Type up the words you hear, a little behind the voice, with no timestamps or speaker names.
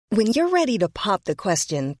When you're ready to pop the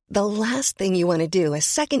question, the last thing you want to do is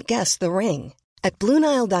second-guess the ring. At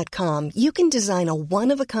BlueNile.com, you can design a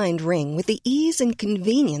one-of-a-kind ring with the ease and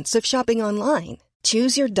convenience of shopping online.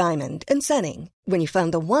 Choose your diamond and setting. When you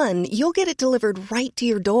find the one, you'll get it delivered right to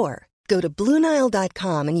your door. Go to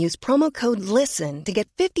BlueNile.com and use promo code LISTEN to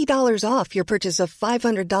get $50 off your purchase of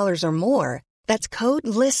 $500 or more. That's code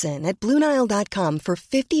LISTEN at BlueNile.com for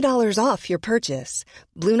 $50 off your purchase.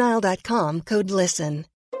 BlueNile.com, code LISTEN.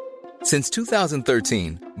 Since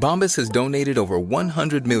 2013, Bombas has donated over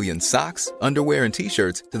 100 million socks, underwear, and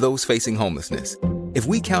T-shirts to those facing homelessness. If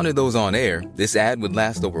we counted those on air, this ad would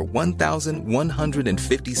last over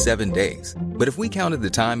 1,157 days. But if we counted the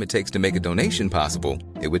time it takes to make a donation possible,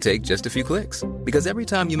 it would take just a few clicks. Because every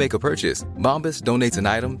time you make a purchase, Bombas donates an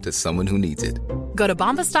item to someone who needs it. Go to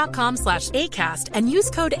bombas.com/ACAST and use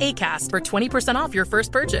code ACAST for 20% off your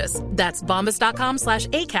first purchase. That's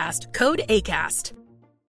bombas.com/ACAST, code ACAST.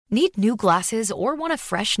 Need new glasses or want a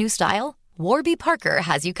fresh new style? Warby Parker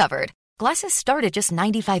has you covered. Glasses start at just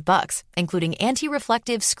 $95, including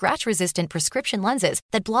anti-reflective, scratch-resistant prescription lenses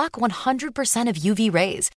that block 100% of UV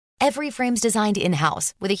rays. Every frame's designed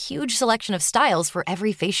in-house with a huge selection of styles for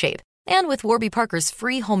every face shape. And with Warby Parker's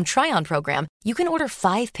free home try-on program, you can order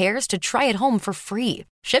 5 pairs to try at home for free.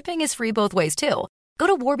 Shipping is free both ways, too. Go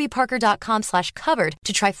to warbyparker.com/covered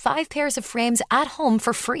to try 5 pairs of frames at home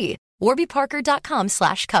for free.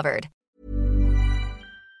 warbyparker.com/covered.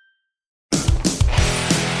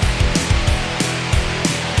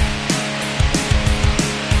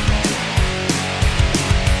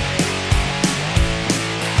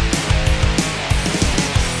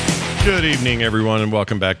 Good evening, everyone, and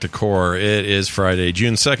welcome back to Core. It is Friday,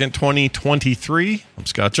 June 2nd, 2023. I'm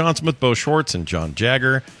Scott Johnson with Bo Schwartz and John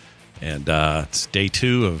Jagger. And it's day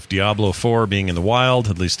 2 of Diablo 4 being in the wild,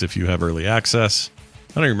 at least if you have early access.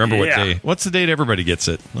 I don't even remember what day. What's the date everybody gets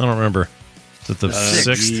it? I don't remember. Is it the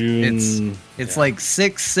 6th? It's like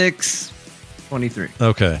 6/6/23.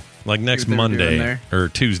 Okay. Like next Monday or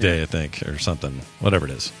Tuesday, Yeah. I think, or something. Whatever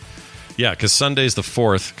it is. Yeah, because Sunday's the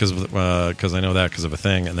 4th, because I know that because of a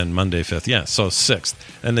thing, and then Monday 5th. Yeah, so 6th.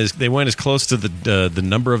 And they went as close to the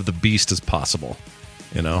number of the beast as possible,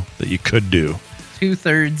 that you could do.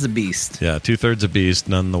 2/3 a beast. Yeah, 2/3 a beast,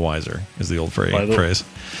 none the wiser, is the old phrase.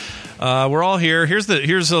 We're all here. Here's a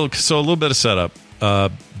little bit of setup.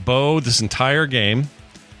 Bo, this entire game,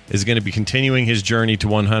 is going to be continuing his journey to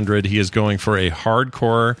 100. He is going for a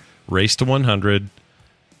hardcore race to 100.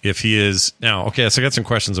 If he is now, okay, so I got some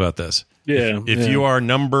questions about this. Yeah. If you are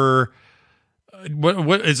number,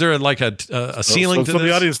 what is there like a ceiling to this? So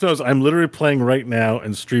the audience knows I'm literally playing right now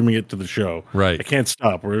and streaming it to the show. Right. I can't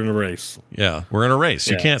stop. We're in a race. Yeah, we're in a race.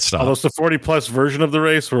 You can't stop. Although it's the 40+ version of the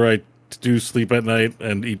race where I do sleep at night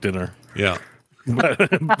and eat dinner. Yeah. But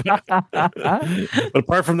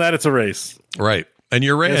apart from that, it's a race. Right. And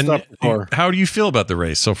you're right. And how do you feel about the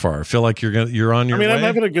race so far? I feel like you're on your way? I'm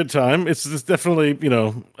having a good time. It's definitely,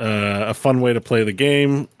 a fun way to play the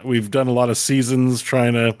game. We've done a lot of seasons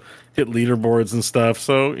trying to hit leaderboards and stuff.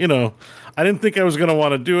 So, I didn't think I was going to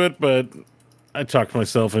want to do it, but I talked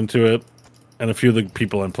myself into it. And a few of the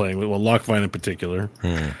people I'm playing with, well, Lockvine in particular.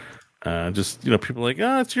 Just, people like,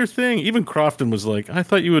 it's your thing. Even Crofton was like, I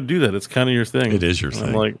thought you would do that. It's kind of your thing. It is your thing.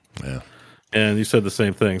 I'm like, yeah. And you said the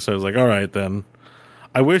same thing. So I was like, all right, then.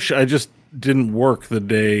 I wish I just didn't work the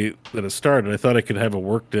day that it started. I thought I could have a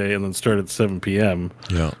work day and then start at 7 p.m.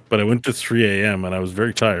 Yeah. But I went to 3 a.m. and I was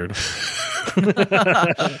very tired.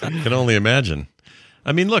 Can only imagine.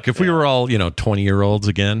 I mean, look, if we were all, 20-year-olds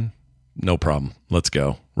again, no problem. Let's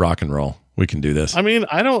go. Rock and roll. We can do this. I mean,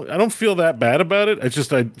 I don't feel that bad about it. It's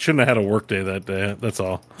just I shouldn't have had a work day that day. That's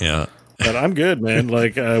all. Yeah. But I'm good, man.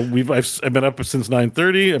 Like I've been up since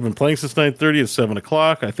 9:30. I've been playing since 9:30. It's 7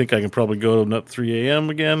 o'clock. I think I can probably go to 3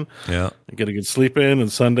 a.m. again. Yeah, and get a good sleep in.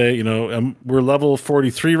 And Sunday, we're level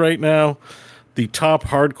 43 right now. The top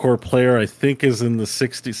hardcore player, I think, is in the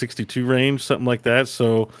 60, 62 range, something like that.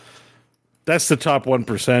 So that's the top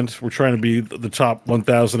 1%. We're trying to be the top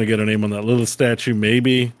 1,000 to get our name on that little statue.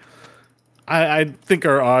 Maybe. I think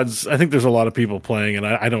our odds. I think there's a lot of people playing, and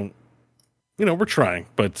I don't. We're trying,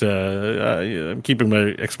 but I'm keeping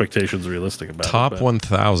my expectations realistic about top it. Top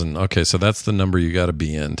 1,000. Okay, so that's the number you got to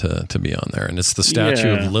be in to be on there, and it's the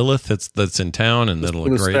statue of Lilith that's in town, and that'll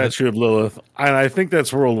the statue of Lilith, and I think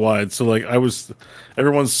that's worldwide. So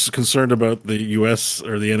everyone's concerned about the U.S.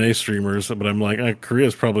 or the NA streamers, but I'm like,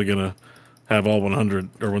 Korea's probably gonna have all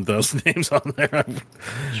 100 or 1,000 names on there.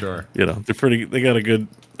 Sure, they're pretty. They got a good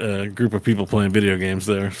group of people playing video games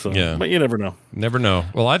there. So, yeah, but you never know. Never know.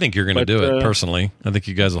 Well, I think you're going to do it personally. I think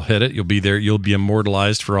you guys will hit it. You'll be there. You'll be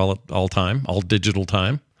immortalized for all time, all digital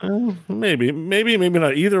time. Maybe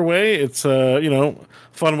not. Either way, it's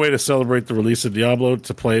fun way to celebrate the release of Diablo,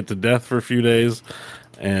 to play it to death for a few days,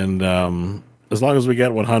 and as long as we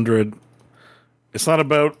get 100, it's not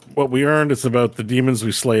about what we earned; it's about the demons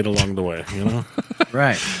we slayed along the way.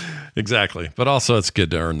 Right. Exactly. But also, it's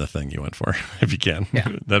good to earn the thing you went for if you can. Yeah.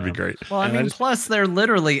 That'd be great. Well, I mean, plus they're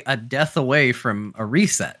literally a death away from a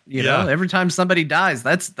reset. You know, every time somebody dies,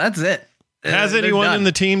 that's it. Has anyone in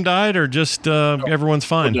the team died, or just everyone's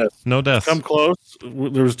fine? No deaths. Come close.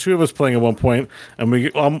 There was 2 of us playing at one point, and we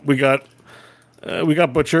got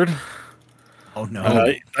butchered. Oh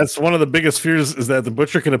no! That's one of the biggest fears, is that the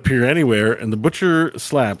butcher can appear anywhere, and the butcher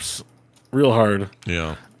slaps real hard.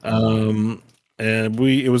 Yeah. And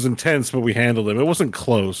it was intense, but we handled it. It wasn't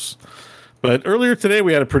close. But earlier today,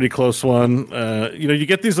 we had a pretty close one. You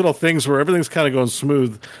get these little things where everything's kind of going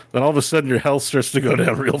smooth, then all of a sudden your health starts to go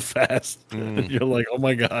down real fast. And you're like, oh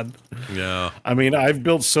my God. Yeah. I mean, I've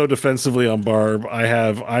built so defensively on Barb. I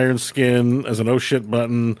have Iron Skin as an oh shit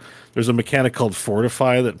button. There's a mechanic called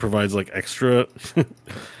Fortify that provides like extra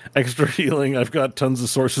healing. I've got tons of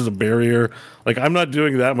sources of barrier. Like, I'm not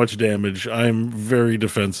doing that much damage. I'm very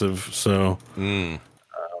defensive. So,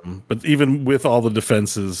 but even with all the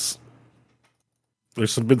defenses,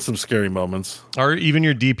 there's been some scary moments. Are even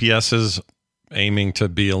your DPSs aiming to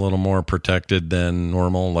be a little more protected than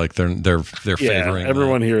normal? Like they're favoring.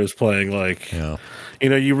 Everyone here is playing like,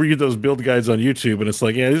 you read those build guides on YouTube, and it's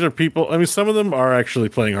like, these are people. I mean, some of them are actually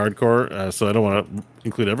playing hardcore, so I don't want to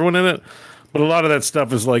include everyone in it. But a lot of that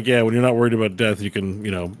stuff is like, when you're not worried about death, you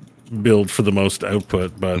can, build for the most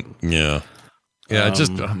output. But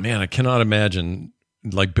I cannot imagine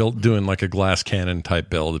like doing like a glass cannon type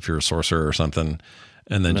build if you're a sorcerer or something.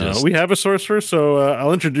 And then we have a sorcerer, so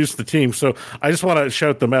I'll introduce the team. So I just want to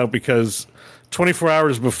shout them out, because 24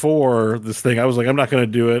 hours before this thing, I was like, I'm not going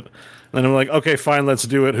to do it. And I'm like, okay, fine, let's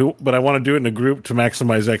do it. But I want to do it in a group to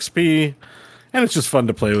maximize XP, and it's just fun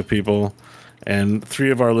to play with people. And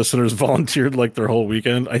 3 of our listeners volunteered like their whole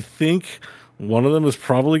weekend. I think one of them is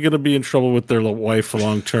probably going to be in trouble with their wife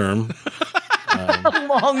long term.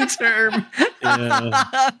 Long term.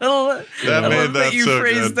 That made that you so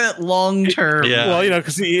phrased good. that long term. Yeah. Well,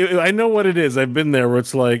 because I know what it is. I've been there where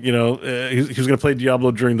it's like, he was going to play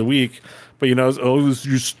Diablo during the week, but this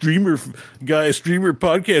your streamer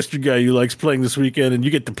podcaster guy who likes playing this weekend, and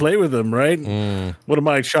you get to play with him, right? What am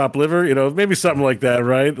I, chopped liver? Maybe something like that,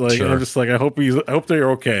 right? Like, sure. I'm just like, I hope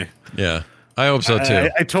they're okay. Yeah. I hope so too.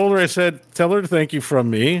 I told her, I said, tell her thank you from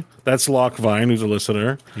me. That's Lockvine, who's a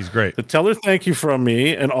listener. He's great. But tell her thank you from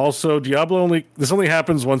me. And also, Diablo this only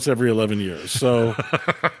happens once every 11 years. So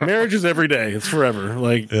marriage is every day. It's forever.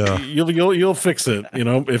 Like, you'll fix it.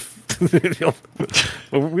 If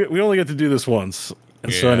we only get to do this once.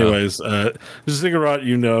 And so anyways, Ziggurat,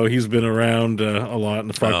 he's been around a lot in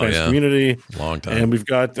the Frog Pants community. Long time. And we've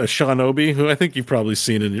got Sean Obi, who I think you've probably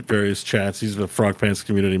seen in various chats. He's a Frog Pants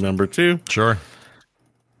community member too. Sure.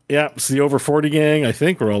 Yeah, it's the over 40 gang. I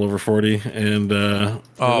think we're all over 40. And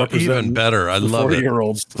even better. I love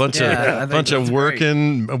 40-year-olds. Bunch of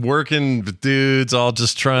working dudes all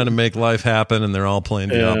just trying to make life happen, and they're all playing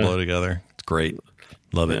Diablo together. It's great.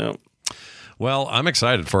 Love it. Well, I'm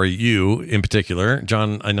excited for you in particular.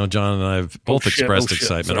 John, I know John and I have both expressed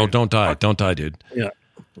excitement. Sorry. Don't die. Don't die, dude. Yeah.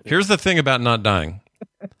 Here's the thing about not dying.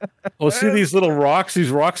 Well, see these little rocks?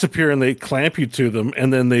 These rocks appear and they clamp you to them,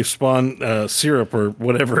 and then they spawn syrup or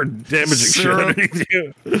whatever damaging shit underneath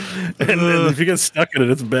you. And then if you get stuck in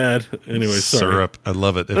it, it's bad. Anyway, sorry. Syrup. I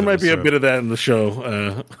love it. There might be a bit of that in the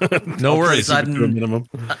show. No worries. Sudden,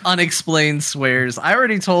 unexplained swears. I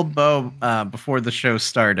already told Bo before the show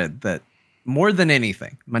started that more than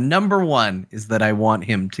anything, my number one is that I want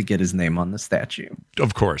him to get his name on the statue.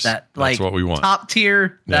 Of course. That's what we want. Top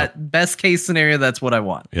tier, that best case scenario, that's what I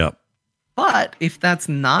want. Yep. But if that's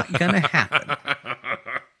not going to happen,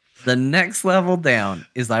 the next level down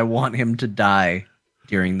is I want him to die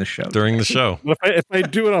during the show. If I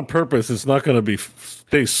do it on purpose, it's not going to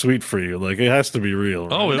stay sweet for you. Like, it has to be real.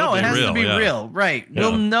 Right? Oh, no, it has to be real. Right. Yeah.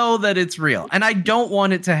 We'll know that it's real. And I don't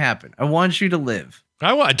want it to happen. I want you to live.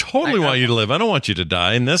 I totally want you to live. I don't want you to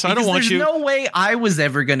die in this. I don't want you. There's no way I was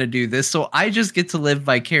ever going to do this. So I just get to live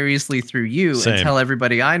vicariously through you and tell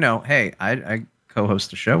everybody I know, hey, I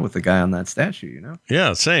co-host a show with the guy on that statue,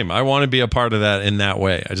 Yeah, same. I want to be a part of that in that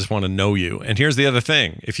way. I just want to know you. And here's the other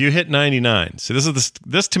thing. If you hit 99, so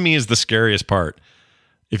this to me is the scariest part.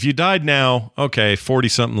 If you died now, okay,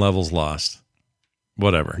 40-something levels lost.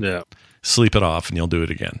 Whatever. Yeah. Sleep it off and you'll do it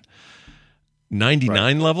again.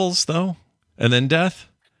 99 levels, though? And then death?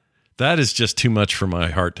 That is just too much for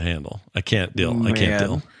my heart to handle. I can't deal.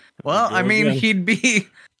 Well, I mean, he'd be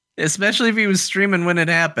Especially if he was streaming when it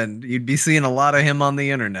happened, you'd be seeing a lot of him on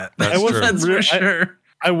the internet. That's for sure.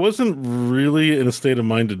 I wasn't really in a state of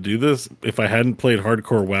mind to do this if I hadn't played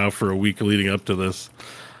hardcore WoW for a week leading up to this.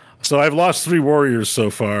 So I've lost 3 warriors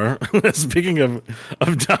so far. Speaking of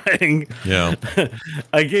dying, yeah,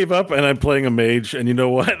 I gave up and I'm playing a mage. And you know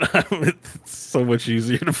what? It's so much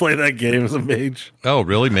easier to play that game as a mage. Oh,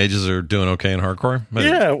 really? Mages are doing okay in hardcore?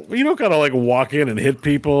 Yeah, you don't gotta like walk in and hit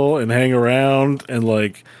people and hang around and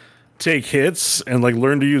like take hits and like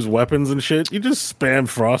learn to use weapons and shit. You just spam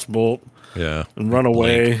Frostbolt. Yeah, and run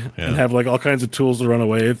away and have like all kinds of tools to run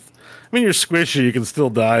away. I mean, you're squishy, you can still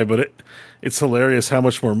die, but it's hilarious how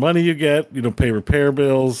much more money you get. You don't pay repair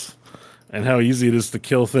bills, and how easy it is to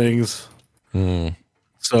kill things.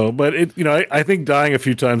 So, but I think dying a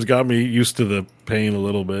few times got me used to the pain a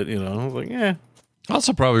little bit. I was like, yeah.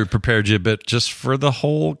 Also, probably prepared you a bit just for the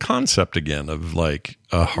whole concept again of like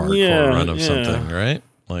a hardcore run of something, right?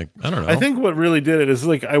 Like, I don't know. I think what really did it is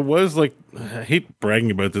like I was like, I hate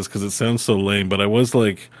bragging about this because it sounds so lame, but I was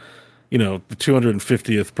like, the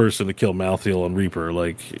 250th person to kill Malthael on Reaper.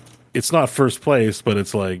 Like, it's not first place, but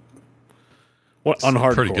it's like on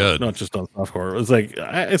hardcore, pretty good, not just on softcore. It's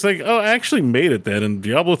like, oh, I actually made it then. And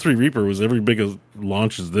Diablo 3 Reaper was every big a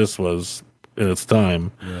launch as this was in its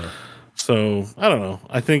time. Yeah. So I don't know.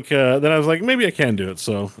 I think then I was like, maybe I can do it.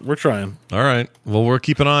 So we're trying. All right. Well, we're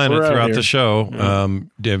keeping an eye on it throughout the show.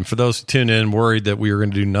 Yeah. And for those who tune in, worried that we were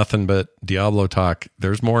going to do nothing but Diablo talk,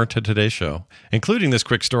 there's more to today's show, including this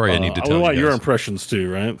quick story I need to tell you. I want your impressions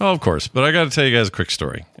too, right? Oh, of course. But I got to tell you guys a quick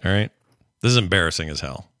story. All right. This is embarrassing as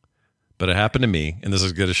hell, but it happened to me, and this is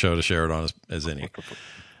as good a show to share it on as any.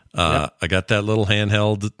 I got that little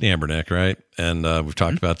handheld Amberneck, right? And we've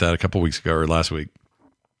talked about that a couple weeks ago or last week.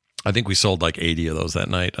 I think we sold like 80 of those that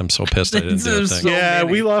night. I'm so pissed I didn't do a thing. Yeah,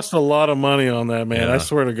 we lost a lot of money on that, man. Yeah. I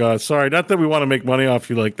swear to God. Sorry, not that we want to make money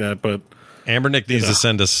off you like that, but Ambernick needs to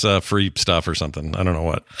send us free stuff or something. I don't know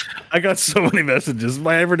what. I got so many messages.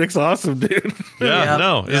 My Ambernick's awesome, dude. It's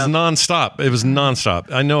nonstop. It was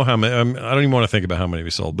nonstop. I know how many. I don't even want to think about how many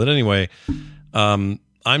we sold. But anyway, I'm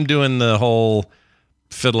doing the whole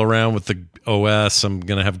fiddle around with the OS. I'm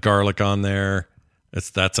gonna have garlic on there.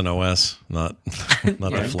 That's an OS, not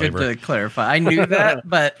the flavor. Good to clarify. I knew that,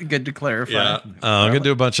 but good to clarify. Yeah, I'm gonna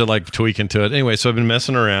do a bunch of like tweaking to it. Anyway, so I've been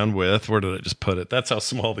messing around with. Where did I just put it? That's how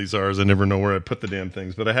small these are. I never know where I put the damn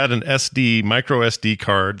things. But I had an micro SD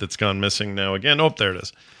card that's gone missing now again. Oh, there it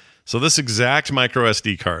is. So this exact micro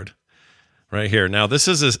SD card right here. Now this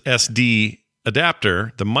is a SD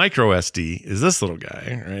adapter. The micro SD is this little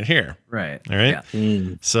guy right here. Right. All right.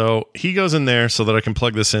 Yeah. So he goes in there so that I can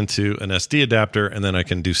plug this into an SD adapter, and then I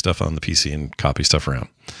can do stuff on the PC and copy stuff around.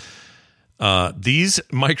 These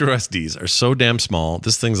micro SDs are so damn small.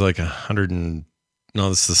 This thing's like 100 and no,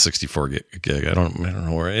 this is the 64 gig. I don't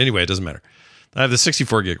know where. Anyway, it doesn't matter. I have the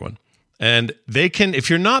 64 gig one, and they can,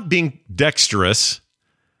 if you're not being dexterous,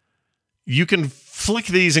 you can flick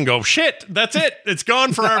these and go, shit, that's it. It's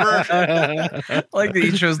gone forever. Like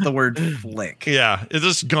he chose the word flick. Yeah, it's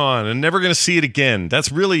just gone and never going to see it again.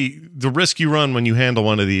 That's really the risk you run when you handle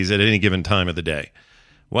one of these at any given time of the day.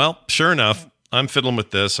 Well, sure enough, I'm fiddling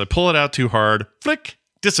with this. I pull it out too hard. Flick,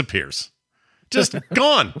 disappears. Just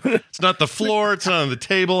gone. It's not the floor. It's not on the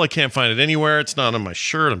table. I can't find it anywhere. It's not on my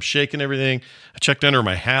shirt. I'm shaking everything. I checked under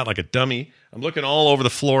my hat like a dummy. I'm looking all over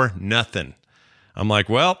the floor. Nothing. I'm like,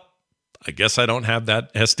 well, I guess I don't have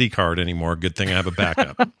that SD card anymore. Good thing I have a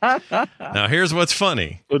backup. Now, here's what's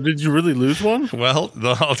funny. So did you really lose one? Well,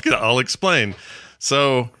 I'll explain.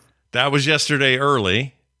 So that was yesterday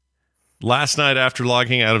early. Last night after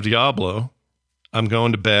logging out of Diablo, I'm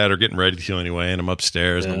going to bed or getting ready to anyway, and I'm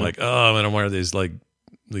upstairs, and I'm like, oh, man, I'm wearing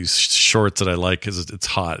these shorts that I like because it's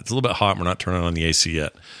hot. It's a little bit hot. We're not turning on the AC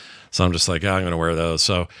yet. So I'm just like, I'm going to wear those.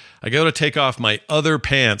 So I go to take off my other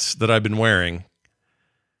pants that I've been wearing,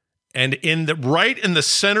 and right in the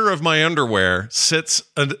center of my underwear sits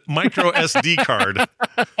a micro SD card.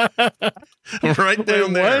 Right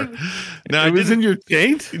down there. What? Now, it was in your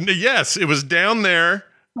taint? Yes, it was down there,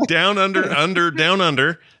 down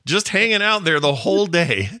under, just hanging out there the whole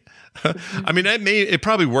day. I mean, it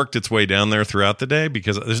probably worked its way down there throughout the day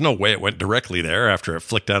because there's no way it went directly there after it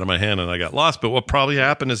flicked out of my hand and I got lost. But what probably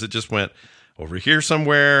happened is it just went over here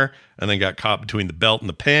somewhere and then got caught between the belt and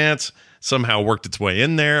the pants. Somehow worked its way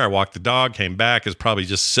in there. I walked the dog, came back, is probably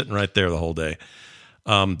just sitting right there the whole day.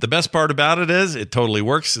 The best part about it is it totally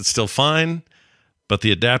works. It's still fine, but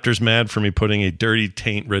the adapter's mad for me putting a dirty,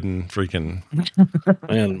 taint-ridden freaking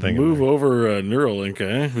thing. Move over Neuralink,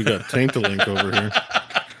 eh? We got Taint-a-Link over here.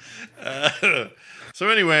 So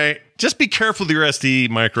anyway, just be careful with your SD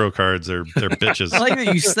micro cards. They're bitches. I like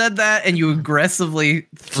that you said that and you aggressively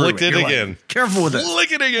Flicked it You're again. Like, careful with it.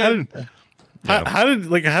 Flick it again. How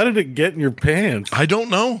did it get in your pants? I don't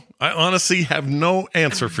know. I honestly have no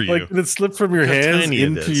answer for you. Like, did it slip from your How hands tiny it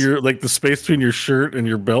into is. your, like, the space between your shirt and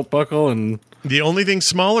your belt buckle? And The only thing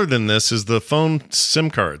smaller than this is the phone SIM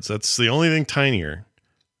cards. That's the only thing tinier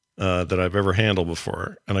that I've ever handled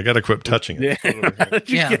before. And I got to quit touching it. how did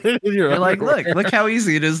you get it in your You're like, underwear? look how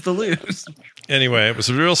easy it is to lose. Anyway, it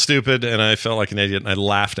was real stupid, and I felt like an idiot, and I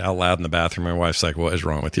laughed out loud in the bathroom. My wife's like, what is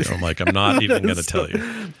wrong with you? I'm like, I'm not even going to tell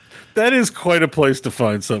you. That is quite a place to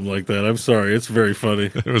find something like that. I'm sorry. It's very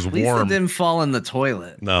funny. It was At least warm. it didn't fall in the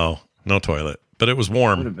toilet. No toilet. But it was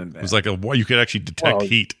warm. Would've been bad. It was like you could actually detect Well,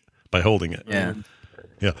 heat by holding it. Yeah.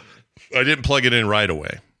 Yeah. I didn't plug it in right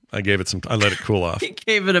away. I let it cool off. He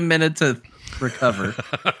gave it a minute to recover.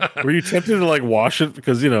 Were you tempted to, like, wash it?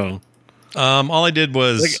 Because, you know, All I did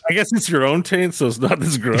was like, I guess it's your own taint, so it's not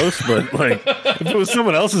this gross. But, like, if it was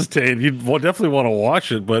someone else's taint, you'd definitely want to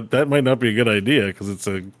wash it. But that might not be a good idea because it's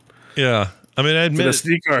an yeah. I mean, I admit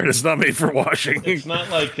SD card. It's not made for washing. it's not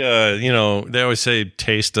like they always say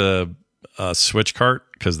taste a switch cart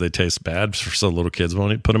because they taste bad, so little kids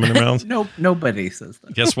won't put them in their mouths. Nope, nobody says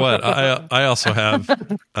that. Guess what? I also have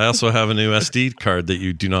a new SD card that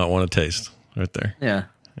you do not want to taste right there. Yeah.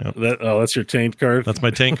 That's your taint card. That's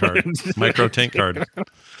my tank card, micro tank card.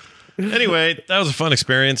 Anyway, that was a fun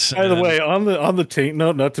experience. By the way, on the taint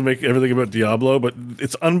note, not to make everything about Diablo, but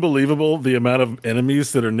it's unbelievable the amount of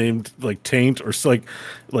enemies that are named like Taint or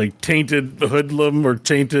like Tainted Hoodlum or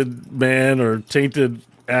Tainted Man or Tainted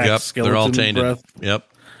Axe. yep, Skeleton they're all tainted. Breath. Yep,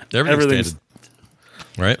 everything's tainted.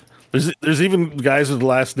 Right? There's even guys with the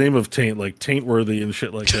last name of Taint, like Taintworthy and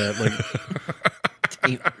shit like that.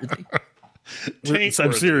 Like,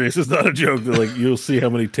 I'm serious. It's not a joke. Like, you'll see how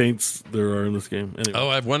many taints there are in this game. Anyway. Oh,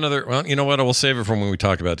 I have one other. Well, you know what? I will save it from when we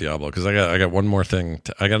talk about Diablo because I got one more thing.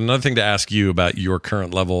 I got another thing to ask you about your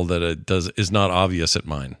current level that is not obvious at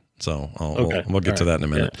mine. So we'll get to that in a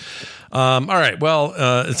minute. Yeah. All right. Well,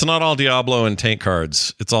 it's not all Diablo and taint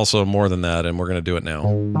cards. It's also more than that, and we're going to do it now.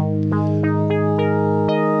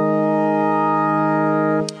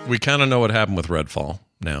 We kind of know what happened with Redfall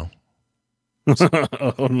now.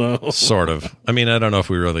 Oh no! Sort of. I mean, I don't know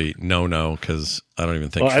if we really know because I don't even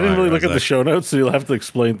think. Well, I didn't really look at the show notes, so you'll have to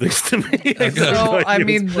explain things to me. So, I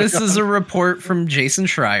mean, this is a report from Jason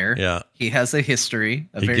Schreier. Yeah, he has a history,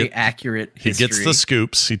 very accurate history. He gets the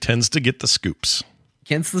scoops. He tends to get the scoops.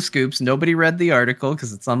 Gets the scoops. Nobody read the article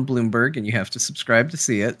because it's on Bloomberg, and you have to subscribe to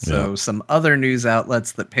see it. So, some other news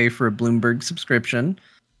outlets that pay for a Bloomberg subscription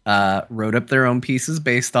wrote up their own pieces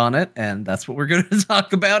based on it, and that's what we're going to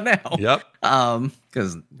talk about now. Yep.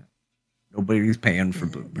 Because nobody's paying for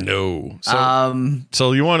Bloomberg. No.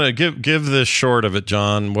 So you want to give the short of it,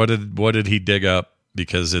 John? What did he dig up?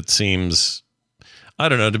 Because it seems, I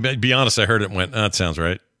don't know. To be honest, I heard it and went, that sounds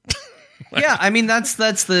right. Yeah, I mean that's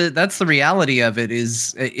the reality of it.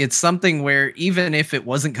 Is it's something where even if it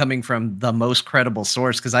wasn't coming from the most credible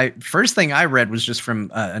source, because first thing I read was just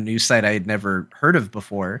from a news site I had never heard of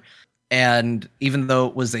before, and even though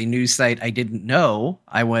it was a news site I didn't know,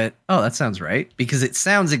 I went, oh, that sounds right, because it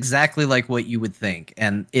sounds exactly like what you would think,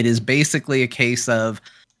 and it is basically a case of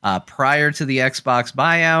prior to the Xbox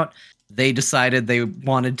buyout, they decided they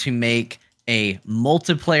wanted to make a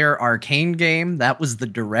multiplayer arcane game. That was the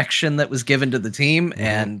direction that was given to the team,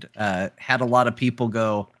 and had a lot of people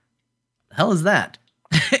go, the hell is that?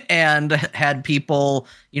 And had people,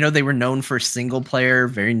 they were known for single player,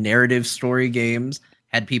 very narrative story games,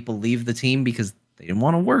 had people leave the team because they didn't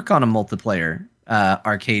want to work on a multiplayer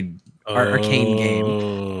arcane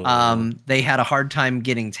game. They had a hard time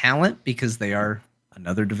getting talent because they are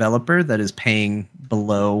another developer that is paying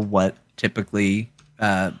below what typically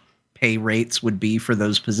pay rates would be for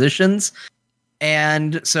those positions.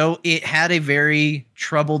 And so it had a very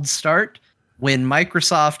troubled start when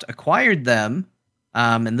Microsoft acquired them.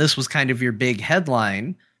 And this was kind of your big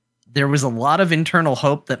headline. There was a lot of internal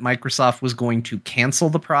hope that Microsoft was going to cancel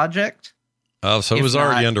the project. Oh, so it was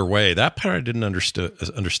already underway. That part I didn't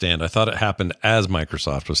understand. I thought it happened as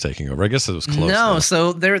Microsoft was taking over. I guess it was close. No, though.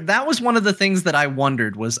 so that was one of the things that I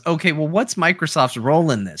wondered was, okay, well, what's Microsoft's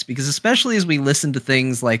role in this? Because especially as we listen to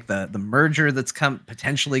things like the merger that's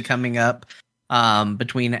potentially coming up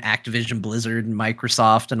between Activision Blizzard and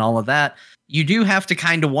Microsoft and all of that, you do have to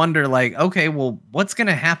kind of wonder, like, okay, well, what's going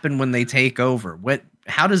to happen when they take over?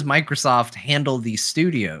 How does Microsoft handle these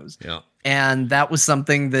studios? Yeah. And that was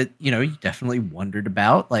something that, you definitely wondered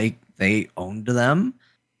about. Like, they owned them.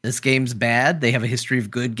 This game's bad. They have a history of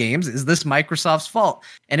good games. Is this Microsoft's fault?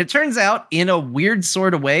 And it turns out, in a weird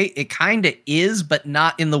sort of way, it kind of is, but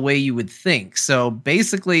not in the way you would think. So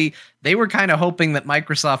basically, they were kind of hoping that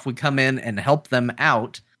Microsoft would come in and help them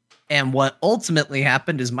out. And what ultimately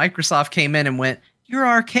happened is Microsoft came in and went, "You're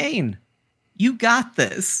Arcane. You got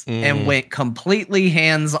this," and went completely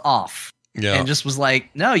hands off. Yeah. And just was like,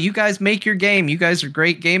 "No, you guys make your game. You guys are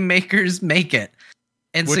great game makers. Make it."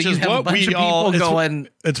 And Which so you is have a what bunch of people going.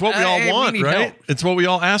 It's what we all "Hey, want, we need right? help." It's what we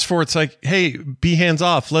all ask for. It's like, hey, be hands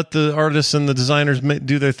off. Let the artists and the designers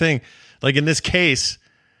do their thing. Like in this case,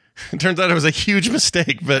 it turns out it was a huge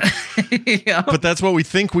mistake, but Yeah. but that's what we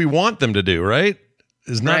think we want them to do, right?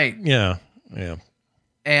 Is not, Right. Yeah.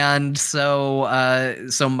 And so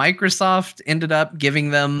Microsoft ended up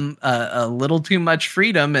giving them a little too much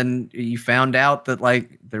freedom, and you found out that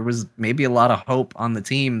like there was maybe a lot of hope on the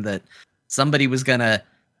team that somebody was going to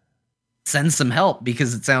send some help,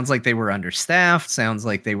 because it sounds like they were understaffed, sounds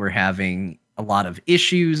like they were having a lot of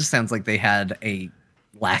issues, sounds like they had a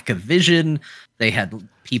lack of vision, they had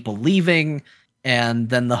people leaving, and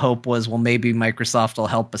then the hope was, well, maybe Microsoft will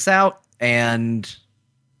help us out, and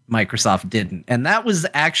Microsoft didn't. And that was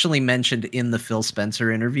actually mentioned in the Phil Spencer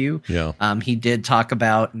interview. Yeah. He did talk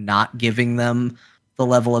about not giving them the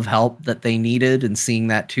level of help that they needed, and seeing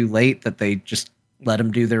that too late, that they just let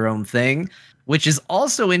them do their own thing, which is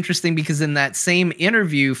also interesting because in that same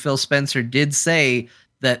interview, Phil Spencer did say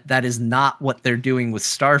that that is not what they're doing with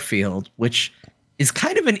Starfield, which is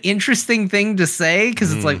kind of an interesting thing to say,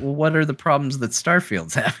 because it's like, well, what are the problems that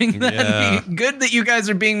Starfield's having? Yeah. Good that you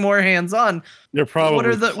guys are being more hands-on. They're probably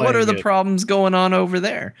what are the it. problems going on over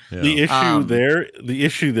there? Yeah. The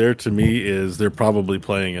issue there to me is they're probably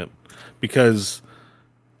playing it, because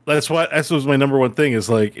that was my number one thing,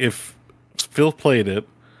 is like, if Phil played it,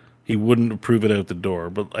 he wouldn't approve it out the door.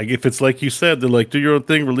 But like, if it's like you said, they're like, do your own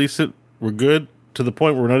thing, release it, we're good, to the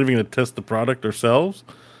point where we're not even going to test the product ourselves,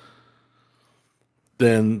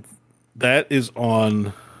 then that is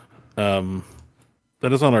on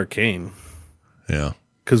Arcane. Yeah.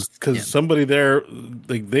 Because somebody there,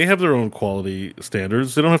 like, they have their own quality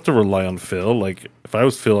standards. They don't have to rely on Phil. Like, if I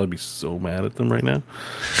was Phil, I'd be so mad at them right now.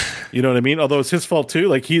 You know what I mean? Although it's his fault too.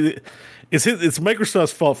 Like, it's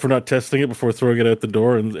Microsoft's fault for not testing it before throwing it out the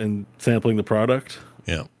door and sampling the product.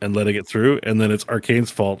 Yeah. And letting it through. And then it's Arcane's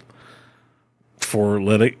fault for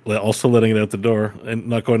also letting it out the door and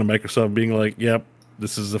not going to Microsoft and being like, "Yep,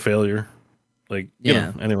 this is a failure." Like, you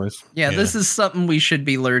know, anyways. Yeah, this is something we should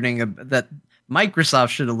be learning that Microsoft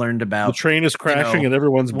should have learned about. The train is crashing, and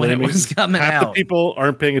everyone's when blaming. it was coming half out. the people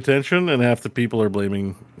aren't paying attention, and half the people are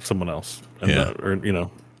blaming someone else, and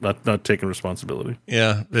not taking responsibility.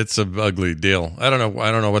 Yeah, it's an ugly deal. I don't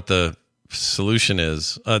know what the solution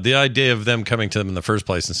is. The idea of them coming to them in the first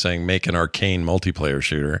place and saying make an Arcane multiplayer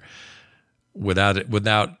shooter without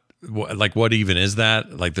like, what even is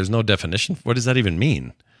that? Like, there's no definition. What does that even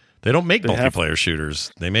mean? They don't make multiplayer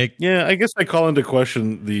shooters. They make. Yeah, I guess I call into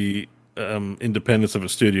question the independence of a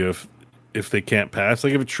studio if they can't pass.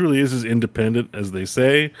 Like, if it truly is as independent as they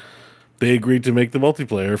say, they agreed to make the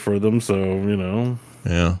multiplayer for them, so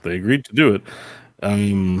they agreed to do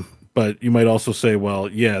it. But you might also say, well,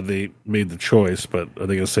 yeah, they made the choice, but are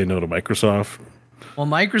they going to say no to Microsoft? Well,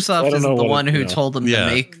 Microsoft isn't the one who told them to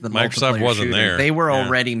make the Microsoft multiplayer wasn't shooter. there. They were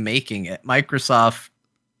already making it. Microsoft.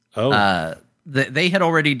 They had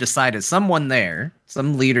already decided.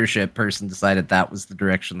 Some leadership person decided that was the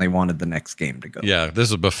direction they wanted the next game to go. Yeah,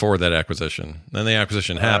 this was before that acquisition. Then the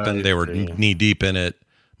acquisition happened. They were knee deep in it.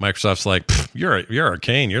 Microsoft's like, you're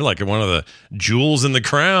Arcane. You're like one of the jewels in the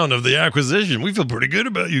crown of the acquisition. We feel pretty good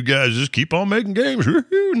about you guys. Just keep on making games.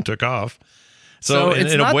 And took off. So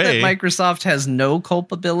it's in not a way, that Microsoft has no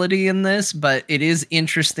culpability in this, but it is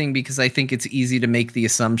interesting because I think it's easy to make the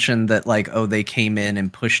assumption that, like, oh, they came in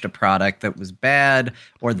and pushed a product that was bad,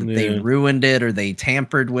 or that they ruined it, or they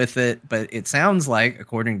tampered with it. But it sounds like,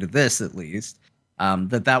 according to this at least,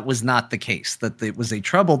 that was not the case, that it was a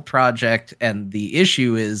troubled project. And the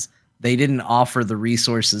issue is they didn't offer the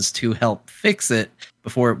resources to help fix it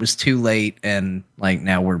before it was too late. And like,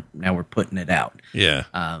 now we're putting it out. Yeah.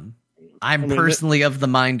 I'm personally of the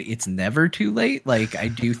mind it's never too late. Like, I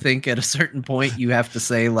do think at a certain point you have to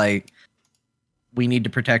say, like, we need to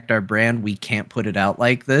protect our brand. We can't put it out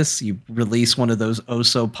like this. You release one of those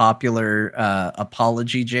so popular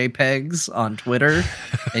apology JPEGs on Twitter,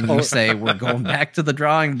 and you say, we're going back to the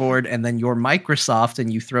drawing board, and then you're Microsoft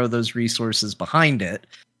and you throw those resources behind it.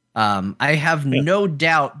 I have no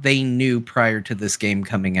doubt they knew prior to this game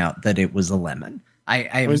coming out that it was a lemon. I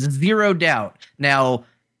have zero doubt. Now,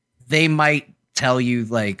 they might tell you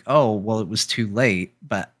like, oh, well, it was too late.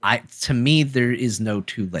 But to me, there is no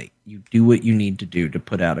too late. You do what you need to do to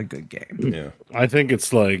put out a good game. Yeah. I think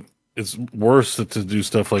it's like it's worse to do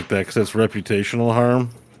stuff like that because it's reputational harm.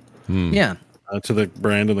 Yeah. To the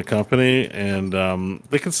brand and the company, and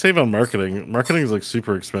they can save on marketing. Marketing is like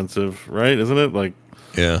super expensive, right? Isn't it? Like,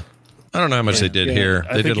 Yeah. I don't know how much they did here.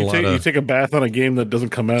 I They think did a lot you of. take a bath on a game that doesn't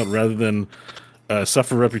come out rather than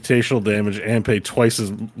suffer reputational damage and pay twice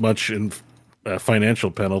as much in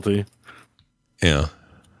financial penalty. Yeah.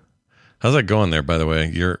 How's that going there, by the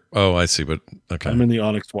way? Oh, I see. But okay. I'm in the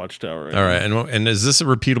Onyx Watchtower. All right. And is this a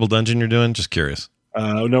repeatable dungeon you're doing? Just curious.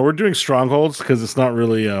 No, we're doing strongholds because it's not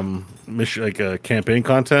really mission like campaign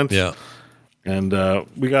content. Yeah. And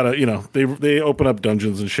we gotta, they open up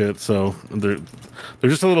dungeons and shit, so they're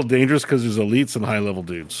just a little dangerous because there's elites and high level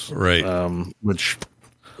dudes, Right. Which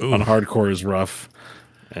on hardcore is rough.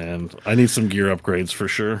 And I need some gear upgrades for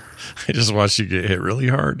sure. I just watched you get hit really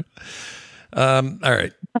hard. All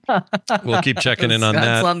right. We'll keep checking in on Scott's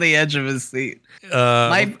that. on the edge of his seat.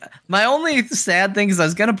 My only sad thing is I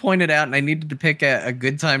was going to point it out and I needed to pick a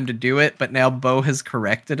good time to do it, but now Bo has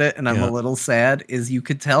corrected it and I'm a little sad, is you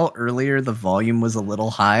could tell earlier the volume was a little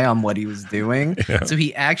high on what he was doing. Yeah. So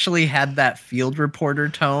he actually had that field reporter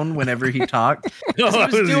tone whenever he talked. He I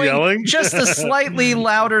was doing yelling? just a slightly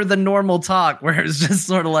louder than normal talk where it was just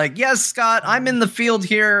sort of like, yes, Scott, I'm in the field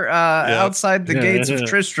here outside the gates of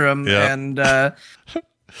Tristram. Yeah. And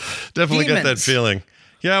Definitely get that demons. feeling.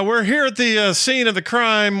 Yeah, we're here at the scene of the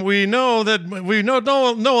crime. We know that we know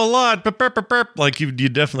a lot, but burp, burp, burp. Like you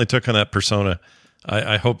definitely took on that persona.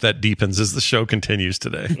 I hope that deepens as the show continues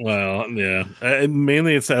today. Well, yeah.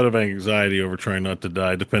 Mainly it's out of anxiety over trying not to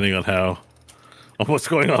die, depending on what's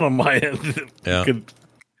going on my end. Yeah.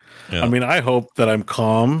 I mean, I hope that I'm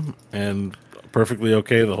calm and perfectly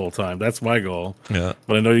okay the whole time. That's my goal. Yeah.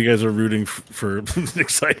 But I know you guys are rooting for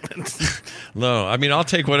excitement. No, I mean, I'll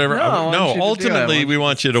take whatever. No, I want you to do it. Ultimately, I we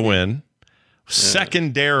want you to win.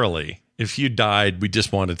 Secondarily, if you died, we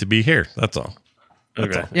just wanted to be here. That's all.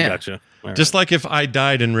 Okay, Yeah. gotcha. All right. Just like if I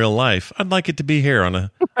died in real life, I'd like it to be here on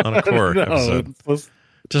a core No, episode. let's-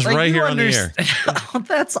 Just Like, right you here on the air.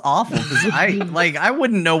 That's awful because I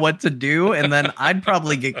wouldn't know what to do, and then I'd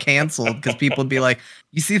probably get canceled because people would be like,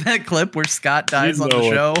 "You see that clip where Scott dies You on know the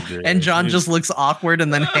what show, to do. and John You- just looks awkward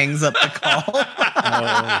and then hangs up the call."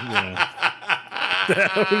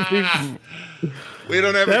 yeah. We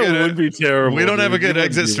don't have That would be terrible. We don't have a dude. good You wouldn't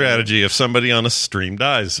exit do that. strategy if somebody on a stream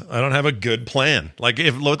dies. I don't have a good plan. Like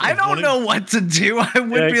if I don't know what to do. I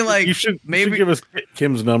would Yeah, be like, you should maybe give us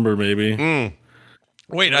Kim's number, maybe.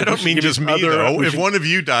 Wait, I we don't should mean give just each me other- though. we If should- one of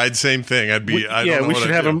you died, same thing. I'd be. I don't know we what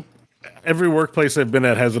should I'd have do. them. Every workplace I've been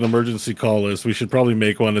at has an emergency call list. We should probably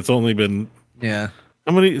make one. It's only been yeah.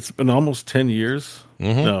 how many? It's been almost 10 years.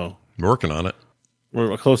 Mhm. No, Working on it.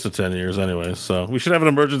 we're close to 10 years anyway. So we should have an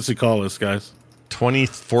emergency call list, guys.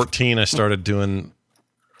 2014, I started doing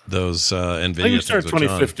those I think NVIDIA we things started with John.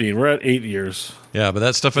 2015. We're at 8 years. Yeah, but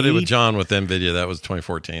that stuff I did with John with NVIDIA, that was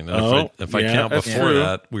 2014. And Oh, if I yeah, count that's before true.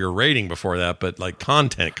 that, we were rating before that, but like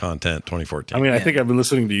content, 2014. I mean, I think I've been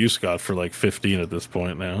listening to you, Scott, for like 15 at this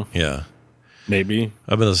point now. yeah. Maybe.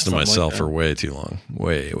 I've been listening to Something like myself that. for way too long.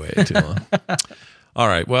 Way too long. All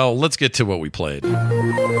right. Well, let's get to what we played.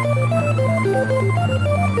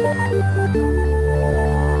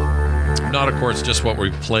 Not, of course, just what we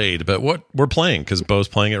played, but what we're playing, because Bo's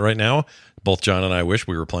playing it right now. Both John and I wish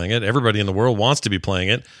we were playing it. Everybody in the world wants to be playing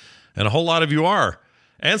it, and a whole lot of you are.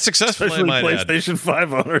 And successfully, I Especially might add. PlayStation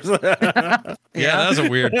 5 owners. Yeah, that's a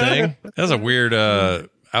weird thing. That's a weird.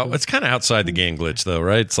 It's kind of outside the game glitch, though,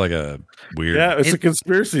 right? It's like a weird. Yeah, it's a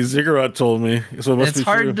conspiracy. Ziggurat told me. So it must It's be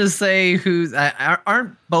hard true. to say who's.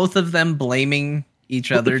 Aren't both of them blaming each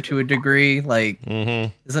other to a degree? Like,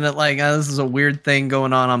 isn't it like this is a weird thing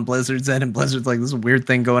going on Blizzard's end, and Blizzard's like this is a weird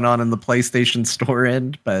thing going on in the PlayStation Store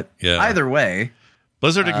end? But Yeah. either way,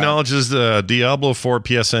 Blizzard acknowledges the Diablo 4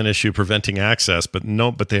 PSN issue preventing access, but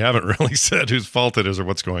they haven't really said whose fault it is or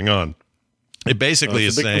what's going on. It basically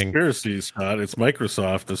It's is a big saying, conspiracy, Scott. It's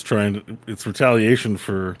Microsoft that's trying to. It's retaliation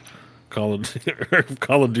for Call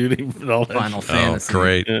of Duty and all that. Final "Oh, Fantasy.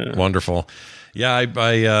 great, Yeah. wonderful." Yeah,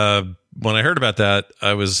 I when I heard about that,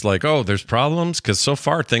 I was like, "Oh, there's problems," because so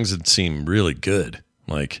far things had seemed really good,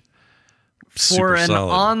 like For super an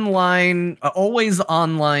solid. online, always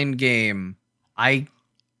online game, I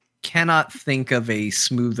cannot think of a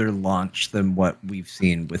smoother launch than what we've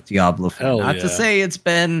seen with Diablo 4. Hell Not yeah. to say it's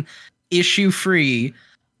been issue free,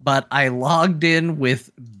 but I logged in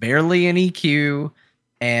with barely any queue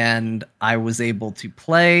and I was able to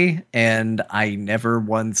play, and I never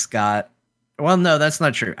once got. Well, no, that's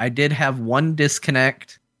not true. I did have one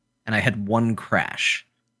disconnect, and and I had one crash.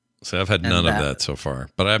 So I've had none of that so far,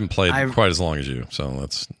 but I haven't played quite as long as you. So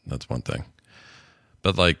that's one thing.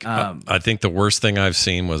 But like, I think the worst thing I've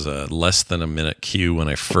seen was a less than a minute queue when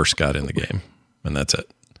I first got in the game, and that's it.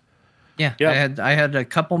 Yeah, I had a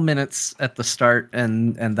couple minutes at the start,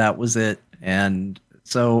 and that was it. And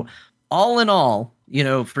so, all in all,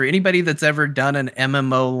 for anybody that's ever done an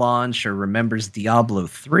MMO launch or remembers Diablo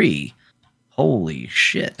 3, holy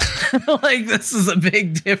shit. Like, this is a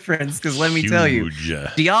big difference, because let me tell you,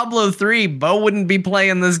 Diablo 3, Bo wouldn't be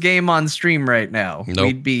playing this game on stream right now. Nope.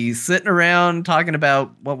 We'd be sitting around talking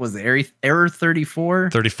about, what was it, Error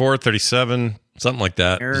 34? 34, 37, something like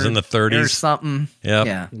that. It was in the 30s. Or something. Yep.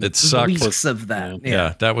 Yeah. It sucked. Weeks of that.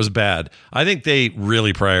 Yeah, that was bad. I think they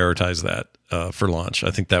really prioritized that for launch.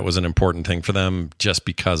 I think that was an important thing for them just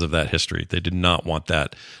because of that history. They did not want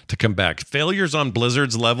that to come back. Failures on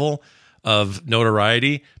Blizzard's level of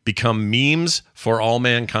notoriety become memes for all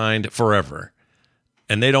mankind forever.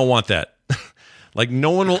 And they don't want that. Like,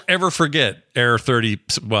 no one will ever forget Error 30.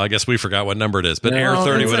 Well, I guess we forgot what number it is, but Error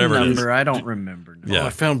 30, whatever it is. I don't remember. No. Yeah. I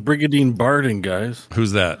found Brigadine Barding, guys.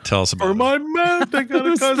 Who's that? Tell us about For it. my mouth, I got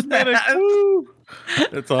a cosmetic. Woo!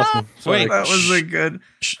 That's awesome. Wait, that was a good.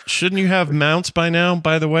 Shouldn't you have mounts by now,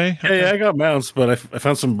 by the way? Yeah, I got mounts, but I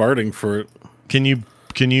found some Barding for it. Can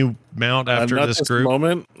you mount after not this group?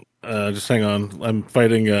 Moment. Just hang on. I'm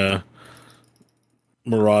fighting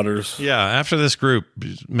Marauders. Yeah, after this group,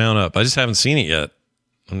 mount up. I just haven't seen it yet.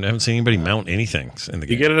 I haven't seen anybody mount anything in the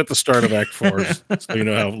game. You get it at the start of Act 4, so you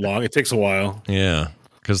know how long. It takes a while. Yeah,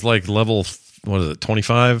 because like level, what is it,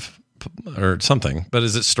 25 or something? But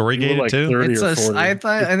is it story gated like too? 30 It's or 40.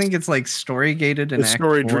 I think it's like story gated in It's Act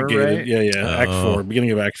story 4, gated. right? Yeah. Act 4,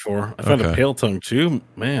 beginning of Act 4. I found a Pale Tongue too.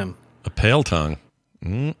 Man, A pale tongue.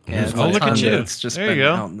 Yeah, Oh, look at you! It's just There you been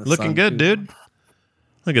go. out in the Looking sun, good, too. dude.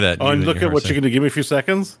 Look at that. Oh, and look at what you're going to give me a few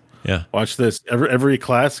seconds. Yeah. Watch this. Every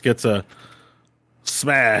class gets a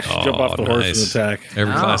smash, jump off the horse and attack.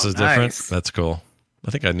 Every class is different. Nice. That's cool.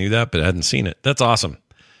 I think I knew that, but I hadn't seen it. That's awesome.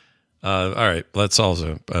 All right, that solves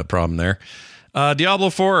a problem there. Diablo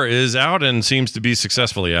 4 is out and seems to be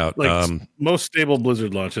successfully out. Like most stable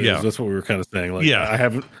Blizzard launches. Yeah. That's what we were kind of saying. Like, Yeah.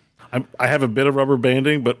 I have a bit of rubber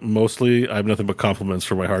banding, but mostly I have nothing but compliments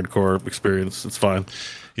for my hardcore experience. It's fine.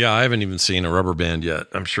 Yeah, I haven't even seen a rubber band yet.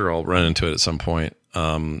 I'm sure I'll run into it at some point.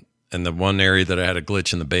 And the one area that I had a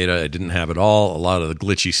glitch in the beta, I didn't have at all. A lot of the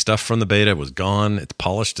glitchy stuff from the beta was gone. It's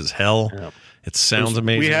polished as hell. Yeah. It sounds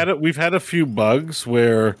amazing. We've had a few bugs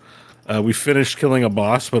where we finished killing a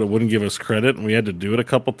boss, but it wouldn't give us credit, and we had to do it a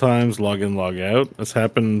couple times, log in, log out. That's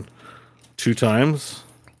happened 2 times.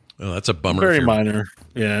 Oh, that's a bummer. Very minor.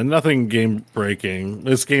 Yeah, nothing game breaking.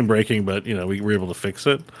 It's game breaking, but we were able to fix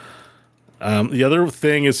it. The other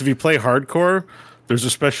thing is, if you play hardcore, there's a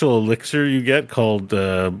special elixir you get called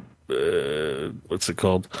what's it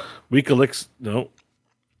called? Weak elixir. No.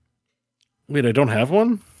 Wait, I don't have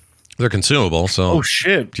one? They're consumable, so oh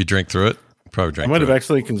shit! Do you drink through it? Probably drink. I might have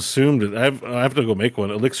actually consumed it. I have to go make one.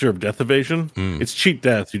 Elixir of Death Evasion. It's cheat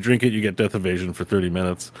death. You drink it, you get death evasion for 30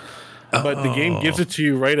 minutes. But the game gives it to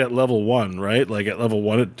you right at level 1, right? Like at level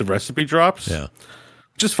 1, the recipe drops. Yeah.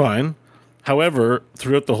 Which is fine. However,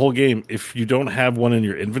 throughout the whole game, if you don't have one in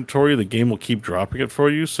your inventory, the game will keep dropping it for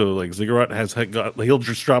you. So, like, Ziggurat he'll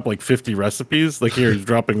just drop like 50 recipes. Like, here, he's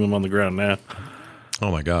dropping them on the ground now.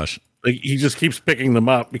 Oh my gosh. Like, he just keeps picking them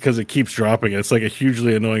up because it keeps dropping. It's like a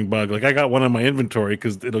hugely annoying bug. Like, I got one in my inventory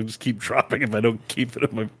because it'll just keep dropping if I don't keep it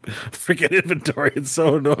in my freaking inventory. It's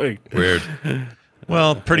so annoying. Weird.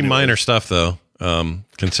 Well, pretty minor stuff, though,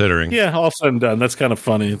 considering. Yeah, all said and done. That's kind of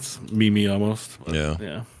funny. It's meme almost. But,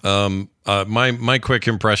 yeah. My quick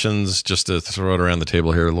impressions, just to throw it around the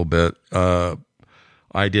table here a little bit.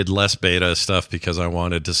 I did less beta stuff because I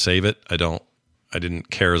wanted to save it. I didn't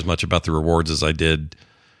care as much about the rewards as I did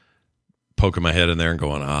poking my head in there and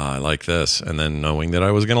going, I like this. And then knowing that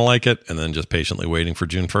I was going to like it and then just patiently waiting for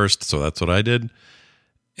June 1st. So that's what I did.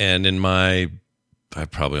 And I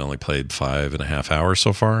probably only played 5.5 hours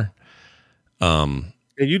so far. And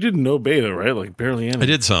you didn't know beta, right? Like barely any. I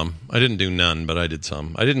did some. I didn't do none, but I did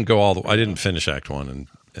some. I didn't go I didn't finish Act 1.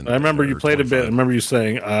 And I remember you played 25. A bit. I remember you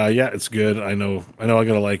saying, yeah, it's good. I know I'm going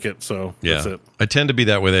to like it. So that's it. I tend to be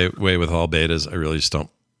that way with all betas. I really just don't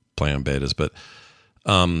play on betas. But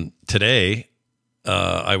today,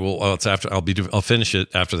 I'll finish it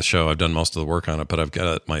after the show. I've done most of the work on it, but I've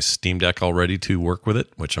got my Steam Deck all ready to work with it,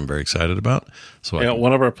 which I'm very excited about. So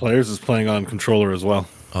one of our players is playing on controller as well.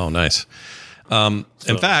 Oh, nice. In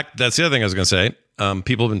fact, that's the other thing I was going to say.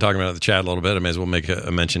 People have been talking about it in the chat a little bit. I may as well make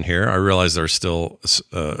a mention here. I realize there's still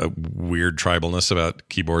a weird tribalness about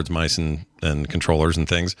keyboards, mice, and controllers and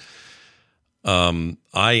things.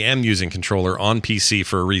 I am using controller on PC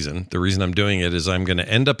for a reason. The reason I'm doing it is I'm going to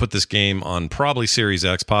end up with this game on probably Series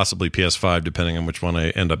X, possibly PS5, depending on which one I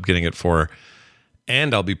end up getting it for.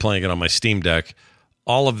 And I'll be playing it on my Steam Deck.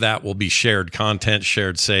 All of that will be shared content,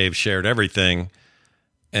 shared save, shared everything.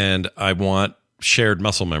 And I want shared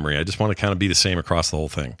muscle memory. I just want to kind of be the same across the whole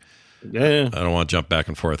thing. Yeah. I don't want to jump back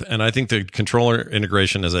and forth. And I think the controller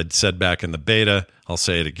integration, as I said back in the beta, I'll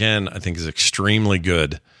say it again, I think is extremely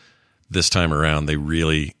good this time around. They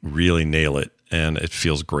really, really nail it, and it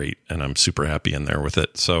feels great, and I'm super happy in there with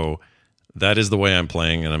it. So that is the way I'm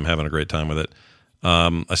playing, and I'm having a great time with it.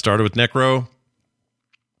 I started with Necro.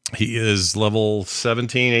 He is level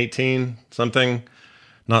 17, 18, something.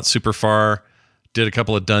 Not super far. Did a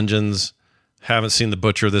couple of dungeons. Haven't seen the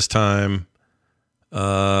Butcher this time.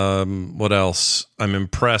 What else? I'm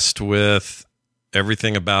impressed with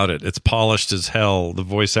everything about it. It's polished as hell. The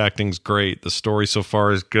voice acting's great. The story so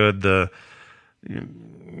far is good. These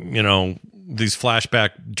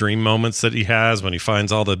flashback dream moments that he has when he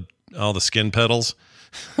finds all the skin petals.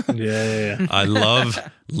 Yeah. I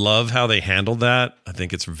love how they handled that. I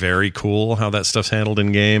think it's very cool how that stuff's handled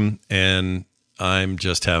in game, and I'm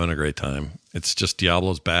just having a great time. It's just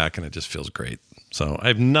Diablo's back, and it just feels great. So I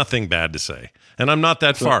have nothing bad to say. And I'm not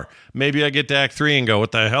that far. Maybe I get to Act 3 and go,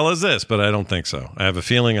 what the hell is this? But I don't think so. I have a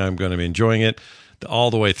feeling I'm going to be enjoying it all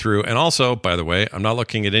the way through. And also, by the way, I'm not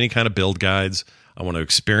looking at any kind of build guides. I want to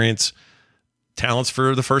experience talents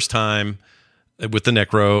for the first time with the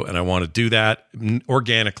Necro, and I want to do that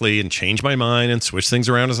organically and change my mind and switch things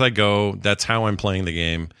around as I go. That's how I'm playing the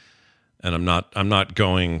game. And I'm not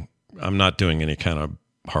doing any kind of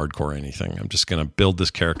hardcore anything. I'm just going to build this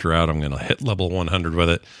character out. I'm going to hit level 100 with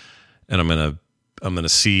it. And I'm going to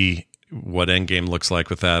see what endgame looks like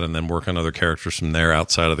with that, and then work on other characters from there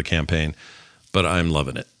outside of the campaign. But I'm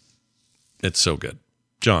loving it. It's so good.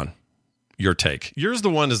 John, your take. Yours the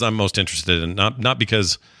one is I'm most interested in, not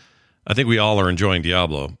because I think we all are enjoying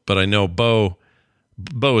Diablo, but I know Bo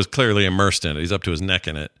is clearly immersed in it. He's up to his neck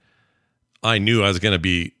in it. I knew I was going to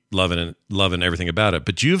be loving everything about it,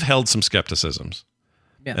 but you've held some skepticisms.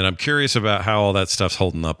 Yeah. And I'm curious about how all that stuff's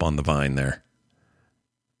holding up on the vine there.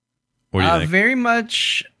 What do you think? Very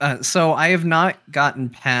much. So I have not gotten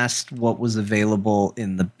past what was available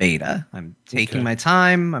in the beta. I'm taking my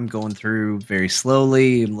time. I'm going through very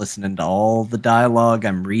slowly. I'm listening to all the dialogue.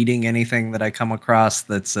 I'm reading anything that I come across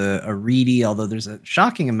that's a ready, although there's a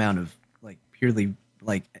shocking amount of purely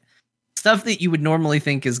stuff that you would normally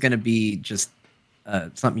think is going to be just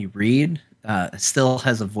something you read. Still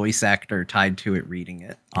has a voice actor tied to it reading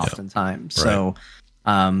it oftentimes. Right. So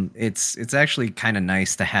it's actually kind of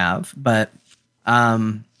nice to have, but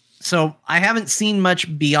so I haven't seen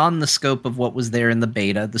much beyond the scope of what was there in the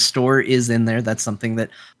beta. The store is in there. That's something that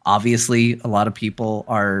obviously a lot of people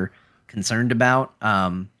are concerned about.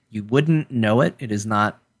 You wouldn't know it. It is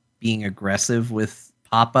not being aggressive with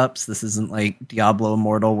pop-ups. This isn't like Diablo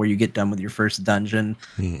Immortal where you get done with your first dungeon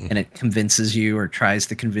and it convinces you or tries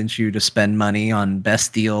to convince you to spend money on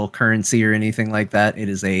best deal currency or anything like that. It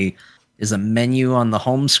is a menu on the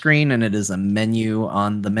home screen, and it is a menu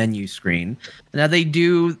on the menu screen. Now they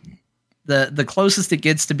do the closest it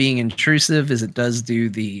gets to being intrusive is it does do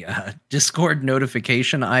the Discord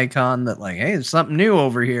notification icon that hey, there's something new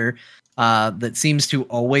over here that seems to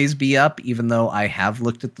always be up, even though I have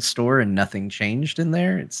looked at the store and nothing changed in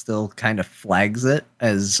there. It still kind of flags it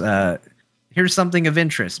as here's something of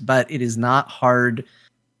interest, but it is not hard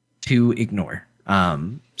to ignore.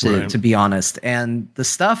 To be honest. And the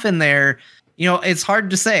stuff in there, it's hard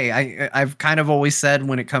to say. I've kind of always said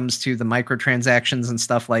when it comes to the microtransactions and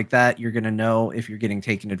stuff like that, you're going to know if you're getting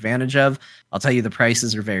taken advantage of. I'll tell you the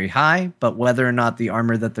prices are very high, but whether or not the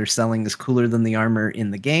armor that they're selling is cooler than the armor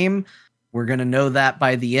in the game, we're going to know that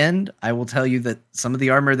by the end. I will tell you that some of the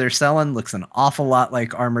armor they're selling looks an awful lot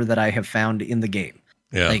like armor that I have found in the game.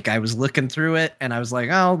 Yeah. I was looking through it and I was like,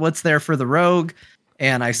 oh, what's there for the rogue?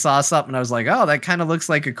 And I saw something and I was like, oh, that kind of looks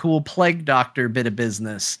like a cool Plague Doctor bit of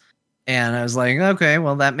business. And I was like, okay,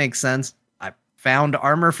 well, that makes sense. I found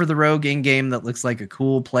armor for the rogue in game that looks like a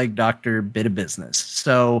cool Plague Doctor bit of business.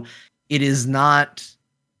 So it is not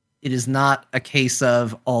a case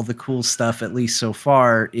of all the cool stuff, at least so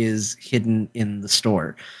far, is hidden in the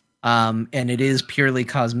store. And it is purely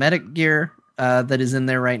cosmetic gear that is in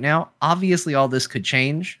there right now. Obviously, all this could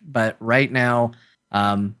change, but right now,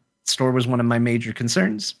 store was one of my major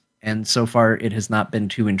concerns, and so far it has not been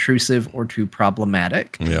too intrusive or too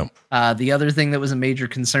problematic. Yeah. The other thing that was a major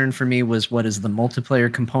concern for me was what is the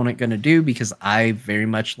multiplayer component going to do, because I very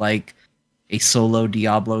much like a solo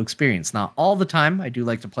Diablo experience. Not all the time. I do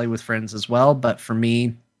like to play with friends as well, but for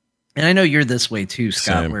me, and I know you're this way too,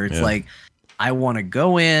 Scott, where it's I want to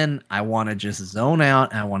go in, I want to just zone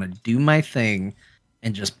out, and I want to do my thing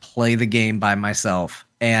and just play the game by myself.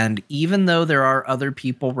 And even though there are other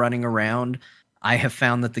people running around, I have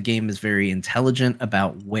found that the game is very intelligent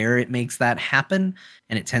about where it makes that happen,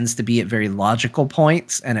 and it tends to be at very logical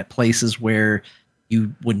points and at places where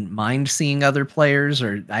you wouldn't mind seeing other players.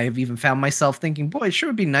 Or I have even found myself thinking, boy, it sure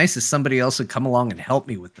would be nice if somebody else would come along and help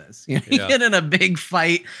me with this. You get in a big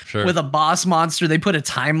fight with a boss monster, they put a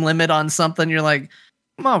time limit on something, you're like,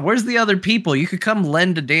 come on, where's the other people? You could come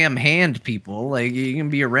lend a damn hand, people. Like, you can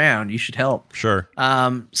be around. You should help. Sure.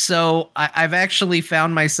 So I've actually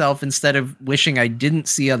found myself, instead of wishing I didn't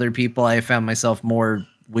see other people, I found myself more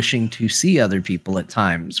wishing to see other people at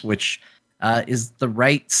times, which is the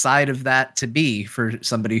right side of that to be for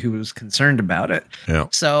somebody who was concerned about it. Yeah.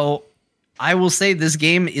 So I will say this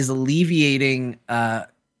game is alleviating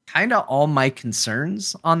kind of all my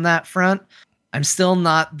concerns on that front. I'm still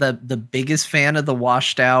not the biggest fan of the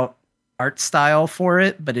washed out art style for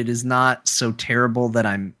it, but it is not so terrible that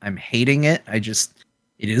I'm hating it.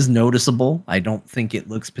 It is noticeable. I don't think it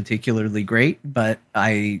looks particularly great, but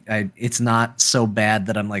it's not so bad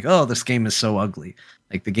that I'm like, oh, this game is so ugly.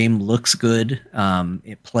 Like, the game looks good.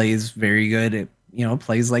 It plays very good. It,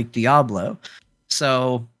 plays like Diablo.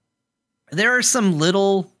 So there are some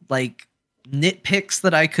little like nitpicks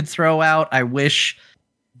that I could throw out. I wish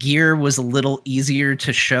gear was a little easier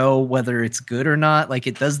to show whether it's good or not. Like,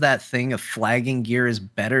 it does that thing of flagging gear is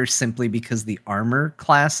better simply because the armor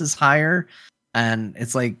class is higher. And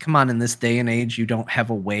it's like, come on, in this day and age, you don't have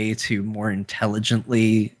a way to more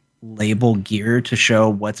intelligently label gear to show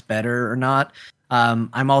what's better or not.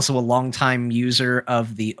 I'm also a longtime user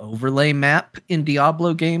of the overlay map in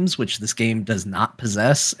Diablo games, which this game does not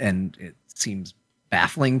possess, and it seems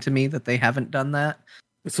baffling to me that they haven't done that.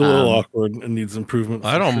 It's a little awkward and needs improvement.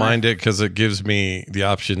 I don't mind it because it gives me the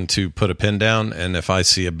option to put a pin down, and if I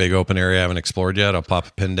see a big open area I haven't explored yet, I'll pop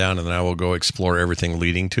a pin down, and then I will go explore everything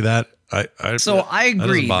leading to that. I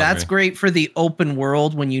agree. That's great for the open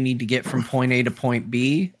world when you need to get from point A to point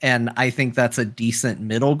B, and I think that's a decent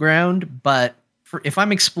middle ground. But if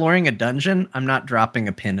I'm exploring a dungeon, I'm not dropping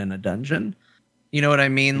a pin in a dungeon. You know what I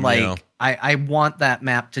mean? Like, I want that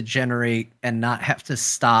map to generate and not have to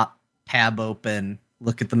stop, tab open,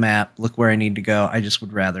 look at the map, look where I need to go. I just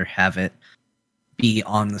would rather have it be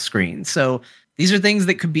on the screen. So these are things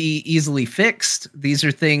that could be easily fixed. These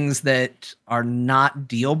are things that are not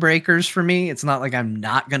deal breakers for me. It's not like I'm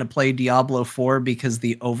not going to play Diablo 4 because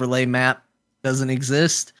the overlay map doesn't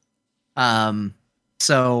exist.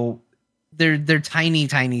 So they're tiny,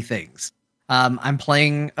 tiny things. I'm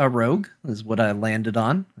playing a rogue is what I landed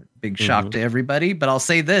on. Big shock to everybody, but I'll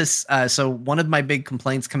say this. So one of my big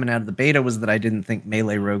complaints coming out of the beta was that I didn't think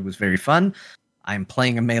melee rogue was very fun. I'm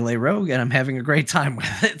playing a melee rogue and I'm having a great time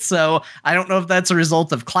with it. So I don't know if that's a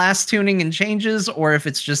result of class tuning and changes, or if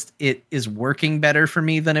it's just, it is working better for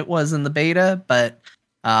me than it was in the beta, but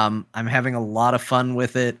I'm having a lot of fun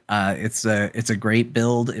with it. It's a great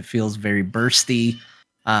build. It feels very bursty.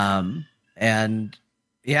 And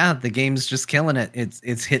yeah, the game's just killing it.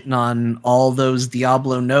 It's hitting on all those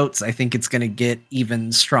Diablo notes. I think it's going to get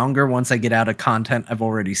even stronger once I get out of content I've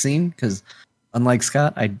already seen, because unlike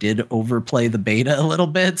Scott, I did overplay the beta a little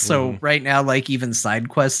bit. So right now, like, even side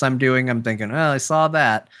quests I'm doing, I'm thinking, oh, I saw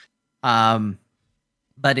that.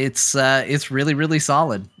 But it's really, really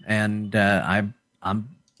solid, and I'm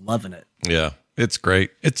loving it. Yeah. It's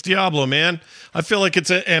great. It's Diablo, man. I feel like it's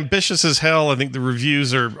ambitious as hell. I think the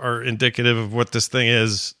reviews are indicative of what this thing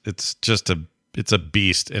is. It's just it's a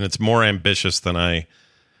beast, and it's more ambitious than it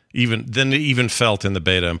even felt in the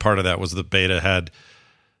beta. And part of that was the beta had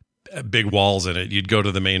big walls in it. You'd go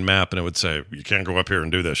to the main map and it would say, you can't go up here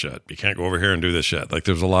and do this yet. You can't go over here and do this yet. Like,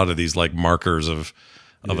 there's a lot of these like markers of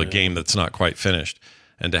a game that's not quite finished.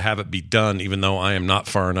 And to have it be done, even though I am not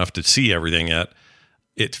far enough to see everything yet,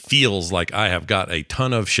 it feels like I have got a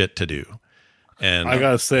ton of shit to do. And I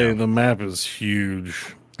gotta say, the map is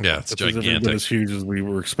huge. Yeah, it's gigantic. As huge as we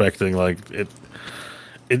were expecting. Like, it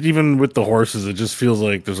even with the horses, it just feels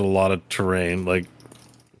like there's a lot of terrain. Like,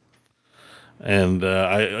 and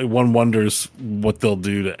one wonders what they'll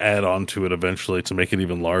do to add on to it eventually to make it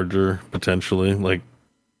even larger, potentially. Like,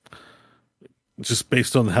 just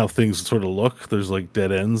based on how things sort of look, there's like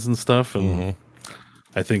dead ends and stuff, and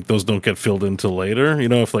I think those don't get filled in till later. You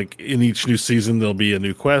know, if like in each new season there'll be a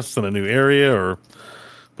new quest and a new area,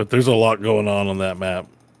 but there's a lot going on that map.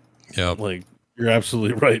 Yeah, like, you're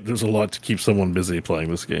absolutely right. There's a lot to keep someone busy playing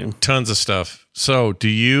this game. Tons of stuff. So, do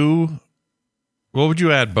you What would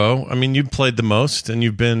you add, Bo? I mean, you've played the most and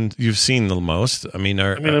you've seen the most. I've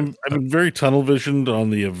been very tunnel visioned on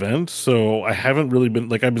the event, so I haven't really been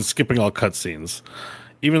like I've been skipping all cutscenes.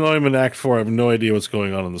 Even though I'm in Act 4, I have no idea what's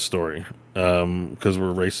going on in the story because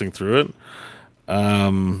we're racing through it.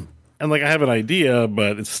 And like I have an idea,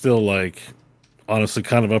 but it's still like honestly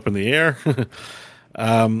kind of up in the air.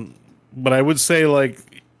 But I would say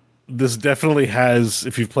like this definitely has,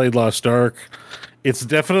 if you've played Lost Ark, it's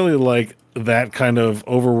definitely like that kind of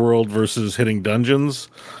overworld versus hitting dungeons,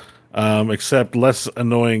 except less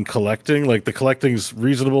annoying collecting. Like the collecting's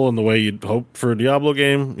reasonable in the way you'd hope for a Diablo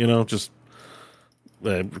game, just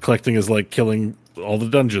collecting is like killing all the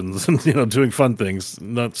dungeons and doing fun things,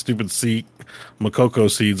 not stupid Makoko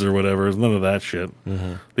seeds or whatever. There's none of that shit.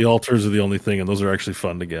 Mm-hmm. The altars are the only thing, and those are actually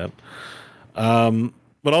fun to get.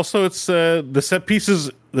 But also, it's the set pieces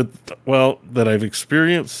that I've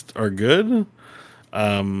experienced are good.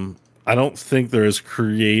 I don't think they're as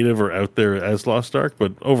creative or out there as Lost Ark,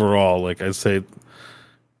 but overall, like I'd say,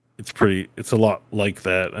 it's a lot like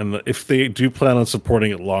that. And if they do plan on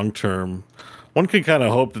supporting it long term, one can kind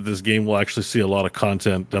of hope that this game will actually see a lot of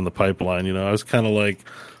content down the pipeline. I was kind of like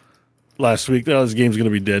last week, this game's going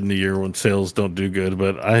to be dead in a year when sales don't do good,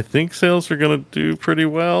 but I think sales are going to do pretty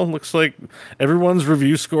well. Looks like everyone's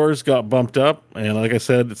review scores got bumped up, and like I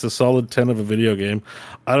said, it's a solid 10 of a video game.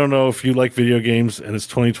 I don't know if you like video games and it's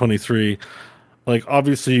 2023. Like,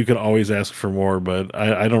 obviously you could always ask for more, but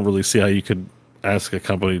I don't really see how you could ask a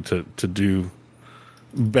company to do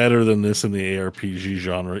better than this in the ARPG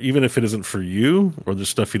genre, even if it isn't for you or there's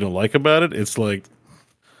stuff you don't like about it. It's like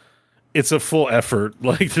it's a full effort.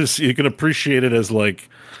 Like you can appreciate it as like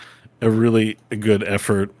a really good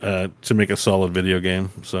effort to make a solid video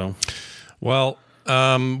game. So, well,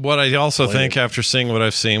 what I also think after seeing what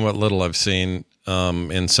I've seen, what little I've seen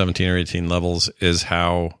in 17 or 18 levels, is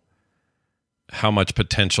how much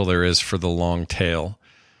potential there is for the long tail,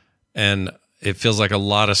 and it feels like a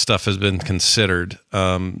lot of stuff has been considered.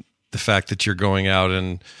 The fact that you're going out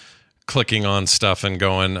and clicking on stuff and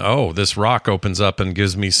going, oh, this rock opens up and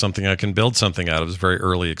gives me something I can build something out of. It's a very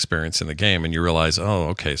early experience in the game, and you realize, oh,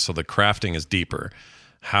 okay, so the crafting is deeper.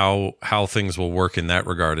 How things will work in that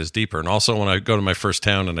regard is deeper. And also, when I go to my first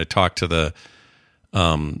town and I talk to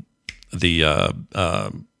I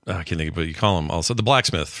can't think of what you call him. Also, the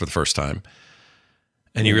blacksmith for the first time.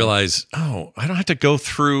 And you realize, oh, I don't have to go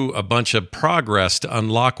through a bunch of progress to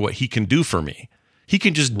unlock what he can do for me. He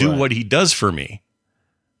can just do what he does for me.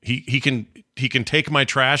 He can take my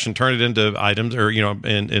trash and turn it into items, or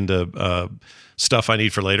into stuff I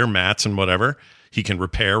need for later, mats and whatever. He can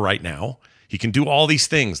repair right now. He can do all these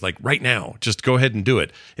things like right now. Just go ahead and do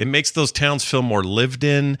it. It makes those towns feel more lived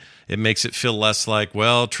in. It makes it feel less like,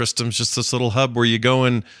 well, Tristam's just this little hub where you go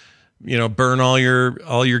and burn all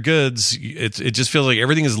your goods. It just feels like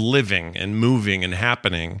everything is living and moving and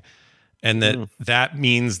happening, and that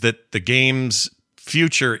means that the game's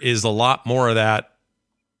future is a lot more of that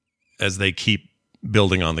as they keep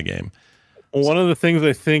building on the game. One of the things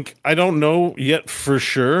I think, I don't know yet for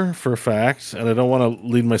sure, for a fact, and I don't want to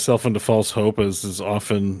lead myself into false hope, as is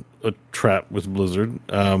often a trap with Blizzard,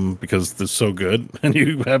 because they're so good, and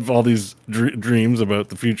you have all these dreams about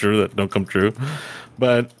the future that don't come true.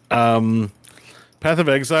 But Path of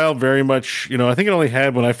Exile, very much, I think it only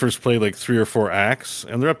had, when I first played, like 3 or 4 acts,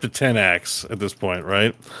 and they're up to 10 acts at this point,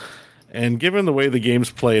 right? And given the way the game's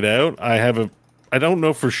played out, I don't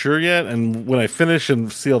know for sure yet, and when I finish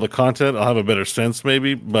and see all the content, I'll have a better sense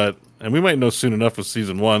maybe, and we might know soon enough with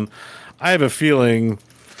Season 1. I have a feeling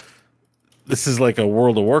this is like a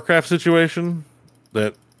World of Warcraft situation,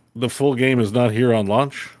 that the full game is not here on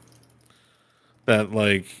launch, that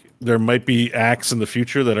like there might be acts in the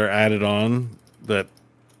future that are added on that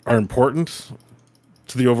are important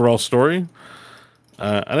to the overall story.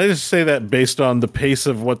 And I just say that based on the pace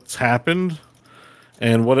of what's happened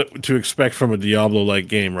and what to expect from a Diablo-like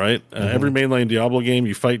game, right? Every mainline Diablo game,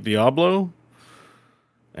 you fight Diablo,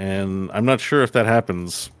 and I'm not sure if that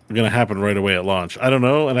happens. It's going to happen right away at launch. I don't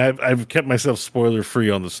know, and I've kept myself spoiler-free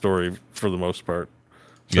on the story for the most part,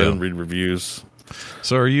 so I didn't read reviews.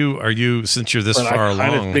 So are you since you're this far along? I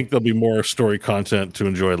kind of think there'll be more story content to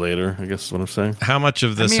enjoy later, I guess is what I'm saying. How much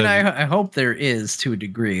of this? I hope there is, to a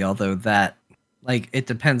degree, although that, like, it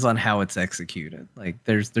depends on how it's executed. Like,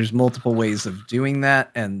 there's multiple ways of doing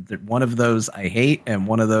that, and one of those I hate, and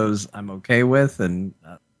one of those I'm okay with, and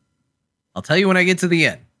I'll tell you when I get to the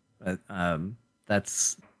end. But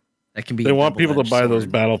that can be. They want people to buy those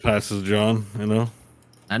battle passes, John.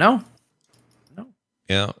 I know.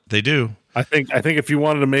 Yeah, they do. I think if you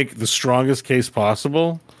wanted to make the strongest case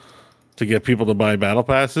possible to get people to buy battle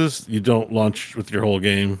passes, you don't launch with your whole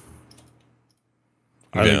game.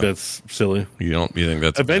 I think that's silly. You think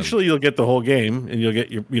that's eventually you'll get the whole game and you'll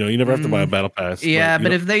get you never have to buy a battle pass. Yeah,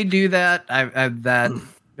 but if they do that,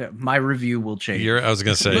 my review will change. I was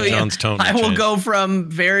going to say, John's tone. I will go from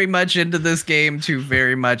very much into this game to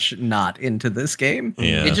very much not into this game.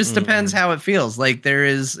 Yeah. It just depends how it feels. Like there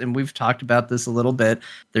is, and we've talked about this a little bit.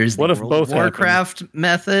 There's the World of Warcraft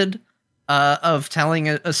method of telling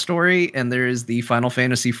a story, and there is the Final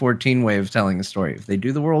Fantasy 14 way of telling a story. If they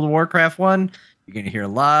do the World of Warcraft one, you're going to hear a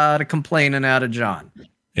lot of complaining out of John.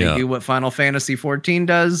 They do what Final Fantasy 14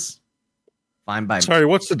 does. Fine by me. Sorry,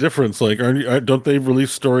 what's the difference? Like, don't they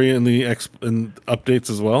release story in the in updates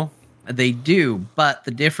as well? They do, but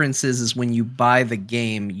the difference is when you buy the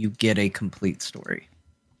game, you get a complete story.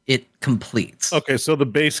 It completes. Okay, so the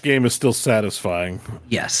base game is still satisfying.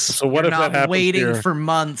 Yes. So what if that happens waiting here? for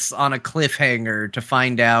months on a cliffhanger to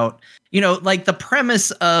find out? Like the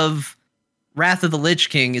premise of Wrath of the Lich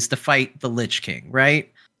King is to fight the Lich King,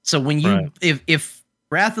 right? So when you if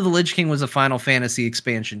Wrath of the Lich King was a Final Fantasy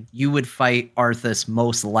expansion, you would fight Arthas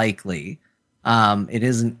most likely. It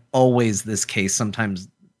isn't always this case. Sometimes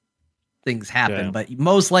things happen, but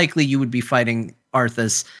most likely you would be fighting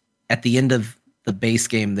Arthas at the end of the base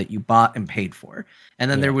game that you bought and paid for. And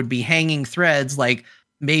then there would be hanging threads, like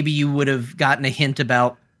maybe you would have gotten a hint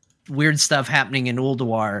about weird stuff happening in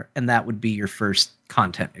Ulduar, and that would be your first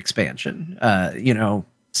content expansion.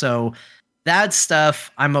 So that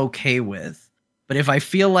stuff I'm okay with. But if I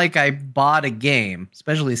feel like I bought a game,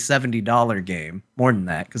 especially a $70 game, more than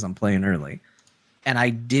that because I'm playing early, and I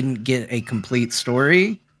didn't get a complete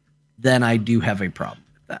story, then I do have a problem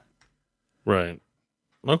with that. Right.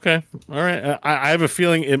 Okay. All right. I have a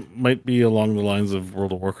feeling it might be along the lines of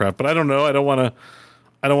World of Warcraft, but I don't know. I don't want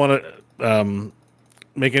to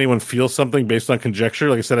make anyone feel something based on conjecture.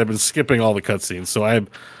 Like I said, I've been skipping all the cutscenes, so I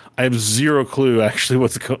have zero clue actually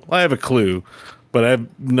I have a clue, but I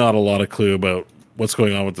have not a lot of clue about what's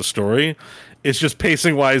going on with the story. It's just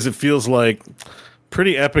pacing wise, it feels like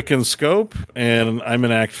pretty epic in scope, and I'm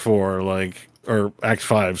in Act 4, or Act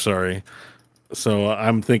 5, sorry. So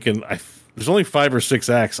I'm thinking there's only 5 or 6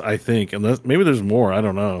 acts, I think, and maybe there's more. I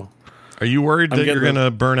don't know. Are you worried that you're going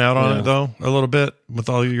to burn out on it though, a little bit with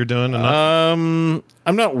all you're doing? I'm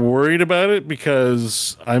not worried about it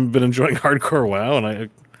because I've been enjoying hardcore WoW,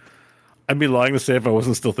 and I'd be lying to say if I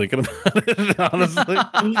wasn't still thinking about it, honestly.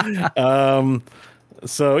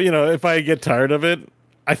 So, if I get tired of it,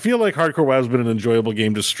 I feel like Hardcore WoW has been an enjoyable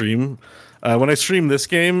game to stream. When I stream this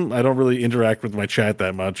game, I don't really interact with my chat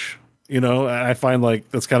that much. I find like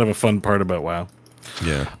that's kind of a fun part about WoW.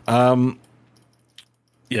 Yeah.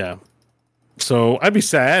 Yeah. So I'd be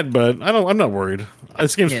sad, but I'm not worried.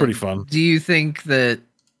 This game's pretty fun. Do you think that,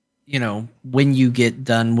 when you get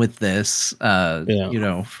done with this,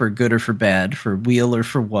 for good or for bad, for weal or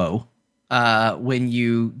for woe, when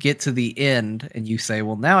you get to the end and you say,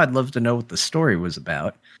 well, now I'd love to know what the story was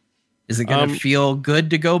about, is it going to feel good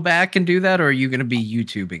to go back and do that, or are you going to be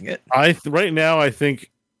YouTubing it? Right now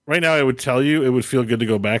I would tell you it would feel good to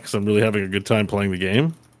go back because I'm really having a good time playing the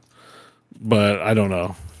game, but I don't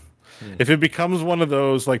know. If it becomes one of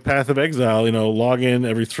those like Path of Exile, log in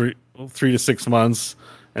every 3 to 6 months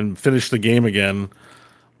and finish the game again,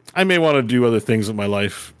 I may want to do other things with my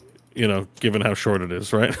life, given how short it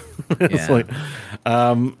is, right? It's like,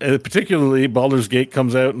 particularly Baldur's Gate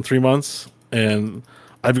comes out in 3 months, and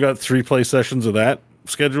I've got 3 play sessions of that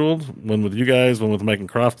scheduled, one with you guys, one with Mike and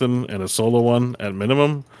Crofton, and a solo one at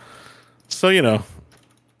minimum. So,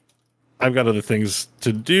 I've got other things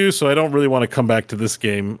to do, so I don't really want to come back to this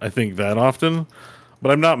game, I think, that often.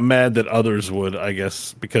 But I'm not mad that others would, I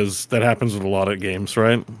guess, because that happens with a lot of games,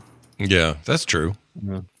 right? Yeah, that's true.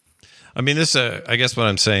 Yeah. I mean, this, I guess what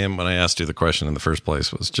I'm saying when I asked you the question in the first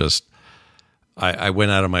place was just, I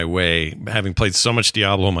went out of my way, having played so much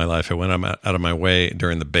Diablo in my life, I went out of my way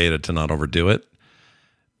during the beta to not overdo it,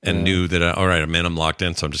 and knew that, all right, I'm locked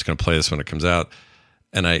in, so I'm just going to play this when it comes out.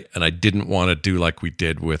 And I didn't want to do like we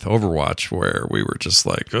did with Overwatch, where we were just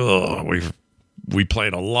like, oh, we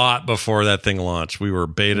played a lot before that thing launched. We were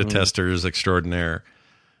beta testers extraordinaire.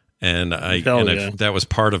 And that was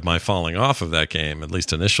part of my falling off of that game, at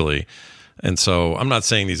least initially. And so I'm not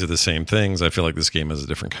saying these are the same things. I feel like this game has a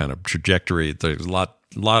different kind of trajectory. There's a lot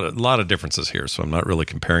of differences here. So I'm not really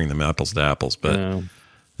comparing them apples to apples. But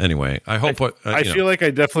anyway, I hope I feel like I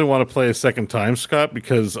definitely want to play a second time, Scott,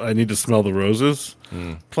 because I need to smell the roses.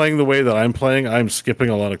 Playing the way that I'm playing, I'm skipping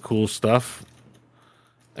a lot of cool stuff,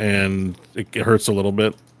 and it hurts a little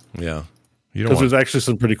bit. Yeah. Because there's actually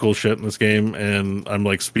some pretty cool shit in this game, and I'm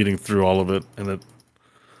like speeding through all of it, and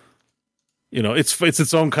it's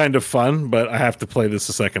its own kind of fun, but I have to play this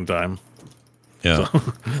a second time. Yeah.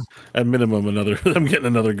 So, at minimum, I'm getting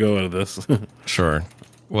another go out of this. Sure.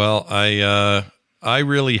 Well, I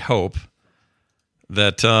really hope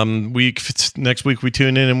that next week we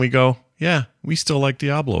tune in and we go, yeah, we still like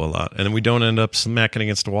Diablo a lot, and then we don't end up smacking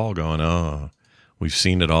against the wall going, oh, we've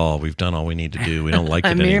seen it all, we've done all we need to do, we don't like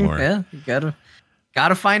it anymore. Yeah, you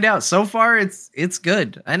gotta find out. So far, it's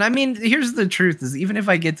good, and I mean, here's the truth: is even if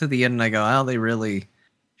I get to the end and I go, oh, they really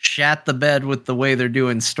shat the bed with the way they're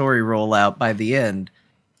doing story rollout by the end,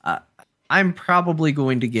 I'm probably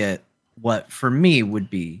going to get what for me would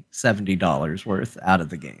be $70 worth out of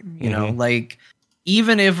the game. You know, like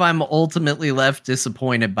even if I'm ultimately left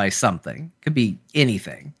disappointed by something, could be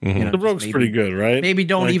anything. You know, the rogue's pretty good, right? Maybe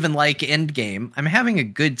don't even like Endgame. I'm having a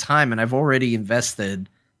good time, and I've already invested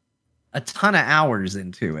a ton of hours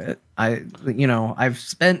into it. I've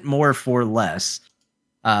spent more for less.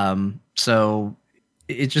 So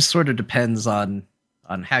it just sort of depends on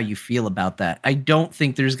how you feel about that. I don't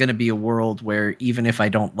think there's going to be a world where even if I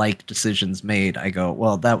don't like decisions made, I go,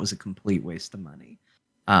 well, that was a complete waste of money.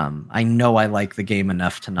 I know I like the game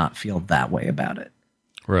enough to not feel that way about it.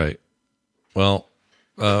 Right. Well,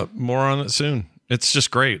 more on it soon. It's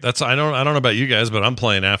just great. I don't know about you guys, but I'm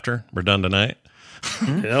playing after we're done tonight.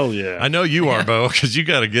 Hell yeah. I know you are, Bo, because you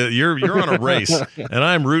got to you're on a race, and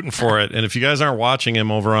I'm rooting for it. And if you guys aren't watching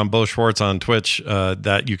him over on Bo Schwartz on Twitch,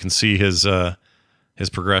 that you can see his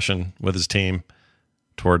progression with his team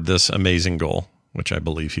toward this amazing goal, which I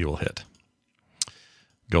believe he will hit.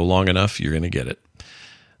 Go long enough, you're going to get it.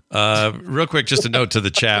 Real quick, just a note to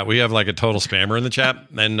the chat. We have like a total spammer in the chat,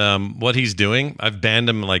 and what he's doing, I've banned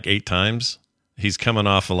him like 8 times. He's coming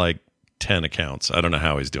off of like 10 accounts. I don't know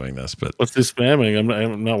how he's doing this, but what's this spamming?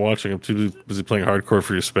 I'm not watching. I'm too busy playing hardcore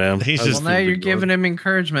for your spam. Well, now you're giving him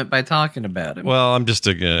encouragement by talking about him. Well, I'm just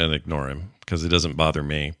gonna ignore him because it doesn't bother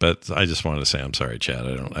me. But I just wanted to say I'm sorry, Chad.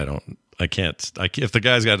 I can't. If the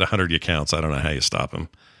guy's got 100 accounts, I don't know how you stop him.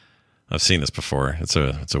 I've seen this before. It's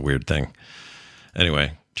a weird thing.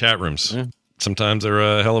 Anyway, chat rooms. Yeah. Sometimes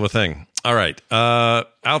they're a hell of a thing. All right.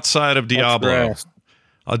 Outside of Diablo.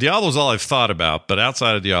 Diablo's all I've thought about, but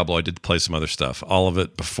outside of Diablo, I did play some other stuff. All of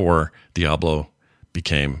it before Diablo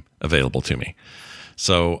became available to me.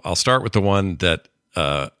 So I'll start with the one that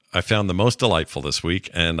I found the most delightful this week,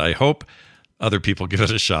 and I hope other people give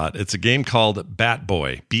it a shot. It's a game called Bat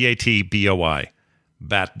Boy, Batboy,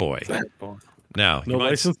 Bat Boy. Now, no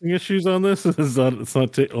licensing issues on this. It's not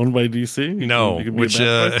owned by DC. No, which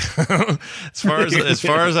as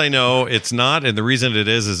far as I know, it's not. And the reason it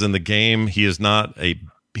is in the game, he's not a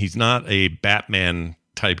Batman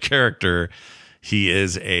type character. He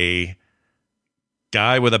is a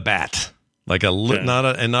guy with a bat, like not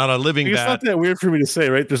a living bat. It's not that weird for me to say,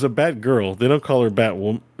 right? There's a Batgirl. They don't call her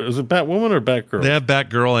Batwoman. Is it Batwoman or Batgirl? They have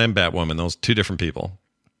Batgirl and Batwoman. Those two different people.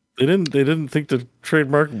 They didn't think to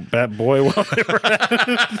trademark Bat Boy while they were at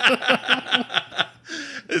it.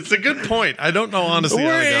 It's a good point. I don't know honestly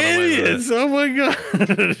we're how they got idiots. away with it. Oh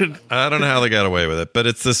my god. I don't know how they got away with it, but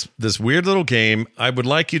it's this weird little game. I would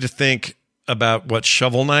like you to think about what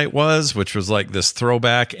Shovel Knight was, which was like this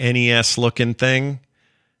throwback NES looking thing.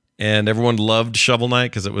 And everyone loved Shovel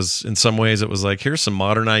Knight because it was, in some ways, it was like, here's some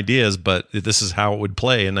modern ideas, but this is how it would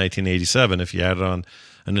play in 1987 if you had it on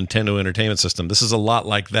a Nintendo Entertainment System. This is a lot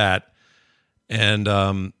like that. And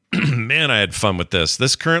man, I had fun with this.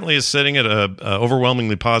 This currently is sitting at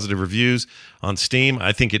overwhelmingly positive reviews on Steam.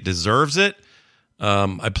 I think it deserves it.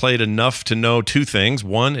 I played enough to know 2 things.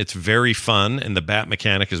 One, it's very fun, and the bat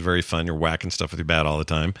mechanic is very fun. You're whacking stuff with your bat all the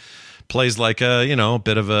time. Plays like a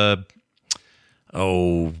bit of a,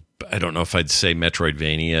 I don't know if I'd say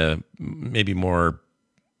Metroidvania, maybe more,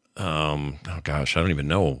 I don't even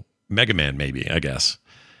know. Mega Man, maybe, I guess.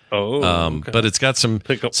 Okay. But it's got some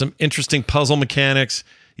interesting puzzle mechanics.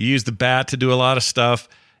 You use the bat to do a lot of stuff.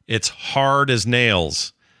 It's hard as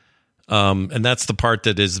nails. And that's the part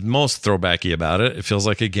that is most throwbacky about it. It feels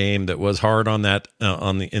like a game that was hard on that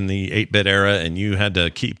in the 8-bit era, and you had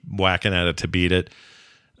to keep whacking at it to beat it.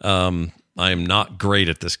 I am not great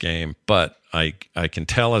at this game, but I can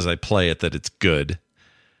tell as I play it that it's good,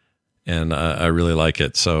 and I really like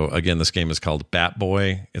it. So again, this game is called Bat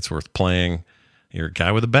Boy. It's worth playing. You're a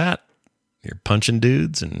guy with a bat. You're punching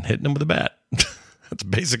dudes and hitting them with a bat. That's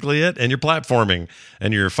basically it. And you're platforming,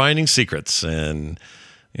 and you're finding secrets, and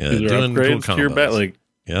doing cool combos. To your bat, like,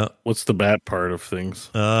 yeah. What's the bat part of things?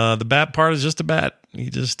 The bat part is just a bat. You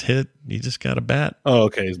just got a bat. Oh,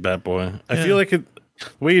 okay. He's Bat Boy. I feel like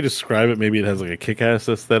The way you describe it, maybe it has like a kick-ass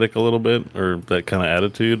aesthetic a little bit, or that kind of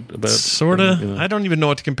attitude about. Sort of. I don't even know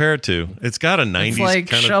what to compare it to. It's got a 90s It's like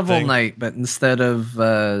kind Shovel of thing. Knight, but instead of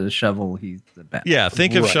Shovel, he's the bat. Yeah,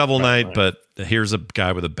 think of Right, Shovel right, Knight, but here's a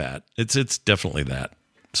guy with a bat. It's definitely that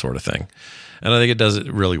sort of thing, and I think it does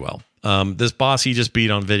it really well. This boss he just beat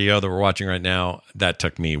on video that we're watching right now, that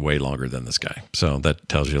took me way longer than this guy. So that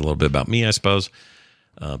tells you a little bit about me, I suppose.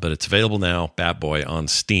 But it's available now, Bat Boy, on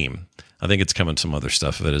Steam. I think it's coming some other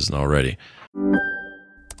stuff if it isn't already.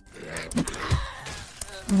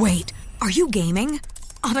 Wait, are you gaming?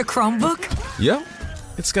 On a Chromebook? Yep.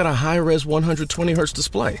 It's got a high-res 120Hz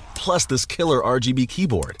display, plus this killer RGB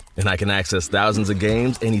keyboard. And I can access thousands of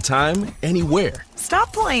games anytime, anywhere.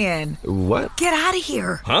 Stop playing. What? Get out of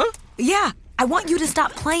here. Huh? Yeah, I want you to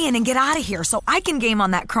stop playing and get out of here so I can game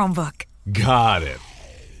on that Chromebook. Got it.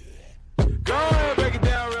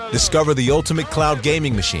 Discover the ultimate cloud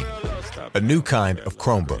gaming machine. A new kind of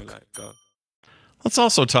Chromebook. Let's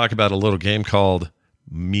also talk about a little game called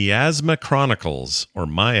Miasma Chronicles, or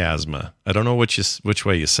Miasma. I don't know which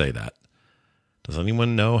way you say that. Does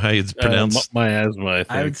anyone know how you pronounce miasma? I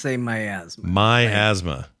think. I would say miasma.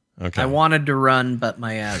 Miasma? Okay. I wanted to run, but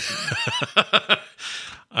miasma.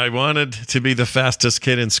 I wanted to be the fastest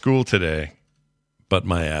kid in school today, but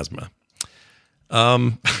miasma.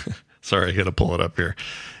 Sorry, I got to pull it up here.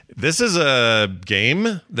 This is a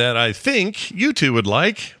game that I think you two would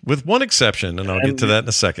like, with one exception, and I'll get to that in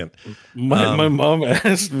a second. My mom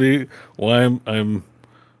asked me why I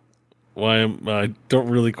don't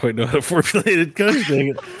really quite know how to formulate it. Gosh dang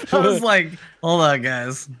it! I was like, hold on,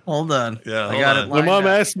 guys. Hold on. Yeah, I got it. My mom lined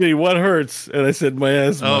up. asked me what hurts, and I said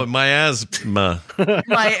miasma. Oh, miasma.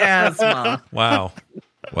 Miasma. Wow.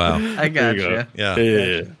 I got you you. go.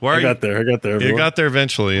 Yeah. Where are I got there. You Everyone. got there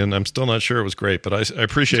eventually, and I'm still not sure it was great, but I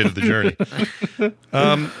appreciated the journey. You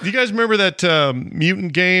guys remember that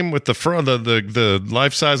mutant game with the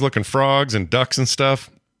life-size looking frogs and ducks and stuff?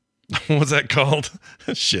 What was that called?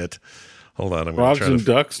 Shit. Hold on. I'm Frogs gonna try and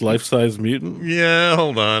Ducks, Life-Size Mutant. Yeah,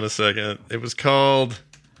 hold on a second. It was called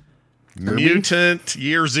Mutant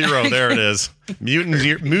Year Zero. There it is.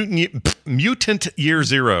 Mutant Year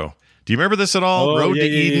Zero. Do you remember this at all? Road to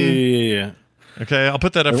Eden. Yeah. Okay, I'll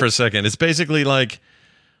put that up for a second. It's basically like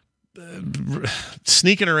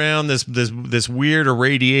sneaking around this weird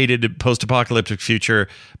irradiated post-apocalyptic future,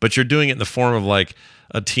 but you're doing it in the form of like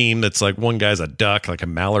a team that's like one guy's a duck, like a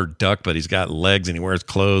mallard duck, but he's got legs and he wears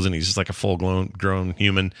clothes and he's just like a full-grown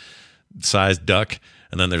human-sized duck.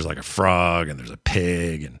 And then there's like a frog and there's a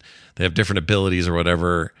pig and they have different abilities or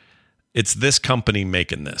whatever. It's this company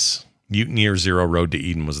making this. Mutant Year Zero Road to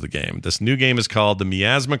Eden was the game. This new game is called the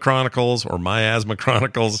Miasma Chronicles, or Miasma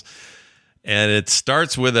Chronicles. And it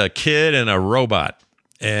starts with a kid and a robot.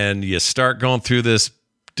 And you start going through this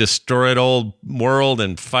destroyed old world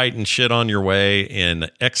and fighting shit on your way in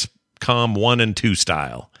XCOM 1 and 2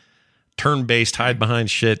 style. Turn-based, hide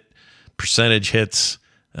behind shit, percentage hits,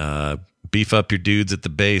 beef up your dudes at the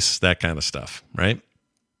base, that kind of stuff, right?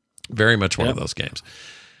 Very much one of those games.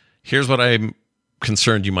 Here's what I'm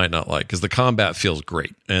concerned you might not like, because the combat feels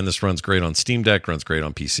great. And this runs great on Steam Deck, runs great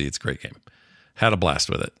on PC. It's a great game. Had a blast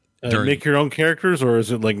with it. Make your own characters, or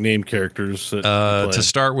is it like named characters? To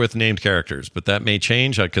start with named characters, but that may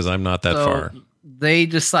change because I'm not that far. They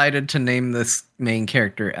decided to name this main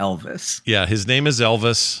character Elvis. Yeah, his name is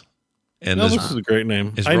Elvis. And Elvis is a great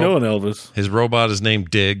name. I know an Elvis. His robot is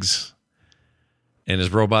named Diggs. And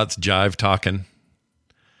his robot's jive talking.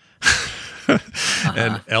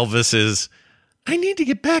 And Elvis is, I need to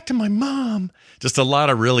get back to my mom. Just a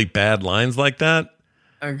lot of really bad lines like that.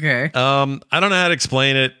 Okay. I don't know how to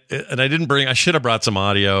explain it, and I should have brought some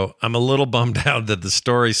audio. I'm a little bummed out that the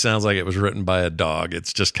story sounds like it was written by a dog.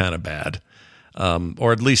 It's just kind of bad.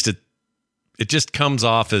 Or at least it just comes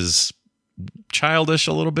off as childish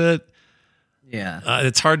a little bit. Yeah.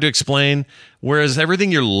 It's hard to explain. Whereas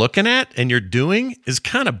everything you're looking at and you're doing is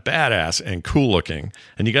kind of badass and cool looking.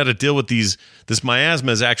 And you got to deal with this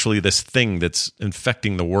miasma is actually this thing that's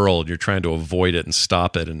infecting the world. You're trying to avoid it and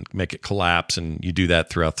stop it and make it collapse. And you do that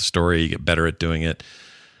throughout the story. You get better at doing it.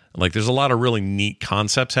 Like there's a lot of really neat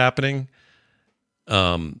concepts happening.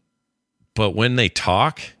 But when they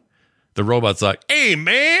talk, the robot's like, hey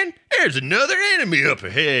man, there's another enemy up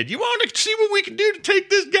ahead. You want to see what we can do to take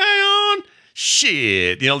this guy on?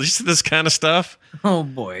 Shit, just this kind of stuff. Oh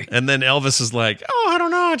boy. And then Elvis is like, I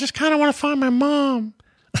don't know, I just kind of want to find my mom.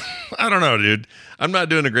 I don't know, dude. I'm not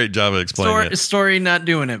doing a great job of explaining it. Story not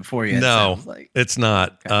doing it for you. No, like. It's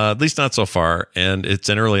not. Okay. At least not so far. And it's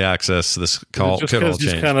in early access. This call could all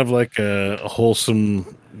change. He's kind of like a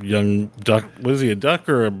wholesome young duck. Was he a duck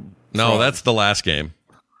or a? No, that's the last game.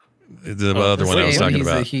 The other one I was talking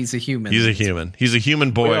about. He's a human. He's a human. He's a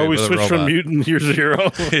human boy. We switched from mutant year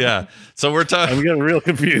zero. Yeah. So we're talking. I'm getting real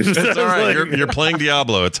confused. It's all right. You're playing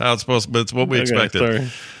Diablo. It's how it's supposed to, but it's what we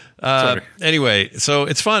expected. Sorry. Anyway, so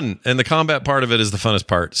it's fun. And the combat part of it is the funnest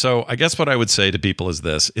part. So I guess what I would say to people is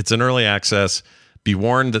this. It's an early access. Be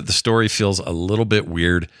warned that the story feels a little bit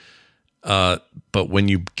weird. But when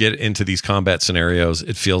you get into these combat scenarios,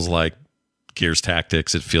 it feels like Gears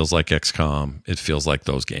Tactics. It feels like XCOM. It feels like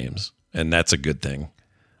those games. And that's a good thing.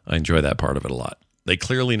 I enjoy that part of it a lot. They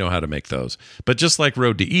clearly know how to make those. But just like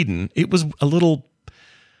Road to Eden, it was a little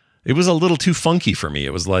too funky for me.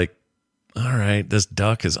 It was like, all right,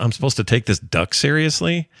 I'm supposed to take this duck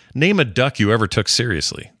seriously? Name a duck you ever took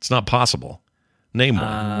seriously. It's not possible. Name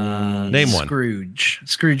one. Name one.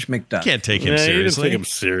 Scrooge McDuck. Can't take him seriously. You didn't take him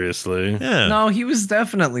seriously. Yeah. No, he was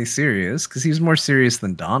definitely serious because he was more serious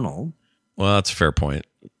than Donald. Well, that's a fair point.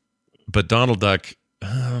 But Donald Duck,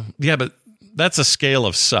 yeah, but that's a scale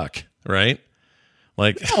of suck, right?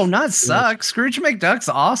 Like, no, not suck. Scrooge McDuck's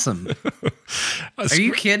awesome. Are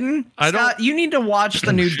you kidding? Scott, you need to watch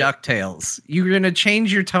the new DuckTales. You're going to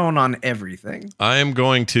change your tone on everything. I am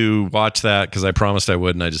going to watch that because I promised I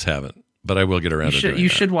would and I just haven't. But I will get around to doing that. You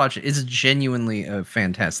should watch it. It's genuinely a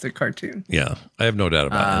fantastic cartoon. Yeah, I have no doubt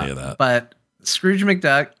about any of that. But Scrooge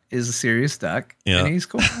McDuck is a serious duck, and he's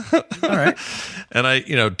cool. All right.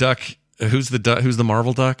 And Duck. Who's the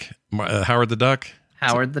Marvel Duck? Howard the Duck.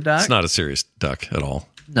 Howard the Duck. It's not a serious duck at all.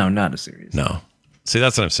 No, not a serious. No. See,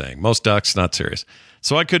 that's what I'm saying. Most ducks not serious.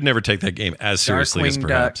 So I could never take that game as seriously as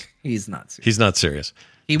perhaps. Duck, he's not serious. He's not serious.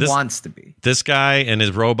 He wants to be. This guy and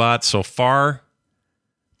his robot so far,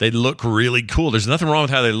 they look really cool. There's nothing wrong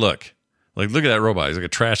with how they look. Like, look at that robot. He's like a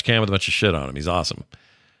trash can with a bunch of shit on him. He's awesome.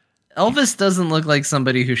 Elvis doesn't look like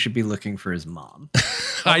somebody who should be looking for his mom.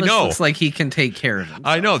 I know. Looks like he can take care of himself.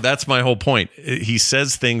 I know. That's my whole point. He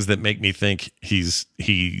says things that make me think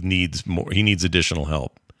he needs more. He needs additional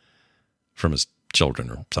help from his children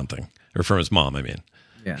or something, or from his mom. I mean,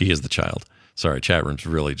 He is the child. Sorry, chat room's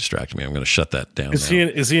really distracting me. I'm going to shut that down. Is he an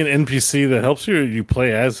NPC that helps you, or you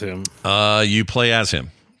play as him? You play as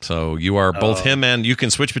him. So you are both him, and you can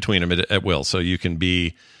switch between them at will. So you can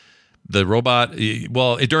be the robot.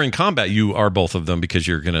 Well, during combat, you are both of them because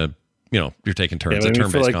you're going to, you're taking turns. Yeah,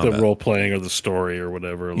 turn-based like combat. The role playing or the story or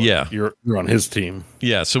whatever. Like yeah, you're on his team.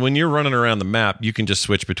 Yeah, so when you're running around the map, you can just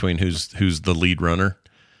switch between who's the lead runner.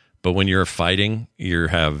 But when you're fighting, you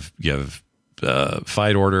have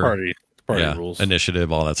fight order, party rules,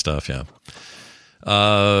 initiative, all that stuff. Yeah.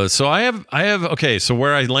 So I have. Okay, so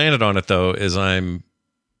where I landed on it though is I'm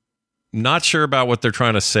not sure about what they're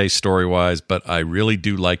trying to say story-wise, but I really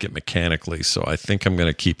do like it mechanically, so I think I'm going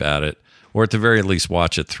to keep at it, or at the very least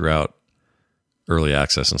watch it throughout early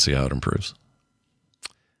access and see how it improves.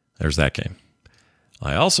 There's that game.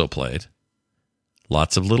 I also played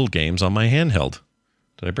lots of little games on my handheld.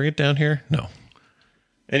 Did I bring it down here? No.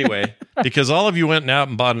 Anyway, because all of you went out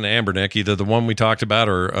and bought an Ambernick, either the one we talked about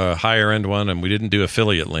or a higher-end one, and we didn't do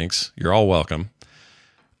affiliate links. You're all welcome.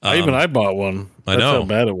 I bought one. I know. That's how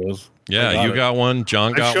bad it was. Yeah, you got one.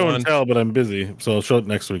 John got one. I show and tell, but I'm busy, so I'll show it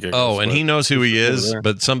next week. And he knows who he is,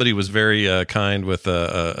 but somebody was very kind with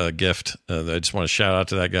a gift. I just want to shout out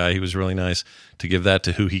to that guy. He was really nice to give that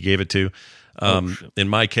to who he gave it to. In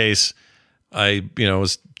my case, I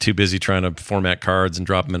was too busy trying to format cards and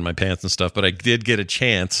drop them in my pants and stuff, but I did get a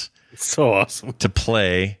chance. It's so awesome to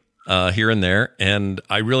play here and there, and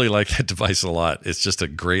I really like that device a lot. It's just a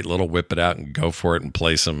great little whip it out and go for it and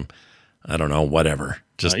play some, I don't know, whatever.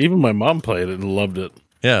 Just even my mom played it and loved it.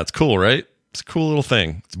 Yeah, it's cool, right? It's a cool little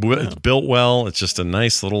thing. It's built well. It's just a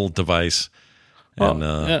nice little device. And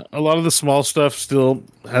a lot of the small stuff still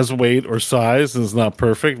has weight or size and is not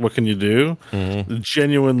perfect. What can you do? Mm-hmm.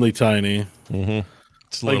 Genuinely tiny. Mm-hmm.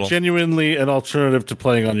 It's like genuinely an alternative to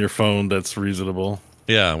playing on your phone that's reasonable.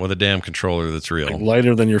 Yeah, with a damn controller that's real. Like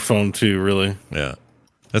lighter than your phone too, really. Yeah.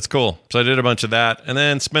 That's cool. So I did a bunch of that and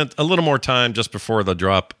then spent a little more time just before the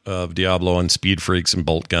drop of Diablo and Speed Freaks and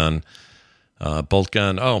Bolt Gun. Bolt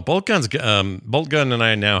Gun and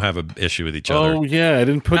I now have an issue with each other. Oh yeah, I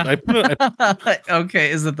put it. Okay,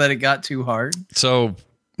 is it that it got too hard? So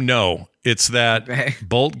no, it's that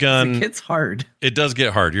Bolt Gun. It gets hard. It does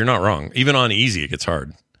get hard. You're not wrong. Even on easy, it gets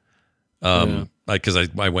hard. Because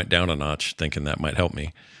I went down a notch thinking that might help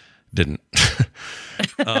me. Didn't.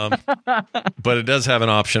 But it does have an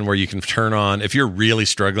option where you can turn on, if you're really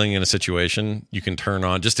struggling in a situation, you can turn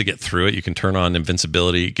on, just to get through it, you can turn on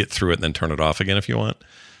invincibility, get through it, and then turn it off again if you want.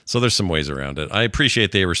 So there's some ways around it. I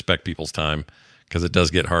appreciate they respect people's time because it does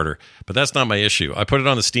get harder. But that's not my issue. I put it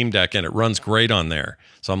on the Steam Deck and it runs great on there.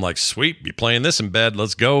 So I'm like, sweet, be playing this in bed.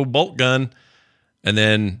 Let's go, Bolt Gun. And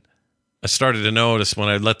then I started to notice when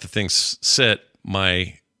I let the thing sit,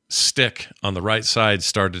 my stick on the right side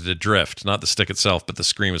started to drift. Not the stick itself, but the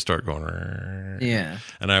screen would start going. Yeah.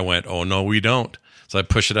 And I went, oh, no, we don't. So I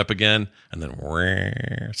push it up again, and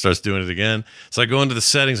then starts doing it again. So I go into the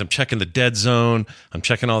settings. I'm checking the dead zone. I'm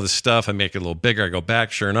checking all this stuff. I make it a little bigger. I go back.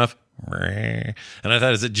 Sure enough. And I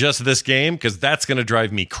thought, is it just this game? Because that's going to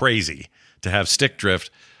drive me crazy to have stick drift.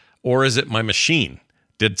 Or is it my machine?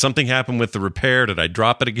 Did something happen with the repair? Did I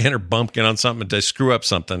drop it again or bump it on something? Did I screw up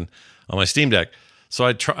something on my Steam Deck? So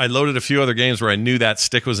I loaded a few other games where I knew that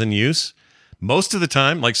stick was in use. Most of the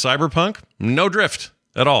time, like Cyberpunk, no drift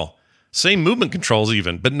at all. Same movement controls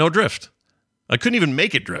even, but no drift. I couldn't even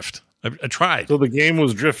make it drift. I tried. So the game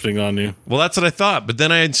was drifting on you. Well, that's what I thought. But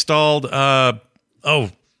then I installed,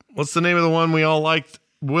 what's the name of the one we all liked?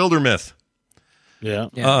 Wildermyth. Yeah.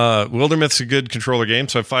 Wildermyth's a good controller game,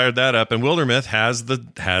 so I fired that up, and Wildermyth has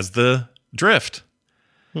the drift.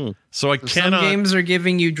 So cannot. Some games are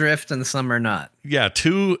giving you drift and some are not. Yeah,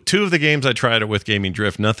 two of the games I tried it with gave me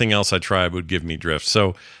drift. Nothing else I tried would give me drift.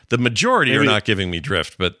 So the majority are not giving me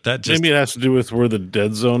drift, but that just maybe it has to do with where the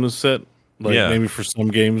dead zone is set. Like maybe for some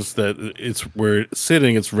games that it's where it's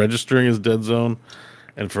sitting, it's registering as dead zone,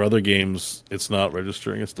 and for other games, it's not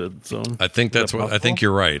registering as dead zone. I think that's what I think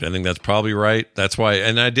you're right. I think that's probably right. That's why,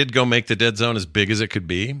 and I did go make the dead zone as big as it could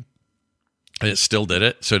be. And it still did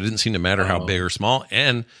it, so it didn't seem to matter how big or small.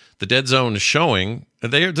 And the dead zone is showing,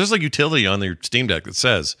 there's like utility on your Steam Deck that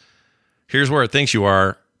says, here's where it thinks you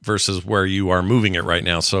are versus where you are moving it right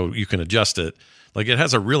now, so you can adjust it. Like, it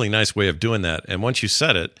has a really nice way of doing that. And once you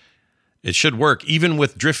set it, it should work. Even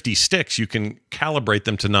with drifty sticks, you can calibrate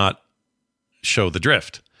them to not show the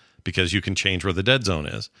drift because you can change where the dead zone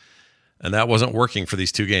is. And that wasn't working for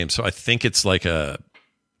these two games. So I think it's like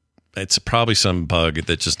it's probably some bug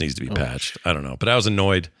that just needs to be patched. I don't know. But I was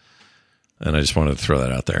annoyed, and I just wanted to throw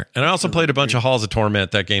that out there. And I also played a bunch of Halls of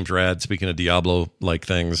Torment. That game's rad. Speaking of Diablo-like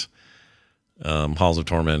things, Halls of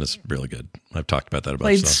Torment is really good. I've talked about that a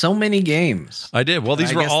bunch. Played so many games. I did. Well,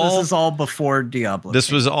 these were all... This is all before Diablo. This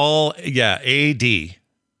was all, AD.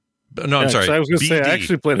 No, I'm sorry. I was going to say, I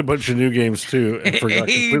actually played a bunch of new games, too, and forgot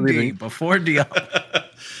completely before Diablo.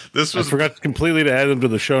 I forgot completely to add them to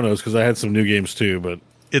the show notes because I had some new games, too, but...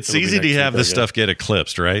 It's easy to have this stuff get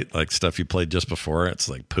eclipsed, right? Like stuff you played just before. It's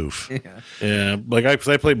like poof. Yeah. Like I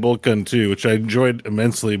played Bolt Gun 2, which I enjoyed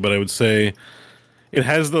immensely, but I would say it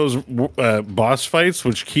has those boss fights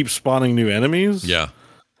which keep spawning new enemies. Yeah.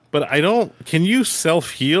 But can you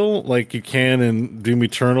self-heal like you can in Doom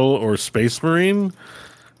Eternal or Space Marine?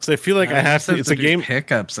 Because I feel like I have to. It's a game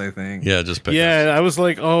pickups, I think. Yeah, just pickups. Yeah, I was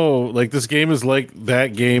like, this game is like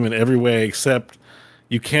that game in every way except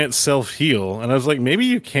you can't self-heal. And I was like, maybe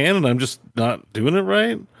you can, and I'm just not doing it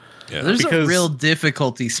right. Yeah. There's a real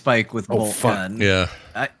difficulty spike with Bolt Gun. Yeah.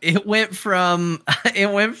 It went from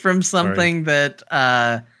something that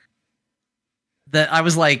I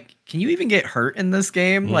was like, can you even get hurt in this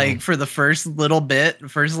game? Like for the first little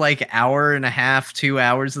bit, first like hour and a half, 2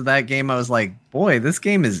 hours of that game, I was like, boy, this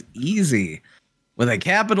game is easy. With a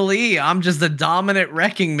capital E, I'm just a dominant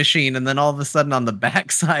wrecking machine. And then all of a sudden on the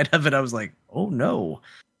backside of it, I was like, oh no,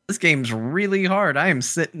 this game's really hard. I am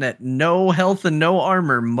sitting at no health and no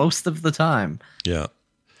armor most of the time. Yeah.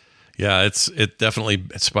 Yeah, it definitely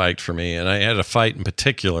spiked for me. And I had a fight in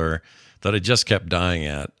particular that I just kept dying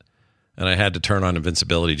at. And I had to turn on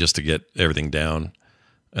invincibility just to get everything down.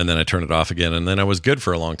 And then I turned it off again. And then I was good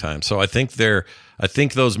for a long time. So I think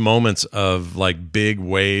those moments of like big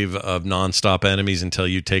wave of nonstop enemies until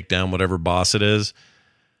you take down whatever boss it is,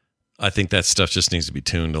 I think that stuff just needs to be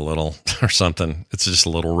tuned a little or something. It's just a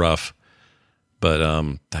little rough. But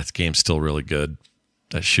that game's still really good.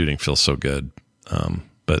 That shooting feels so good.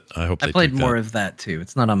 But I hope I played more of that too.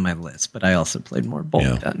 It's not on my list, but I also played more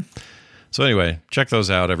Bolt Gun. So anyway, check those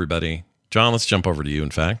out, everybody. John, let's jump over to you,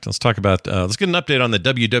 in fact. Let's talk about, let's get an update on the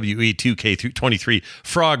WWE 2K23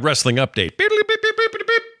 Frog Wrestling Update. Beep, beep, beep, beep, beep,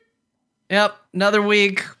 beep. Yep, another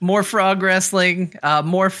week, more frog wrestling,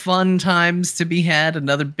 more fun times to be had,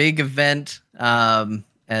 another big event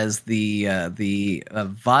as the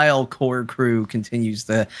Vile Core crew continues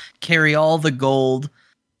to carry all the gold.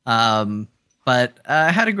 But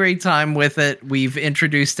I had a great time with it. We've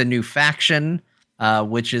introduced a new faction,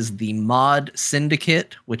 which is the Mod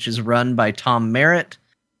Syndicate, which is run by Tom Merritt,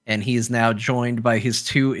 and he is now joined by his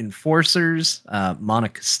two enforcers,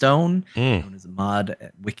 Monica Stone, known as a mod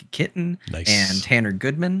at Wicked Kitten, and Tanner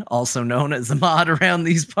Goodman, also known as a mod around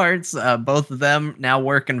these parts. Both of them now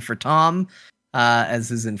working for Tom as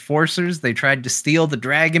his enforcers. They tried to steal the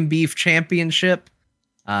Dragon Beef Championship.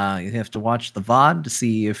 You have to watch the VOD to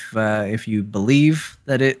see if you believe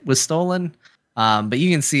that it was stolen. But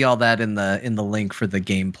you can see all that in the link for the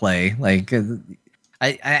gameplay. Like,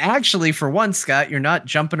 I actually, for once, Scott, you're not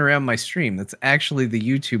jumping around my stream. That's actually the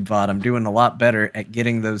YouTube VOD. I'm doing a lot better at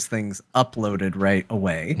getting those things uploaded right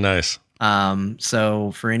away. Nice.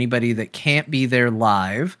 So for anybody that can't be there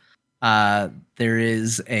live,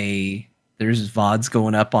 there's VODs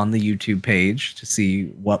going up on the YouTube page to see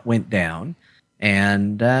what went down.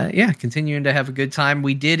 And continuing to have a good time.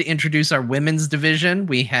 We did introduce our women's division.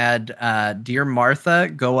 We had Dear Martha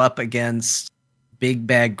go up against Big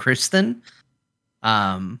Bag Kristen.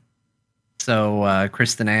 Kristen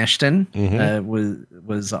Ashton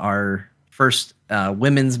was our first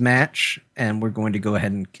women's match, and we're going to go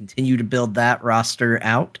ahead and continue to build that roster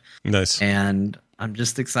out. Nice. And I'm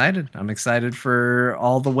just excited. I'm excited for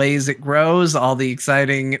all the ways it grows, all the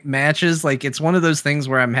exciting matches. Like, it's one of those things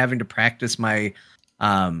where I'm having to practice my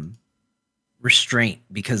restraint,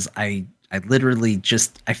 because I literally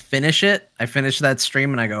I finish that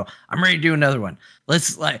stream and I go, I'm ready to do another one.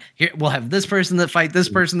 We'll have this person that fight this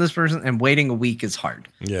person, and waiting a week is hard.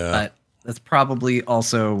 Yeah. But that's probably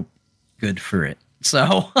also good for it.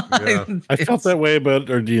 So yeah. I felt that way about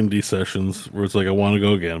our D&D sessions, where it's like, I want to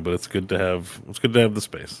go again, but it's good to have the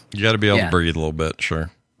space. You got to be able to breathe a little bit.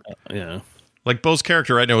 Sure. Yeah. Like Bo's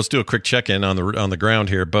character right now. Let's do a quick check-in on the ground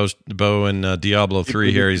here. Bo in Diablo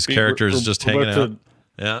 3 here. His character is just hanging out.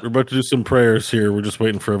 Yeah, we're about to do some prayers here. We're just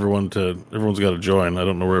waiting for everyone's got to join. I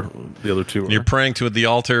don't know where the other two are. You're praying to the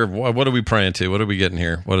altar. What are we praying to? What are we getting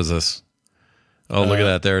here? What is this? Oh, look at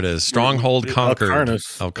that. There it is. Stronghold conquered.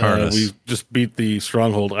 Alcarnus. We just beat the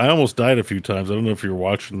stronghold. I almost died a few times. I don't know if you were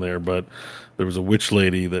watching there, but there was a witch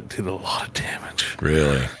lady that did a lot of damage.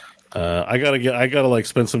 Really? I gotta like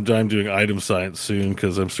spend some time doing item science soon,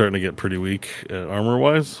 because I'm starting to get pretty weak armor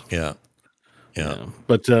wise. Yeah.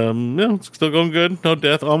 But it's still going good. No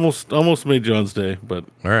death. Almost made John's day, but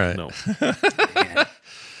all right. No.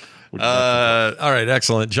 All right,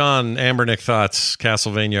 excellent. John, Ambernick thoughts,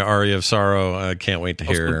 Castlevania Aria of Sorrow. I can't wait to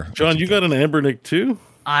hear. John, you got an Ambernick too?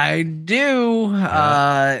 I do.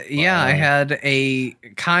 I had a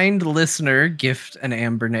kind listener gift an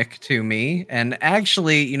Ambernick to me. And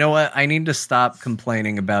actually, you know what? I need to stop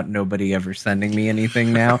complaining about nobody ever sending me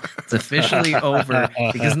anything now. It's officially over.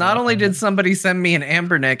 Because not only did somebody send me an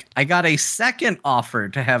Ambernick, I got a second offer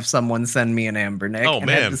to have someone send me an Ambernick. Oh, and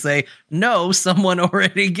man. I had to say, no, someone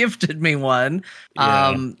already gifted me one.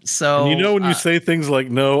 Yeah. So And when you say things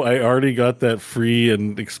like, no, I already got that free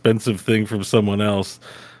and expensive thing from someone else,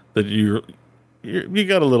 that you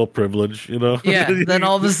got a little privilege, Yeah, then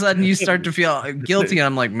all of a sudden you start to feel guilty, and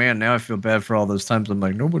I'm like, man, now I feel bad for all those times I'm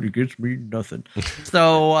like, nobody gets me nothing.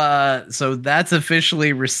 So that's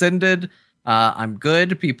officially rescinded. I'm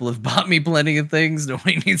good. People have bought me plenty of things.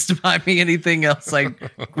 Nobody needs to buy me anything else. I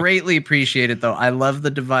greatly appreciate it, though. I love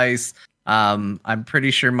the device. I'm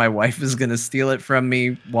pretty sure my wife is going to steal it from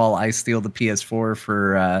me while I steal the PS4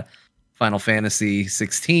 for Final Fantasy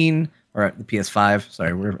 16. Or the PS5.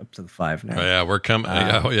 Sorry, we're up to the 5 now. Oh, yeah, we're coming.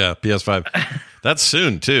 PS5. That's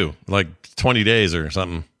soon, too. Like 20 days or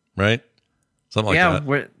something, right? Something like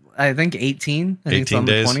that. I think 18. I think it's 18 on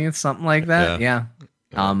days. The 20th, something like that. Yeah.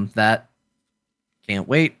 That can't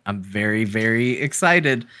wait. I'm very, very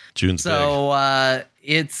excited. June's big.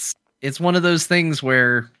 It's one of those things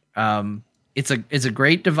where it's a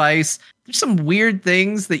great device. There's some weird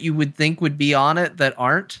things that you would think would be on it that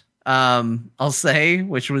aren't. I'll say,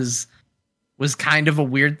 which was kind of a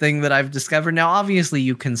weird thing that I've discovered. Now, obviously,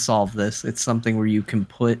 you can solve this. It's something where you can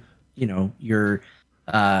put, your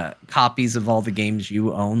copies of all the games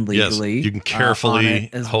you own legally. Yes, you can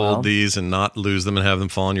carefully hold these and not lose them and have them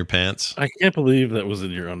fall in your pants. I can't believe that was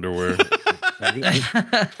in your underwear. Then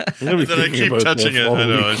I keep touching it. I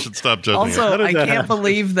know. I should stop judging Also, I can't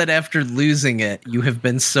believe that after losing it, you have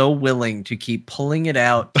been so willing to keep pulling it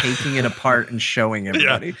out, taking it apart, and showing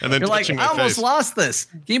everybody. Yeah, and then you're like, I almost lost this.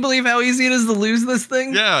 Can you believe how easy it is to lose this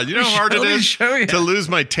thing? Yeah, you know how hard it is to lose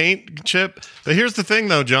my taint chip? But here's the thing,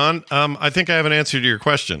 though, John. I think I have an answer to your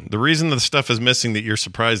question. The reason the stuff is missing that you're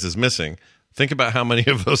surprised is missing, think about how many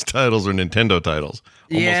of those titles are Nintendo titles.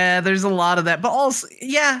 Yeah, there's a lot of that. But also,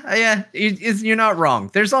 you're not wrong.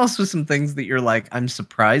 There's also some things that you're like, I'm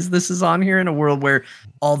surprised this is on here in a world where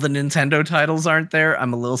all the Nintendo titles aren't there.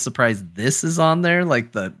 I'm a little surprised this is on there.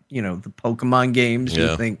 Like the Pokemon games.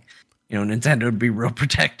 Yeah. You think, Nintendo would be real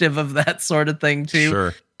protective of that sort of thing too.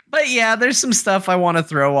 Sure. But yeah, there's some stuff I want to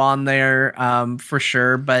throw on there for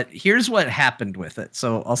sure. But here's what happened with it.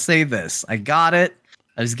 So I'll say this. I got it.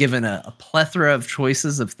 I was given a plethora of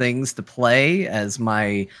choices of things to play as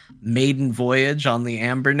my maiden voyage on the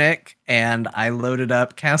Ambernick, and I loaded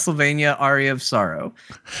up Castlevania Aria of Sorrow,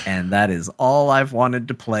 and that is all I've wanted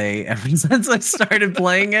to play ever since I started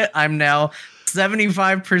playing it. I'm now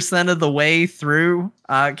 75% of the way through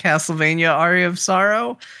Castlevania Aria of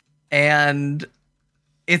Sorrow, and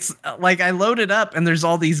it's like I loaded up and there's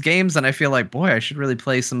all these games, and I feel like, boy, I should really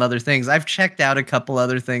play some other things. I've checked out a couple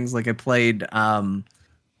other things, like I played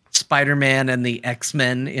Spider-Man and the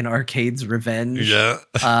X-Men in Arcade's Revenge. Yeah.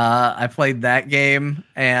 I played that game,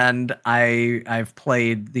 and I've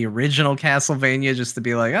played the original Castlevania just to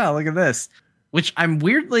be like, oh, look at this. Which I'm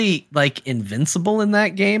weirdly like invincible in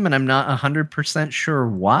that game, and I'm not 100% sure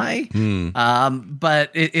why. But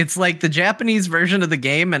it's like the Japanese version of the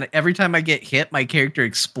game, and every time I get hit, my character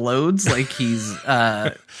explodes like he's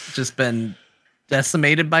just been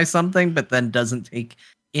decimated by something, but then doesn't take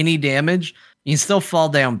any damage. You can still fall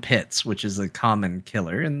down pits, which is a common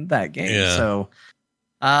killer in that game. Yeah. So,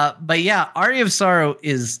 but yeah, Aria of Sorrow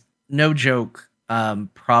is no joke.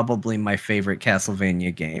 Probably my favorite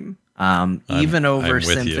Castlevania game. Even over I'm with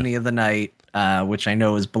Symphony you. of the Night, which I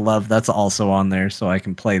know is beloved. That's also on there, so I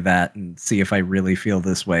can play that and see if I really feel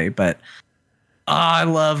this way. But I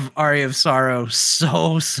love Aria of Sorrow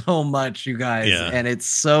so much, you guys, Yeah. and it's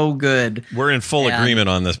so good. We're in full agreement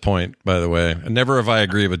on this point, by the way. Never have I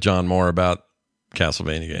agreed with John Moore about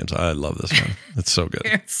Castlevania games. I love this one. It's so good.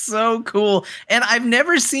 It's so cool. And I've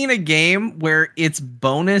never seen a game where it's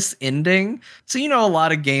bonus ending. So, you know, a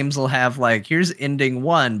lot of games will have like, here's ending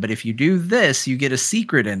 1, but if you do this, you get a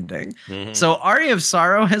secret ending. Mm-hmm. So Aria of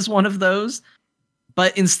Sorrow has one of those.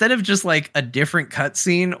 But instead of just like a different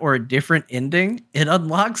cutscene or a different ending, it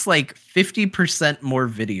unlocks like 50% more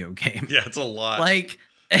video game. Yeah, it's a lot. Like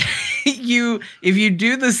if you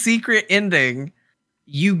do the secret ending,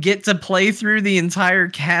 you get to play through the entire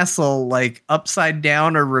castle like upside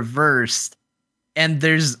down or reversed, and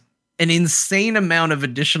there's an insane amount of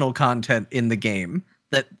additional content in the game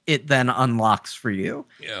that it then unlocks for you.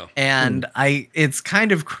 Yeah. And it's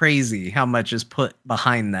kind of crazy how much is put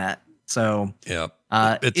behind that. So yeah,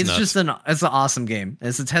 it's nuts. just it's an awesome game.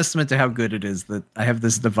 It's a testament to how good it is that I have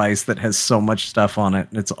this device that has so much stuff on it,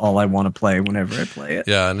 and it's all I want to play whenever I play it.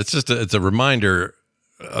 Yeah, and it's just it's a reminder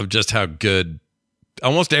of just how good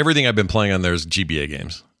almost everything I've been playing on there is GBA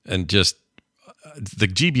games, and just the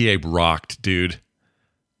GBA rocked, dude.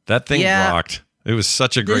 That thing rocked. It was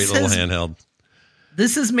such a great little handheld.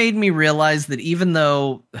 This has made me realize that even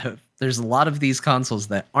though there's a lot of these consoles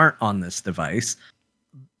that aren't on this device,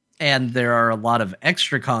 and there are a lot of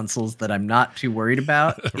extra consoles that I'm not too worried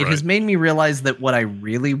about, it has made me realize that what I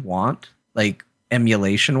really want, like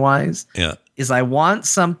emulation wise, is I want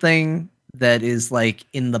something that is like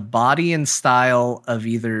in the body and style of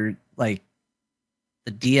either like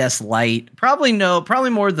the DS Lite, probably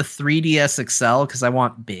more the 3DS XL, because I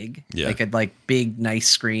want big. Yeah. Like I'd like big, nice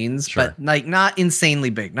screens, Sure. but like not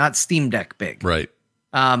insanely big, not Steam Deck big. Right.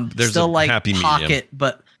 There's still a like happy pocket, medium.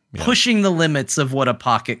 but pushing the limits of what a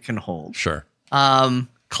pocket can hold. Sure.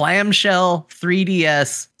 Clamshell,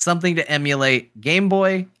 3DS, something to emulate Game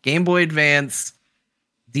Boy, Game Boy Advance,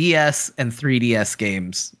 DS, and 3DS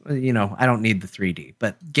games. You know, I don't need the 3D,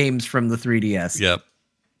 but games from the 3DS. Yep.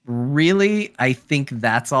 Really, I think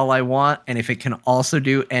that's all I want. And if it can also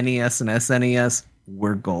do NES and SNES,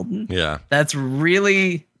 we're golden. Yeah. That's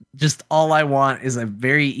really just all I want, is a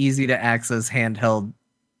very easy to access handheld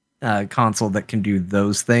console that can do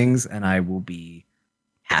those things, and I will be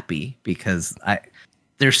happy, because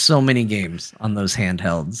there's so many games on those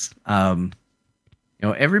handhelds. You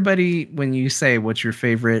know, everybody, when you say what's your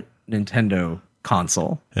favorite Nintendo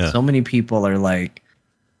console, so many people are like,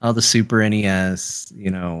 oh, the Super NES, you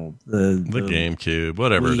know, the GameCube,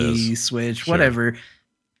 whatever Wii, it is, Switch, Sure. whatever.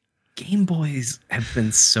 Game Boys have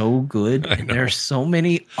been so good. And there are so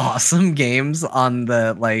many awesome games on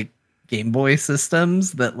the like Game Boy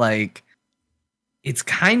systems that like it's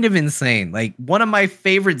kind of insane. Like one of my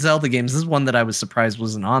favorite Zelda games, this is one that I was surprised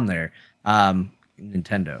wasn't on there.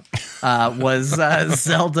 Nintendo was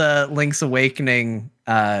Zelda Link's Awakening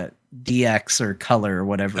DX or Color or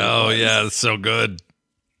whatever. Oh yeah, it's so good.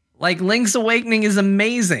 Like Link's Awakening is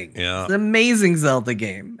amazing. Yeah. It's an amazing Zelda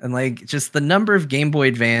game. And like just the number of Game Boy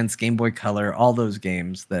Advance, Game Boy Color, all those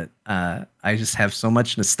games that I just have so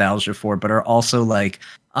much nostalgia for, but are also like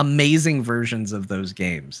amazing versions of those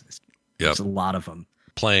games. There's a lot of them.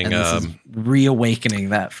 Playing and this is reawakening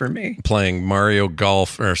that for me. Playing Mario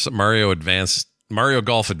Golf or Mario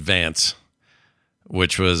Golf Advance,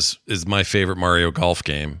 which is my favorite Mario Golf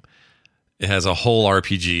game. It has a whole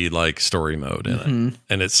RPG like story mode in it,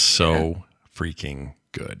 and it's so freaking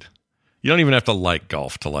good. You don't even have to like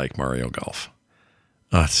golf to like Mario Golf.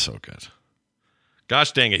 Oh, it's so good.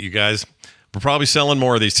 Gosh dang it, you guys. We're probably selling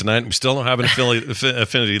more of these tonight. We still don't have an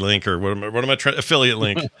affinity link, or what am I trying? Affiliate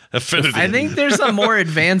link. Affinity. I think there's a more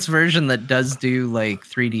advanced version that does do like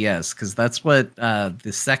 3DS, because that's what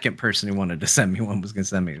the second person who wanted to send me one was going to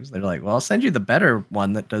send me. They're like, well, I'll send you the better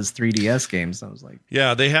one that does 3DS games. I was like,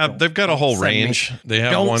 yeah, they've got a whole range.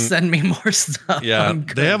 Don't send me more stuff. Yeah,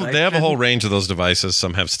 they have a whole range of those devices.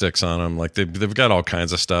 Some have sticks on them. Like they've got all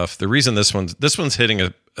kinds of stuff. The reason this one's hitting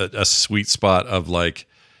a sweet spot of like,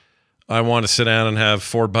 I want to sit down and have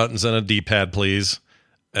 4 buttons and a D-pad, please,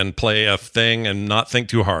 and play a thing and not think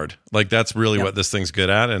too hard. Like that's really what this thing's good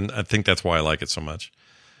at, and I think that's why I like it so much.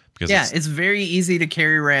 Because it's very easy to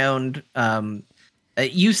carry around.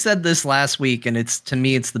 You said this last week, and to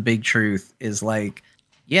me, it's the big truth. Is like,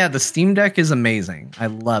 yeah, the Steam Deck is amazing. I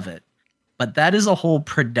love it, but that is a whole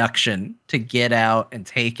production to get out and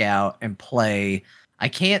take out and play. I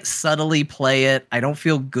can't subtly play it. I don't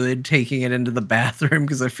feel good taking it into the bathroom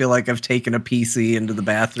because I feel like I've taken a PC into the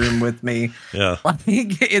bathroom with me. Yeah. Like,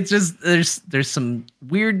 it's just there's some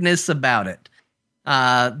weirdness about it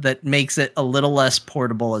that makes it a little less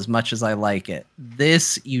portable as much as I like it.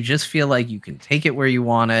 This, you just feel like you can take it where you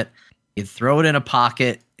want it. You throw it in a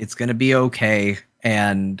pocket. It's going to be okay.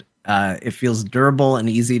 And it feels durable and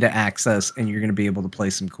easy to access, and you're going to be able to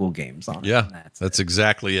play some cool games on it. Yeah, that's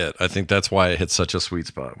exactly it. I think that's why it hits such a sweet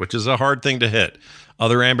spot, which is a hard thing to hit.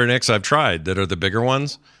 Other Ambernicks I've tried that are the bigger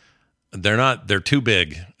ones, they're too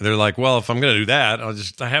big. They're like, well, if I'm going to do that,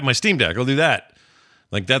 I have my Steam Deck. I'll do that.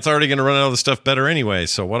 Like that's already going to run out of the stuff better anyway.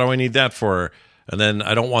 So what do I need that for? And then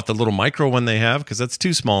I don't want the little micro one they have because that's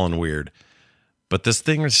too small and weird. But this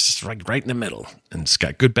thing is just right in the middle, and it's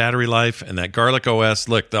got good battery life, and that Garlic OS.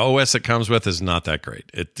 Look, the OS it comes with is not that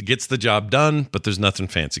great. It gets the job done, but there's nothing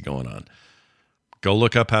fancy going on. Go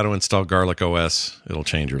look up how to install Garlic OS. It'll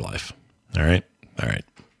change your life. All right? All right.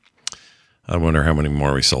 I wonder how many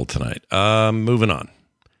more we sold tonight. Moving on.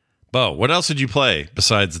 Bo, what else did you play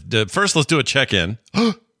besides... first, let's do a check-in.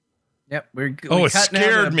 Yep. It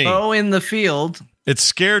scared me. Bo in the field. It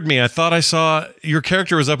scared me. I thought I saw your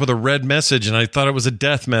character was up with a red message, and I thought it was a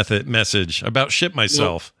death message about shit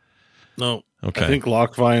myself. No. Okay. I think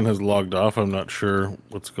Lockvine has logged off. I'm not sure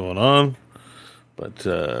what's going on, but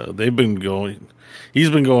they've been going.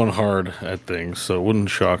 He's been going hard at things, so it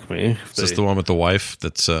wouldn't shock me. Is this the one with the wife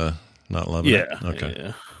that's not loving it? Okay.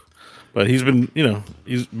 Yeah. But he's been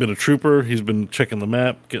a trooper. He's been checking the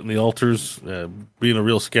map, getting the altars, being a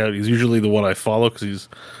real scout. He's usually the one I follow because he's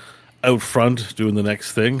out front doing the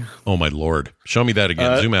next thing. Oh my lord! Show me that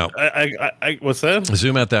again. Zoom out. What's that?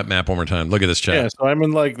 Zoom out that map one more time. Look at this chat. Yeah, so I'm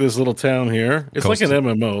in like this little town here. It's like an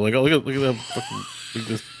MMO. Like look at how fucking big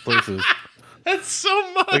this place is. That's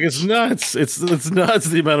so much. Like it's nuts. It's nuts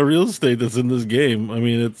the amount of real estate that's in this game. I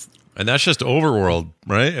mean, and that's just overworld,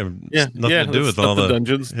 right? Nothing to do with all the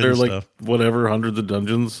dungeons. They're like stuff. Whatever, hundreds of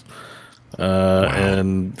dungeons,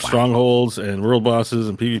 and strongholds and world bosses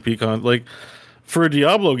and PvP like. For a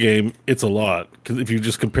Diablo game, it's a lot. Because if you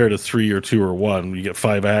just compare to 3 or 2 or 1, you get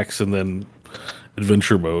 5 acts and then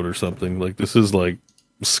adventure mode or something. Like this is like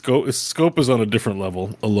scope is on a different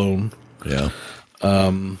level alone. Yeah.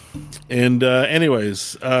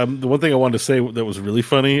 Anyways, the one thing I wanted to say that was really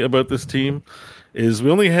funny about this team is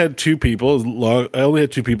we only had 2 people. I only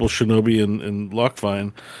had 2 people, Shinobi and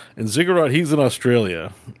Lockvine. And Ziggurat, he's in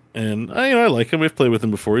Australia. And I like him. We've played with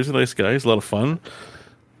him before. He's a nice guy. He's a lot of fun.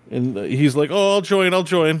 And he's like, oh, I'll join.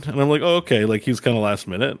 And I'm like, oh, okay. Like, he's kind of last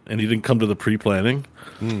minute. And he didn't come to the pre-planning.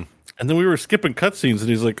 And then we were skipping cutscenes. And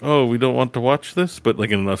he's like, oh, we don't want to watch this? But, like,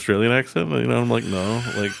 in an Australian accent. I'm like, no.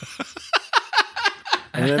 Like,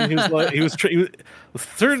 and then he was like,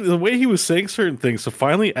 the way he was saying certain things. So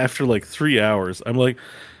finally, after, like, 3 hours, I'm like,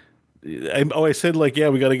 I said, like, yeah,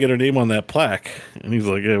 we got to get our name on that plaque. And he's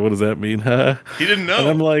like, yeah, what does that mean? He didn't know. And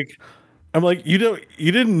I'm like, you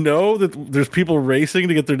didn't know that there's people racing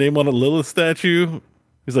to get their name on a Lilith statue?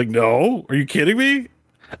 He's like, no, are you kidding me?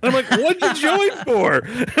 And I'm like, what'd you join for?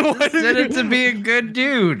 Said it to be a good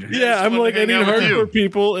dude. Yeah, I'm like, I need hardcore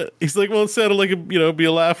people. He's like, well, it sounded like be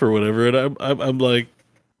a laugh or whatever. And I'm like,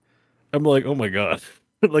 oh my god.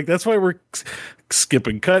 Like that's why we're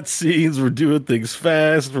skipping cutscenes. We're doing things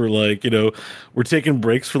fast. We're like, we're taking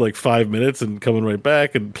breaks for like 5 minutes and coming right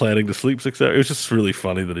back and planning to sleep 6 hours. It was just really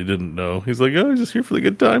funny that he didn't know. He's like, oh, he's just here for the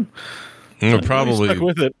good time. Probably stuck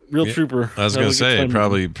with it. Real trooper. I was going to say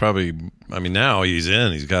probably. I mean, now he's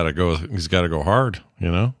in. He's got to go. He's got to go hard.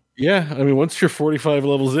 Yeah. I mean, once you're 45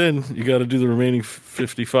 levels in, you got to do the remaining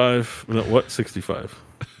 55. No, what? 65.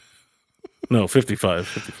 No, 55.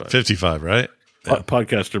 55, right? Yeah.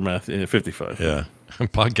 Podcaster math, 55. Yeah.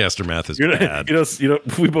 Podcaster math is You're bad.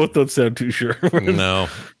 We both don't sound too sure. No.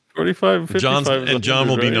 45, 55. And John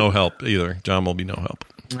will be no help either. John will be no help.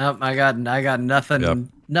 Nope, I got nothing. Yep.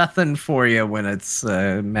 Nothing for you when it's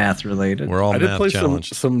math related. We're all I did math play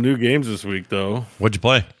challenged. some new games this week, though. What'd you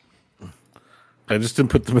play? I just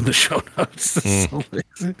didn't put them in the show notes. So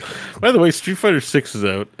by the way, Street Fighter 6 is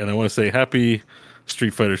out, and I want to say happy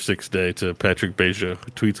Street Fighter 6 Day to Patrick Beja,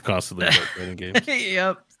 who tweets constantly about playing games.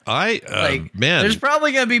 Yep. Man, there's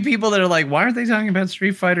probably gonna be people that are like, "Why aren't they talking about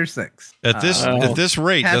Street Fighter 6?" At this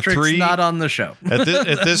rate, Patrick's not on the show. at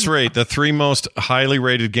this rate, the three most highly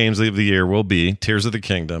rated games of the year will be Tears of the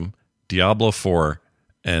Kingdom, Diablo 4,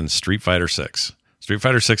 and Street Fighter 6. Street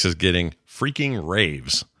Fighter 6 is getting freaking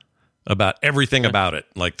raves about everything about it,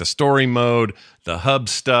 like the story mode, the hub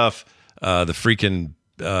stuff, the freaking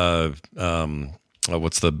I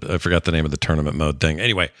forgot the name of the tournament mode thing.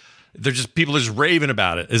 Anyway. People are just raving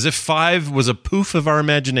about it as if 5 was a poof of our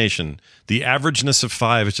imagination. The averageness of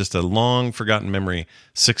 5 is just a long forgotten memory.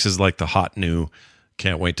 6 is like the hot new,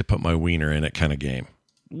 can't wait to put my wiener in it kind of game.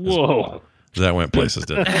 Whoa. That went places,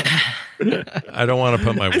 didn't it? I don't want to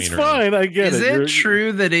put my wiener in. It's fine, I get Is it. it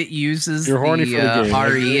true that it uses the game.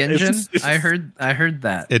 RE engine? It's I heard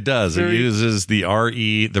that. It does. It uses the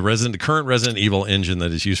RE, the current Resident Evil engine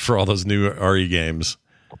that is used for all those new RE games.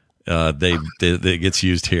 It gets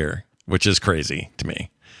used here, which is crazy to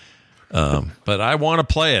me. But I want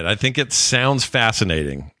to play it. I think it sounds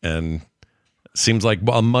fascinating and seems like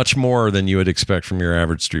much more than you would expect from your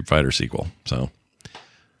average Street Fighter sequel. So,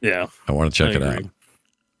 yeah, I want to check it out.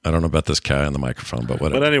 I don't know about this guy on the microphone, but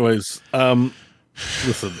whatever. But anyways,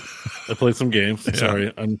 listen, I played some games. Yeah.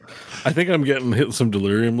 Sorry, I think I'm getting hit some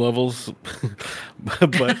delirium levels,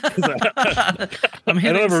 but I'm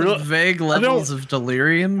hitting some vague levels of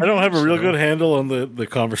delirium. I don't have a real good handle on the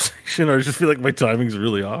conversation, or I just feel like my timing's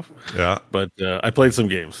really off. Yeah, but I played some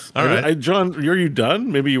games. All right, John, are you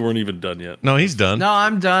done? Maybe you weren't even done yet. No, he's done. No,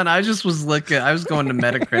 I'm done. I just was looking. I was going to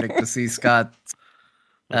Metacritic to see Scott.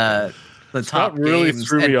 The top really games.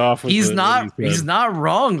 threw me off. He's not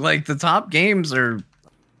wrong. Like the top games are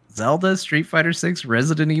Zelda, Street Fighter 6,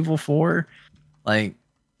 Resident Evil 4. Like,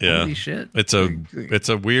 holy shit. It's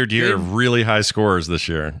a weird year of really high scores this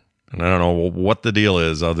year. And I don't know what the deal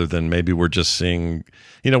is other than maybe we're just seeing,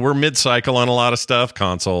 we're mid-cycle on a lot of stuff,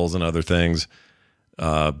 consoles and other things,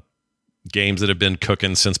 games that have been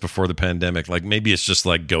cooking since before the pandemic. Like maybe it's just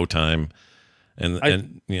like go time. But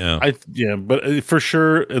for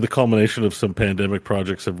sure, the culmination of some pandemic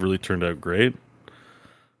projects have really turned out great,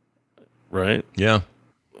 right? Yeah,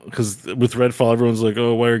 because with Redfall, everyone's like,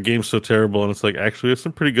 "Oh, why are games so terrible?" And it's like, actually, there's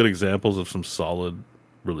some pretty good examples of some solid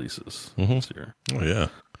releases this year. Oh yeah,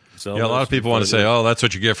 Zelda, a lot of people want to say, "Oh, that's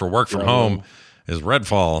what you get for work from home." Is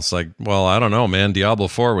Redfall? It's like, well, I don't know, man. Diablo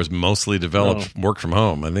 4 was mostly developed work from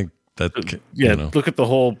home. I think that look at the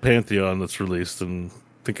whole pantheon that's released and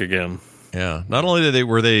think again. Yeah. Not only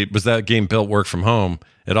was that game built work from home,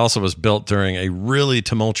 it also was built during a really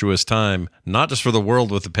tumultuous time, not just for the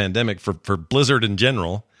world with the pandemic, for Blizzard in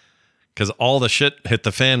general, because all the shit hit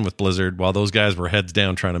the fan with Blizzard while those guys were heads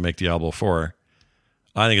down trying to make Diablo 4.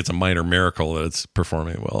 I think it's a minor miracle that it's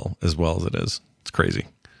performing well as it is. It's crazy.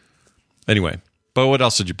 Anyway, but what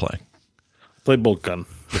else did you play? Played Bolt Gun.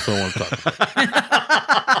 That's what I want to talk about.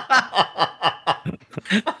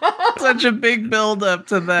 Such a big build up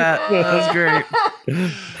to that. That was great.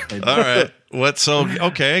 All right.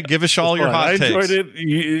 Okay. Give us all your hot takes. I enjoyed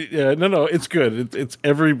it. No, it's good. It's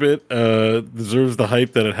every bit deserves the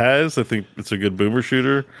hype that it has. I think it's a good boomer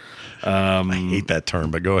shooter. I hate that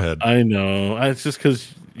term, but go ahead. I know. It's just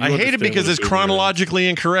because I hate it because it's chronologically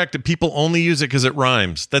incorrect and people only use it because it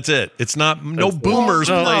rhymes. That's it. It's not. No boomers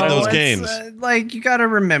played those games. Like, you got to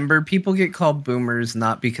remember, people get called boomers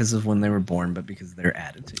not because of when they were born, but because of their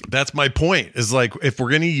attitude. That's my point. Is like, if we're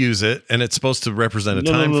going to use it and it's supposed to represent a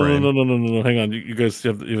time frame. No. Hang on. You guys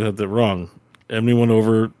have that wrong. Anyone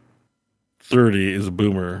over 30 is a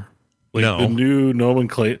boomer. Like the new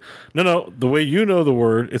nomenclature. No. The way you know the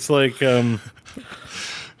word, it's like,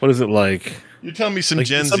 what is it like? You tell me some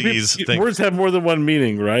Gen Zs think words have more than one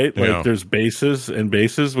meaning, right? Like there's bases and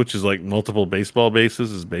bases, which is like multiple baseball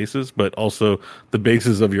bases is bases, but also the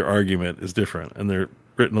basis of your argument is different, and they're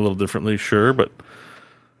written a little differently, sure, but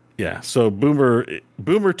yeah. So boomer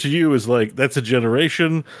to you is like, that's a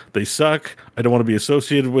generation. They suck. I don't want to be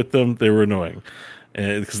associated with them. They were annoying,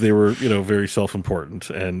 and because they were very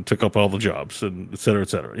self-important and took up all the jobs and et cetera, et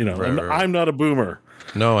cetera. I'm not a boomer.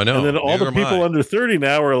 No, I know. And then all the people under 30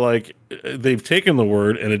 now are like, they've taken the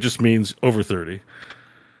word and it just means over 30.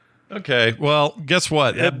 Okay, well, guess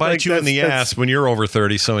what? That bites you in the ass when you're over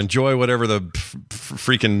 30, so enjoy whatever the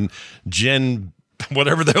freaking Gen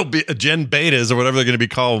whatever they'll be, Gen Betas or whatever they're going to be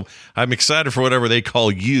called. I'm excited for whatever they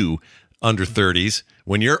call you under 30s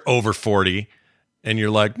when you're over 40 and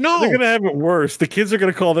you're like, no. They're going to have it worse. The kids are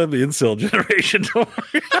going to call them the incel generation. Don't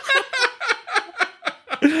worry.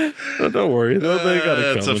 No, don't worry. They got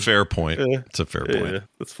it. It's a fair point. Yeah. It's a fair point. Yeah,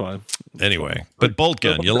 that's fine. Anyway, but Bolt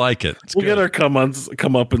Gun, you like it. It's we'll good. get our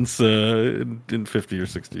comeuppance in 50 or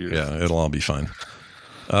 60 years. Yeah, it'll all be fine.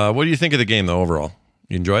 What do you think of the game, though, overall?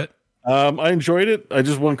 You enjoy it? I enjoyed it. I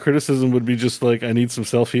just one criticism would be just like I need some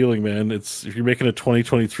self-healing, man. It's if you're making a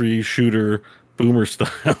 2023 shooter boomer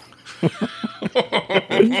style.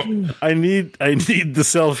 I need the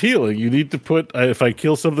self-healing. You need to put if I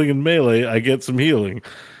kill something in melee, I get some healing.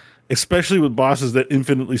 Especially with bosses that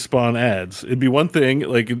infinitely spawn adds. It'd be one thing,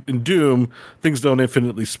 like in Doom, things don't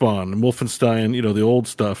infinitely spawn. In Wolfenstein, the old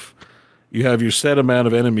stuff, you have your set amount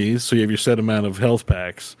of enemies, so you have your set amount of health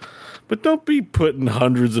packs. But don't be putting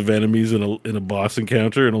hundreds of enemies in a boss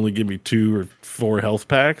encounter and only give me 2 or 4 health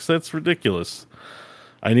packs. That's ridiculous.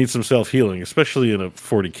 I need some self-healing, especially in a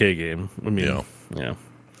 40K game. I mean, yeah.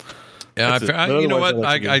 Yeah, you know what?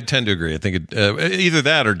 I tend to agree. I think either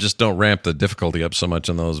that or just don't ramp the difficulty up so much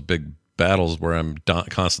in those big battles where I'm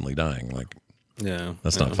constantly dying. Like,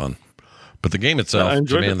 that's not fun. But the game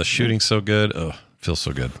itself, man, the shooting's so good. Oh, feels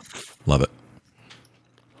so good. Love it.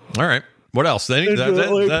 All right. What else? I played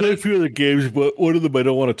a few of the games, but one of them I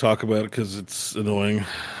don't want to talk about because it's annoying.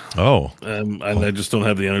 Oh. And I just don't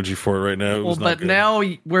have the energy for it right now. Well, but now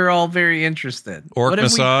we're all very interested. Orc what if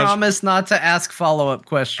Massage? we promise not to ask follow-up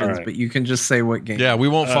questions, but you can just say what game? Yeah, we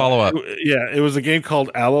won't follow up. It was a game called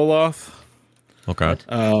Aloloth. Okay.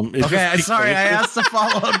 Okay, sorry, I asked a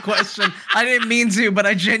follow-up question. I didn't mean to, but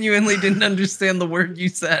I genuinely didn't understand the word you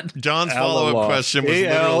said. John's follow-up question was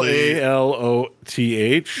literally Alaloth.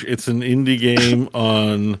 It's an indie game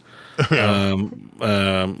on I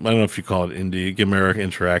don't know if you call it indie. Gamera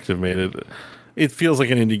Interactive made it. It feels like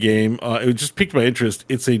an indie game. It just piqued my interest.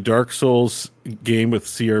 It's a Dark Souls game with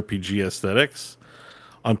CRPG aesthetics.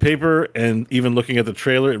 On paper, and even looking at the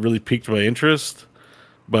trailer, it really piqued my interest.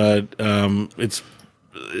 But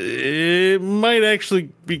it might actually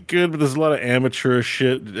be good, but there's a lot of amateur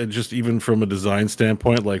shit, just even from a design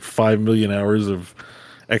standpoint, like 5 million hours of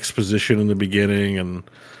exposition in the beginning, and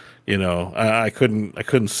I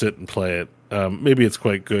couldn't sit and play it. Maybe it's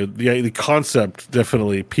quite good. The concept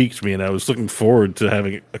definitely piqued me, and I was looking forward to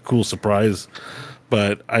having a cool surprise.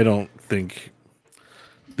 But I don't think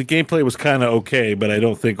the gameplay was kind of okay, but I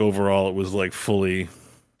don't think overall it was like fully.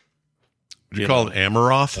 Did you call it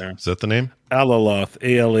Amaroth? Is that the name? Alaloth,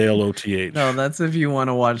 Alaloth. No, that's if you want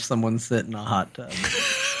to watch someone sit in a hot tub.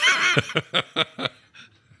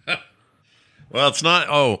 Well, it's not.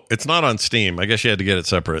 Oh, it's not on Steam. I guess you had to get it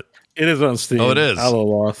separate. It is on Steam. Oh, it is.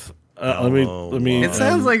 Alaloth. Let me. It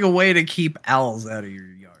sounds like a way to keep owls out of your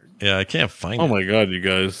yard. Yeah, I can't find it. Oh my god, you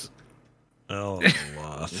guys! Alaloth.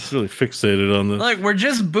 It's really fixated on this. Look, we're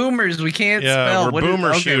just boomers. We can't spell. We're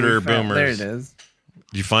boomer shooter boomers. There it is.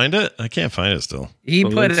 Did you find it? I can't find it still. He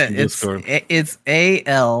put it. It's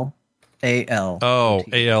ALAL. Oh,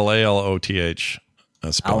 ALALOTH.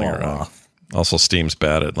 That's spelling it wrong. Also, Steam's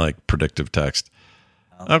bad at like predictive text.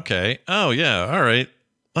 Okay. Oh yeah. All right.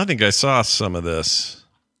 I think I saw some of this.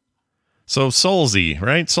 So Soulsy,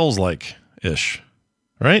 right? Souls-like ish,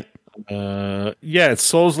 right? Yeah, it's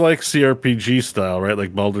Souls-like CRPG style, right?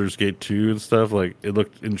 Like Baldur's Gate 2 and stuff. Like it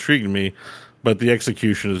intrigued me, but the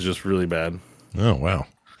execution is just really bad. Oh wow,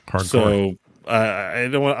 hardcore. So I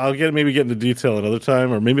don't want. I'll maybe get into detail another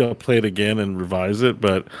time, or maybe I'll play it again and revise it.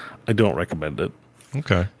 But I don't recommend it.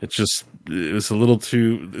 Okay, it was a little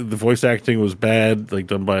too. The voice acting was bad, like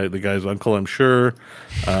done by the guy's uncle, I'm sure.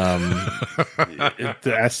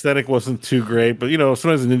 The aesthetic wasn't too great, but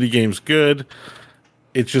sometimes an indie game's good.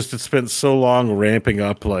 It spent so long ramping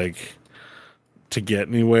up, like. To get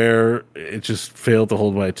anywhere, it just failed to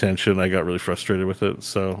hold my attention. I got really frustrated with it,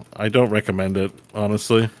 so I don't recommend it,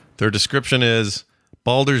 honestly. Their description is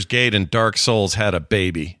Baldur's Gate and Dark Souls had a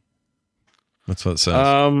baby. That's what it says.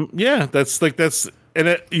 Yeah,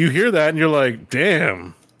 you hear that and you're like,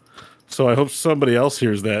 damn. So I hope somebody else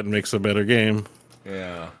hears that and makes a better game.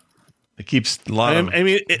 Yeah. It keeps a lot of... I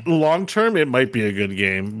mean, long term, it might be a good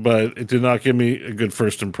game, but it did not give me a good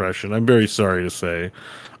first impression. I'm very sorry to say.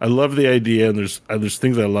 I love the idea, and there's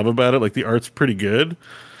things I love about it. Like the art's pretty good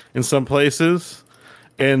in some places,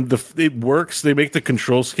 and it works. They make the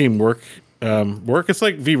control scheme work. It's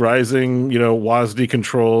like V-Rising, WASD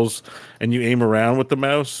controls, and you aim around with the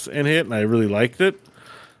mouse and hit, and I really liked it.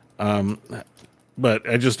 But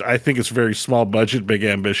I think it's very small budget, big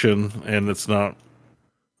ambition, and it's not.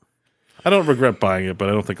 I don't regret buying it, but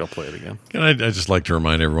I don't think I'll play it again. And I just like to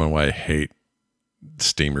remind everyone why I hate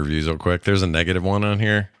Steam reviews real quick. There's a negative one on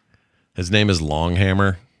here. His name is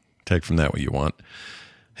Longhammer. Take from that what you want.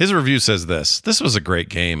 His review says this was a great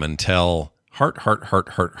game until heart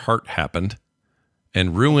happened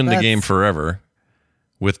and ruined the game forever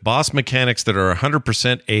with boss mechanics that are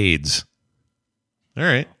 100% AIDS. All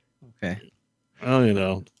right. Okay. Well, you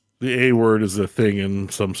know, the A word is a thing in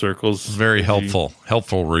some circles. Very helpful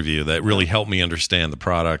review that really helped me understand the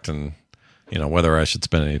product and, you know, whether I should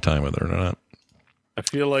spend any time with it or not. I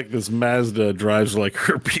feel like this Mazda drives like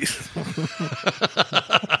herpes.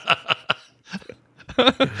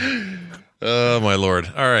 Oh, my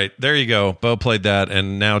Lord. All right. There you go. Bo played that,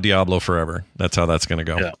 and now Diablo Forever. That's how that's going to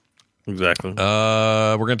go. Yeah, exactly.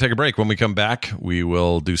 We're going to take a break. When we come back, we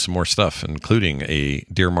will do some more stuff, including a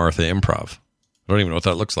Dear Martha improv. I don't even know what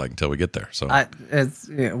that looks like until we get there. So I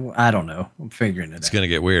don't know. I'm figuring it out. It's going to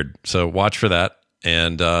get weird. So watch for that.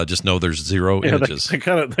 And just know there's zero images. That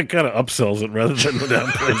kind of upsells it rather than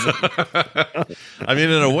downplays it. I mean,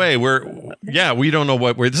 in a way, we don't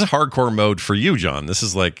know this is hardcore mode for you, John. This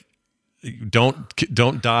is like,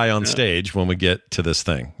 don't die on stage when we get to this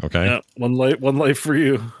thing. Okay. Yeah, one life for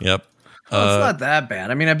you. Yep. Well, it's not that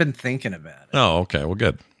bad. I mean, I've been thinking about it. Oh, okay. Well,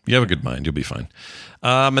 good. You have a good mind. You'll be fine.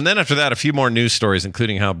 And then after that, a few more news stories,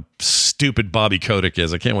 including how stupid Bobby Kotick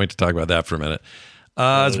is. I can't wait to talk about that for a minute.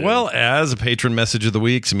 As well as a patron message of the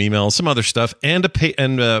week, some emails, some other stuff, and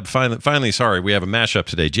finally, we have a mashup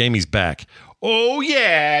today. Jamie's back. Oh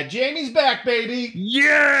yeah, Jamie's back, baby.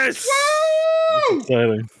 Yes. Woo! That's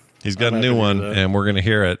exciting. He's got a new one, and we're going to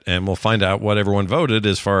hear it, and we'll find out what everyone voted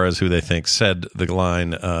as far as who they think said the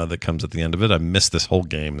line that comes at the end of it. I missed this whole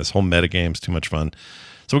game. This whole meta game is too much fun.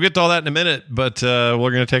 So we'll get to all that in a minute, but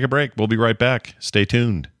we're going to take a break. We'll be right back. Stay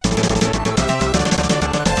tuned.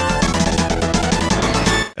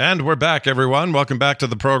 And we're back, everyone. Welcome back to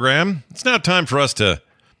the program. It's now time for us to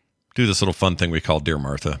do this little fun thing we call Dear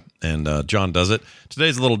Martha. And John does it.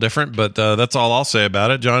 Today's a little different, but that's all I'll say about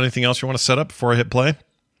it. John, anything else you want to set up before I hit play?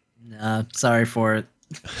 Sorry for it.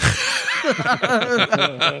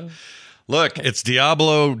 Look, it's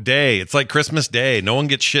Diablo Day. It's like Christmas Day. No one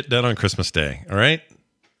gets shit done on Christmas Day, all right?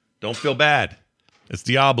 Don't feel bad. It's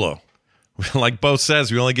Diablo. Like Bo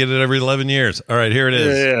says, we only get it every 11 years. All right, here it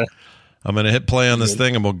is. Yeah. I'm going to hit play on this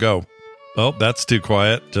thing and we'll go. Oh, that's too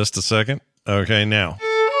quiet. Just a second. Okay, now.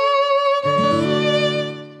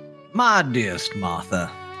 My dearest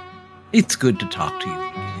Martha, it's good to talk to you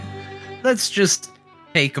again. Let's just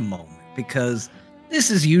take a moment, because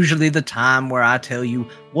this is usually the time where I tell you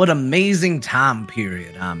what amazing time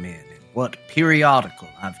period I'm in and what periodical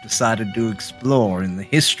I've decided to explore in the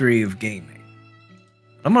history of gaming.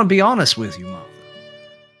 But I'm going to be honest with you, Martha.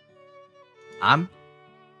 I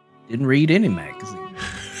didn't read any magazine.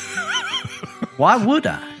 Why would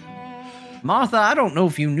I? Martha, I don't know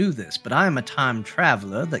if you knew this, but I am a time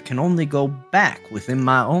traveler that can only go back within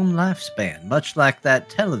my own lifespan, much like that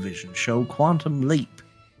television show Quantum Leap.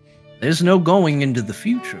 There's no going into the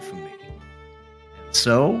future for me. And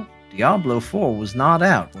so, Diablo 4 was not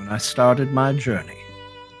out when I started my journey.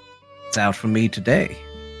 It's out for me today.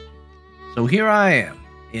 So here I am,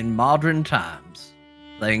 in modern times,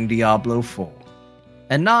 playing Diablo 4.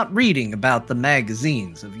 And not reading about the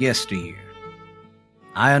magazines of yesteryear.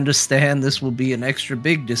 I understand this will be an extra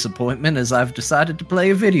big disappointment, as I've decided to play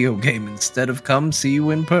a video game instead of come see you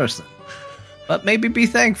in person. But maybe be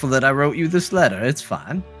thankful that I wrote you this letter. It's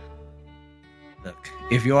fine. Look,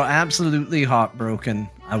 if you're absolutely heartbroken,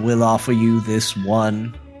 I will offer you this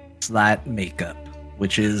one slight makeup,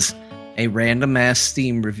 which is a random-ass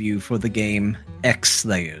Steam review for the game X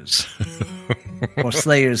Slayers. Or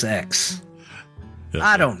Slayers X.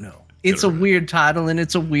 I don't know. It's a weird title and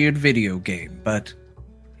it's a weird video game, but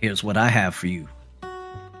here's what I have for you.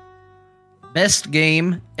 Best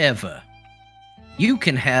game ever. You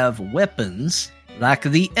can have weapons like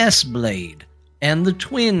the S-Blade and the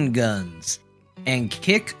twin guns and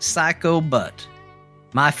kick psycho butt.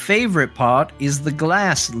 My favorite part is the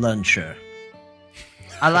glass luncher.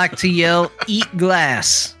 I like to yell, "Eat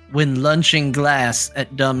glass," when lunching glass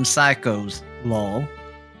at dumb psychos, lol.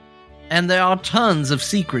 And there are tons of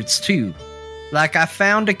secrets, too. Like I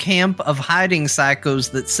found a camp of hiding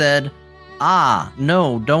psychos that said,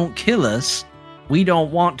 no, don't kill us. We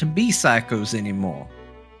don't want to be psychos anymore.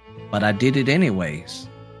 But I did it anyways.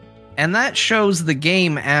 And that shows the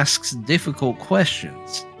game asks difficult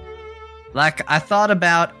questions. Like, I thought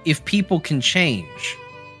about if people can change.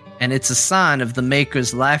 And it's a sign of the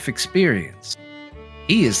maker's life experience.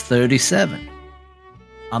 He is 37.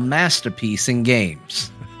 A masterpiece in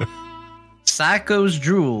games. Psychos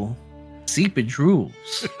drool, seepage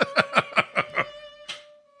rules.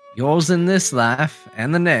 Yours in this life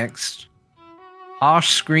and the next,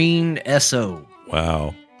 Osh Screen SO.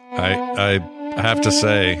 Wow. I have to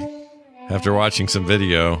say, after watching some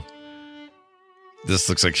video, this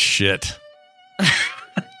looks like shit.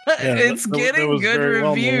 It's getting good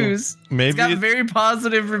reviews. Maybe it's got very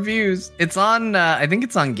positive reviews. It's on, I think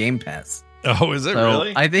it's on Game Pass. Oh, is it So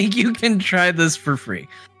really? I think you can try this for free.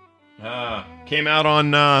 Came out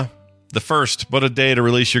on the 1st. What a day to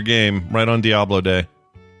release your game, right on Diablo Day.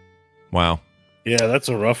 Wow. Yeah, that's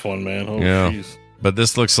a rough one, man. Oh, Yeah. jeez. But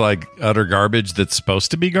this looks like utter garbage that's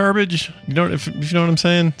supposed to be garbage. You know, if you know what I'm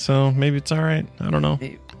saying? So maybe it's all right. I don't know.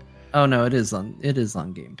 Oh no, it is on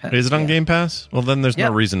Game Pass. Is it on Yeah. Game Pass? Well, then there's Yep.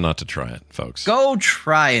 no reason not to try it, folks. Go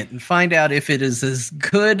try it and find out if it is as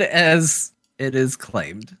good as it is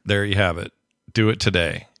claimed. There you have it. Do it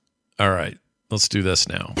today. All right. Let's do this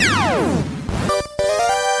now.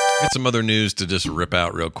 Get some other news to just rip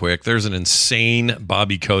out real quick. There's an insane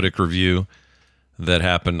Bobby Kotick review that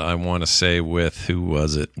happened, I want to say, with, who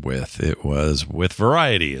was it with? It was with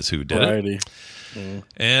Variety is who did Variety. it.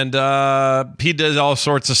 And he did all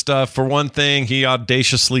sorts of stuff. For one thing, he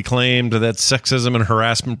audaciously claimed that sexism and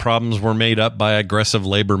harassment problems were made up by aggressive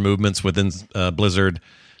labor movements within Blizzard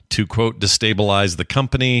to, quote, destabilize the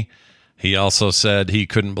company. He also said he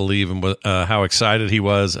couldn't believe how excited he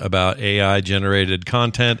was about AI-generated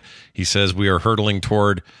content. He says, we are hurtling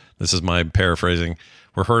toward, this is my paraphrasing,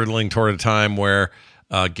 we're hurtling toward a time where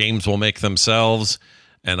games will make themselves.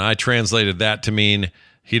 And I translated that to mean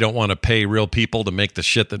he don't want to pay real people to make the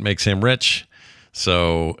shit that makes him rich.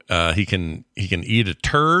 So he can eat a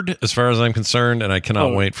turd as far as I'm concerned, and I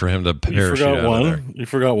cannot wait for him to parachute out of there. You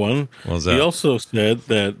forgot one. What was that? He also said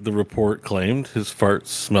that the report claimed his farts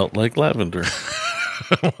smelt like lavender.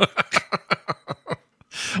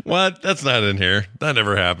 What? That's not in here. That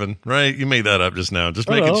never happened, right? You made that up just now. Just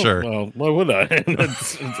making sure. Well, why would I?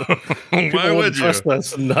 Why would you? Trust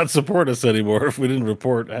us and not support us anymore if we didn't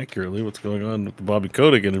report accurately what's going on with the Bobby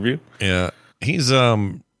Kotick interview. Yeah, he's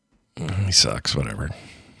he sucks. Whatever.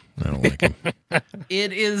 I don't like him.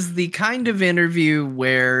 It is the kind of interview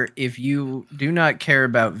where if you do not care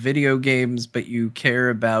about video games, but you care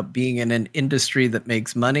about being in an industry that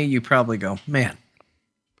makes money, you probably go, man,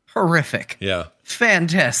 horrific. Yeah.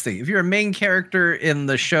 Fantastic. If you're a main character in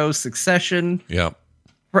the show Succession, Yeah.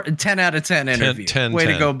 10 out of 10 interview. 10, Way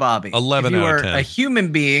 10. to go, Bobby. 11 if you out of are 10. a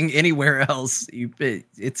human being anywhere else,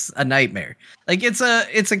 it's a nightmare. Like it's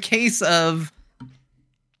a case of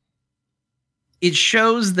it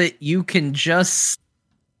shows that you can just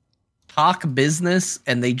talk business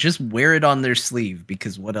and they just wear it on their sleeve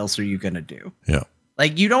because what else are you going to do? Yeah.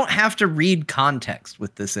 Like you don't have to read context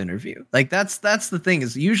with this interview. Like that's the thing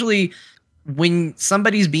is usually when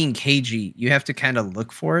somebody's being cagey, you have to kind of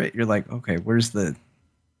look for it. You're like, okay, where's the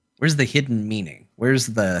hidden meaning? Where's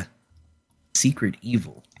the secret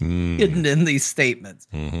evil hidden in these statements?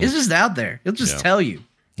 It's just out there. He'll just tell you.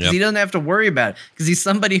 He doesn't have to worry about it because he's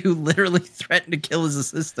somebody who literally threatened to kill his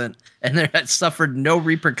assistant and there had suffered no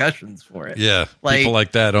repercussions for it. Yeah. People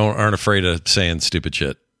like that aren't afraid of saying stupid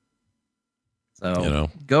shit. So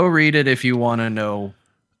go read it if you want to know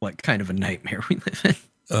what kind of a nightmare we live in.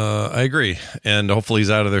 I agree. And hopefully he's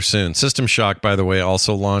out of there soon. System Shock, by the way,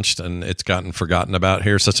 also launched and it's gotten forgotten about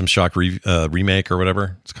here. System Shock remake or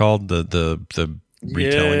whatever it's called. The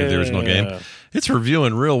retelling of the original game. It's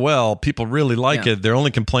reviewing real well. People really like it. Their only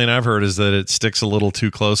complaint I've heard is that it sticks a little too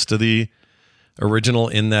close to the original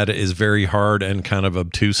in that it is very hard and kind of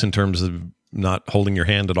obtuse in terms of not holding your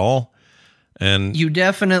hand at all. And you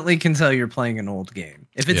definitely can tell you're playing an old game.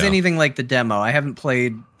 If it's anything like the demo, I haven't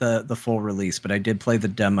played the full release, but I did play the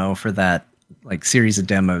demo for that like series of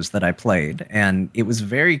demos that I played. And it was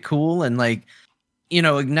very cool and like,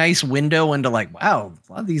 a nice window into like, wow,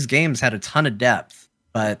 a lot of these games had a ton of depth,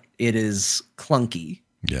 but it is clunky.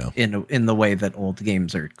 Yeah. In the way that old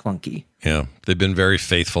games are clunky. Yeah. They've been very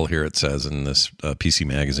faithful here, it says in this PC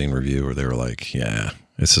Magazine review where they were like,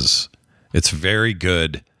 it's very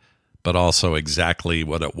good, but also exactly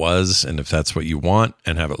what it was. And if that's what you want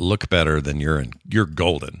and have it look better, then you're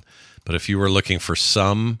golden. But if you were looking for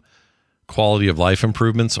some quality of life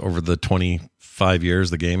improvements over the 25 years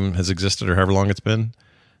the game has existed or however long it's been,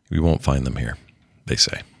 you won't find them here, they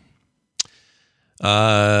say.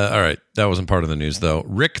 All right. That wasn't part of the news, though.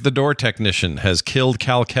 Rick the door technician has killed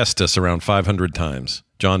Cal Kestis around 500 times.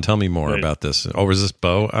 John, tell me more about this. Oh, was this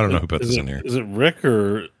Bo? I don't know who put this in here. Is it Rick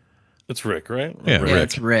or... It's Rick, right? Yeah, Rick.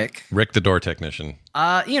 It's Rick. Rick the door technician.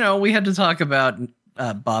 We had to talk about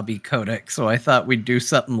Bobby Kotick, so I thought we'd do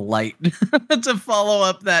something light to follow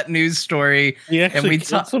up that news story. He actually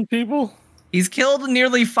killed some people? He's killed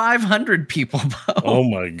nearly 500 people, Bo. Oh,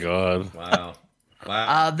 my God. Wow.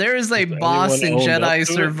 Wow. There is a Does boss in anyone own up Jedi to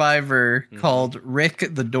it? Survivor called Rick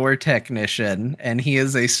the Door Technician, and he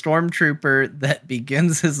is a stormtrooper that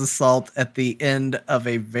begins his assault at the end of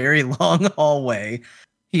a very long hallway.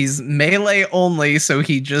 He's melee only, so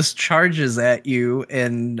he just charges at you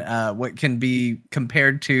in what can be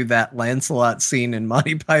compared to that Lancelot scene in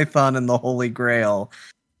Monty Python and the Holy Grail.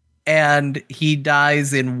 And he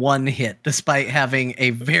dies in one hit, despite having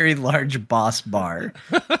a very large boss bar.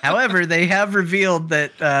 However, they have revealed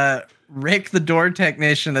that Rick the Door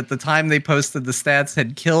Technician, at the time they posted the stats,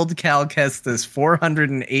 had killed Cal Kestis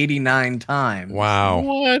 489 times. Wow.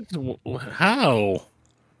 What? How?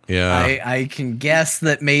 Yeah. I can guess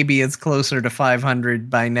that maybe it's closer to 500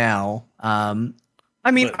 by now. I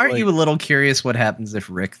mean, But, aren't like- you a little curious what happens if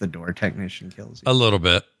Rick the Door Technician kills you? A little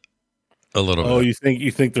bit. Oh, you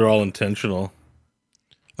think they're all intentional?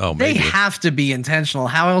 Oh, They maybe. have to be intentional.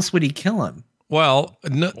 How else would he kill him? Well,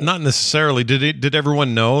 not necessarily. Did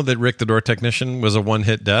everyone know that Rick the Door Technician was a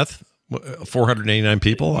one-hit death? 489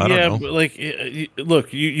 people? I don't know. But like,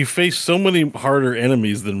 look, you face so many harder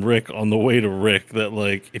enemies than Rick on the way to Rick that,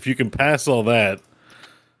 like, if you can pass all that,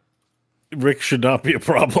 Rick should not be a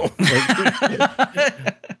problem. Like,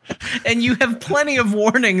 And you have plenty of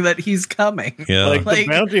warning that he's coming. Yeah. like, Like- the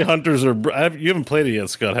bounty hunters are. You haven't played it yet,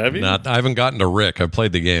 Scott, have you? I haven't gotten to Rick. I've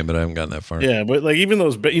played the game, but I haven't gotten that far. Yeah, but like even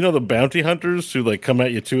those, the bounty hunters who like come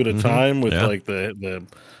at you two at a time with Yeah. like the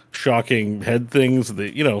shocking head things.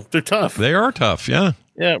 They're tough. They are tough, yeah.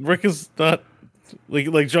 Yeah, Rick is not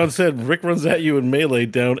like John said. Rick runs at you in melee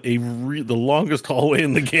down the longest hallway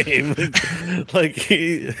in the game.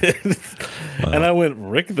 And I went,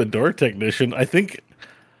 Rick the Door Technician. I think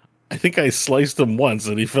I sliced him once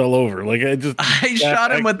and he fell over. Like I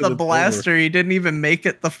shot him with the blaster. He didn't even make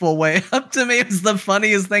it the full way up to me. It was the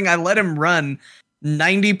funniest thing. I let him run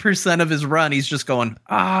 90% of his run. He's just going,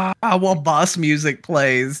 while boss music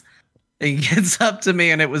plays. He gets up to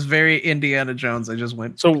me and it was very Indiana Jones. I just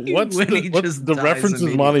went. So what's when he the just dies reference is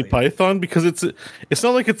Monty immediately. Python? Because it's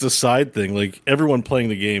not like it's a side thing. Like everyone playing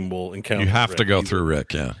the game will encounter. You have to Rick. go through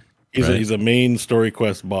Rick, yeah. He's a main story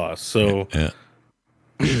quest boss. So Yeah.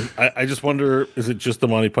 I just wonder, is it just the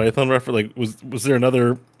Monty Python reference? Like was there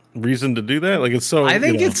another reason to do that? Like it's so. I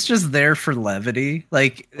think it's just there for levity.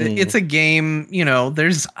 Like it's a game,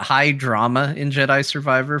 there's high drama in Jedi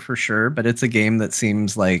Survivor for sure, but it's a game that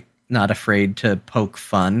seems like not afraid to poke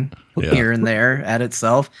fun here and there at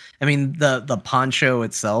itself. I mean, the poncho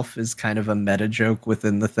itself is kind of a meta joke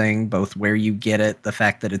within the thing, both where you get it, the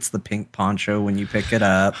fact that it's the pink poncho when you pick it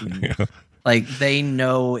up. And, like they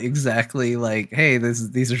know exactly like, hey,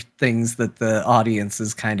 these are things that the audience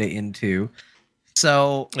is kind of into.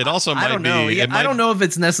 So It also I might don't know. be- Yeah, it might- I don't know if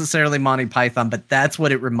it's necessarily Monty Python, but that's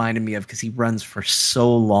what it reminded me of because he runs for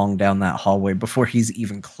so long down that hallway before he's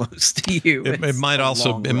even close to you. It It's might a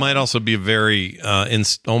also long it might run. also be a very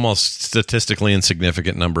almost statistically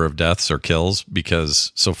insignificant number of deaths or kills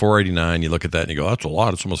because 489 you look at that and you go, that's a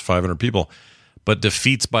lot. It's almost 500 people. But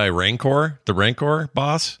defeats by Rancor, the Rancor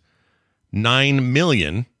boss, 9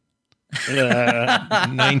 million.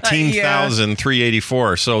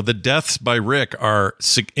 19,384. So the deaths by Rick are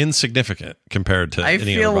insignificant compared to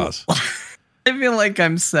any other boss. I feel like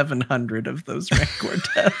I'm 700 of those Rancor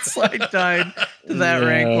deaths. I died to that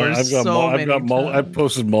Rancor I've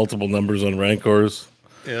posted multiple numbers on Rancors.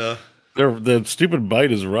 Yeah. The stupid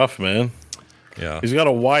bite is rough, man. Yeah. He's got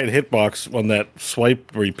a wide hitbox on that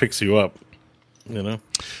swipe where he picks you up. I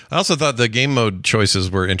also thought the game mode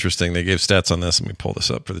choices were interesting. They gave stats on this. Let me pull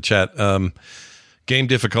this up for the chat. Game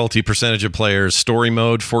difficulty, percentage of players, story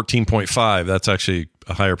mode 14.5. That's actually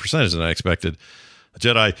a higher percentage than I expected.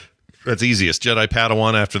 Jedi, that's easiest. Jedi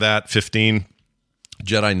Padawan after that, 15.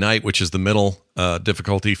 Jedi Knight, which is the middle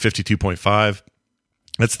difficulty, 52.5.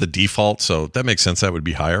 That's the default, so that makes sense. That would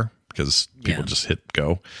be higher because people just hit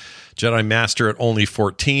go. Jedi Master at only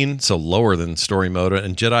 14, so lower than story mode.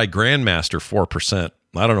 And Jedi Grandmaster, 4%.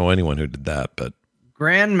 I don't know anyone who did that, but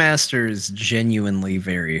Grandmaster is genuinely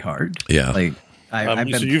very hard. Yeah. Like I've so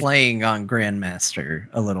been you've- playing on Grandmaster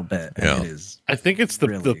a little bit. And Yeah. it is I think it's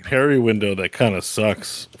the parry window that kind of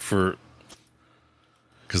sucks for.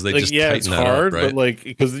 because they Like, just yeah, tighten it's that hard, up, right? but like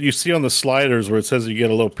because you see on the sliders where it says you get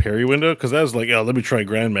a little parry window. Because I was like, oh, let me try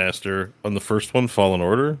Grandmaster on the first one, Fallen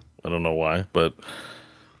Order. I don't know why, but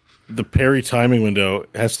the parry timing window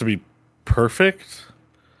has to be perfect.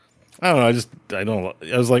 I don't know.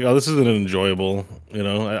 I was like, oh, this isn't enjoyable.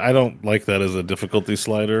 I don't like that as a difficulty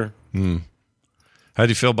slider. How do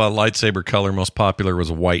you feel about lightsaber color? Most popular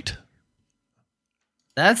was white.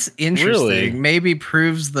 That's interesting. Really? Maybe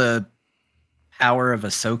proves the power of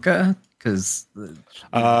Ahsoka because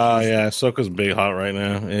yeah, Ahsoka's big hot right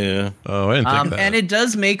now. Yeah. Oh, I didn't think that. And it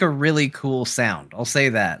does make a really cool sound. I'll say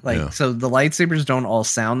that. So the lightsabers don't all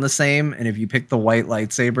sound the same, and if you pick the white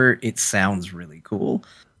lightsaber, it sounds really cool.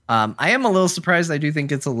 I am a little surprised. I do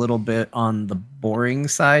think it's a little bit on the boring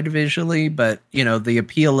side visually, but the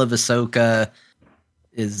appeal of Ahsoka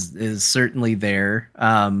is certainly there.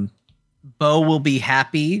 Bo will be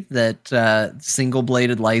happy that single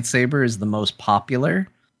bladed lightsaber is the most popular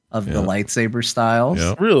of the lightsaber styles.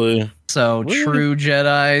 Yeah. Really? So true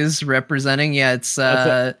Jedis representing. Yeah, it's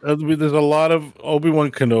there's a lot of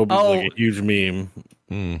Obi-Wan Kenobi like a huge meme.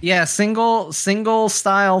 Yeah, single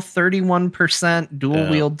style 31%, dual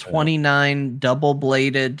wield 29, double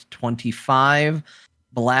bladed 25,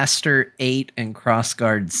 blaster 8, and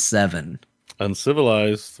crossguard 7.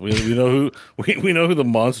 Uncivilized. We know who the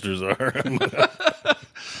monsters are.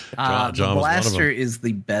 The blaster is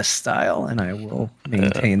the best style, and I will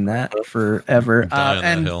maintain that forever.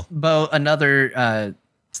 And Bo, another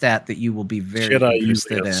stat that you will be very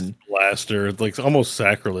interested in. Blaster, it's like almost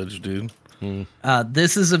sacrilege, dude.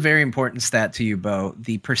 This is a very important stat to you, Bo.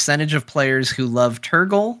 The percentage of players who love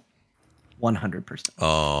Turgle, 100%.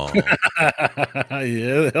 Oh,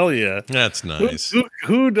 yeah, hell yeah, that's nice.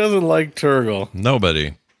 Who doesn't like Turgle?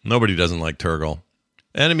 Nobody doesn't like Turgle.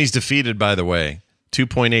 Enemies defeated, by the way,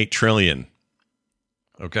 2.8 trillion.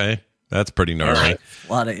 Okay, that's pretty gnarly.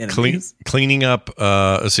 A lot of enemies. Cleaning up.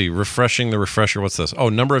 Let's see. Refreshing the refresher. What's this? Oh,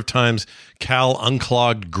 number of times Cal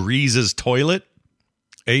unclogged Grease's toilet.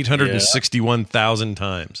 861,000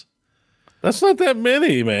 times. That's not that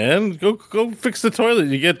many, man. Go fix the toilet.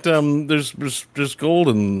 You get there's gold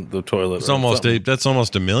in the toilet. That's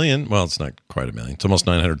almost 1 million. Well, it's not quite 1 million. It's almost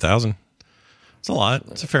 900,000. It's a lot.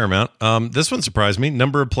 It's a fair amount. This one surprised me.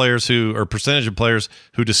 Number of players percentage of players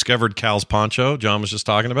who discovered Cal's poncho. John was just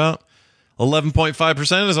talking about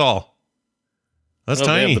 11.5% is all. That's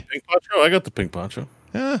tiny. The pink poncho. I got the pink poncho.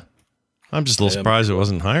 Yeah, I'm just a little surprised it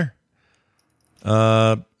wasn't higher.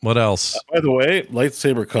 What else? By the way,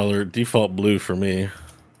 lightsaber color default blue for me.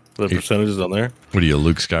 The percentages on there. What are you,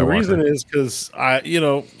 Luke Skywalker? The reason is because I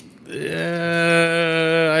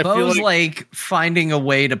Bo's feel like finding a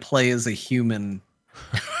way to play as a human.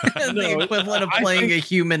 The equivalent of playing a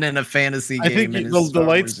human in a fantasy game. I think the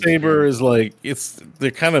lightsaber is like they're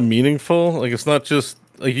kind of meaningful. Like it's not just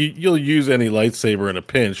like you'll use any lightsaber in a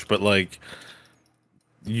pinch, but like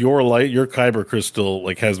your kyber crystal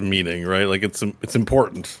like has meaning, right? Like it's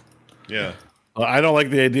important. Yeah. I don't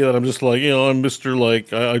like the idea that I'm just like, I'm Mr.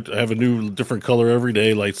 Like I have a new different color every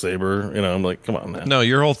day lightsaber. I'm like, come on, man. No,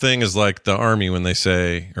 your whole thing is like the Army when they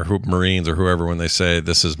say, or Marines or whoever, when they say,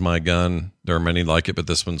 this is my gun. There are many like it, but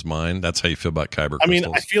this one's mine. That's how you feel about kyber crystals. I mean,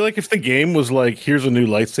 I feel like if the game was like, here's a new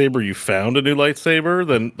lightsaber, you found a new lightsaber,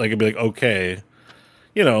 then like it'd be like, okay,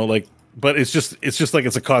 but it's just like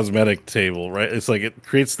it's a cosmetic table, right? It's like it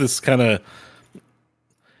creates this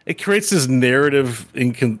narrative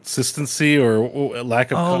inconsistency or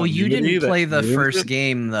lack of continuity. Oh, you didn't play the first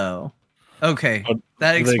game, though. Okay,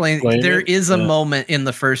 that explains. There is a moment in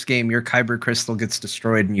the first game your kyber crystal gets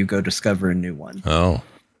destroyed and you go discover a new one. Oh.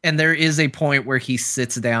 And there is a point where he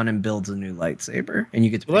sits down and builds a new lightsaber, and you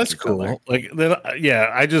get to pick that's cool. Color. Like then,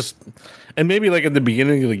 and maybe like at the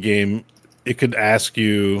beginning of the game, it could ask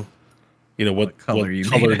you, what color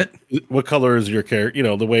what color is your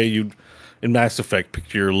character? The way you in Mass Effect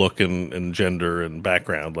pick your look and gender and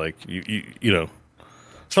background, like you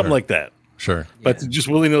something like that. Sure, but to just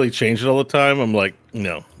willy nilly change it all the time, I'm like,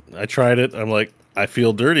 no. I tried it. I'm like, I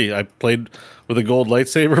feel dirty. I played with a gold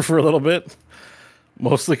lightsaber for a little bit.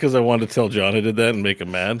 Mostly because I wanted to tell John I did that and make him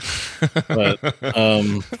mad. But,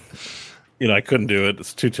 I couldn't do it.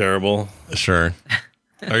 It's too terrible. Sure.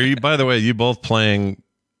 Are you, by the way, you both playing?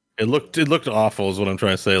 It looked awful is what I'm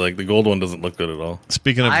trying to say. Like the gold one doesn't look good at all.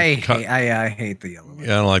 Speaking of, I hate the yellow. Yeah,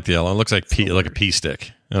 I don't like the yellow. It looks like a pea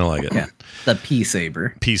stick. I don't like it. Yeah, the pea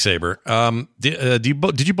saber. Pea saber. Did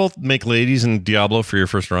you both make ladies in Diablo for your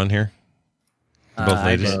first run here? Both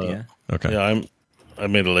ladies. I did, yeah. Okay. Yeah, I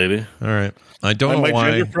made a lady. All right. I don't know my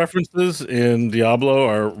why. Gender preferences in Diablo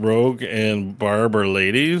are rogue and barb are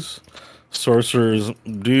ladies. Sorcerer's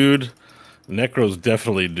dude. Necro's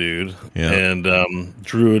definitely dude. Yeah. And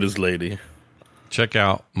druid is lady. Check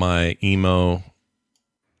out my emo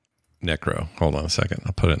Necro. Hold on a second.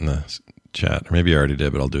 I'll put it in the chat. Or maybe I already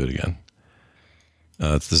did, but I'll do it again.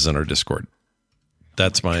 This is on our Discord.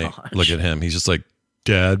 That's my look at him. He's just like,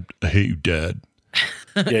 Dad, I hate you, Dad.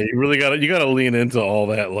 Yeah, you really got to lean into all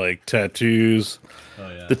that like tattoos. Oh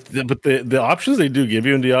yeah. But the options they do give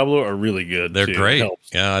you in Diablo are really good. They're too. great.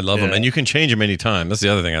 Yeah, I love them, and you can change them anytime. That's the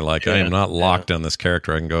other thing I like. Yeah, I am not locked on this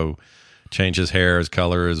character. I can go change his hair, his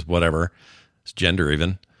color, his whatever, his gender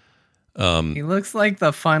even. He looks like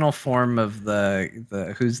the final form of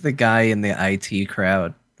the who's the guy in the IT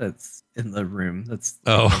crowd that's in the room that's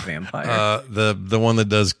a vampire. The one that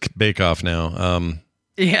does Bake Off now.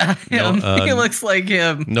 Yeah, he looks like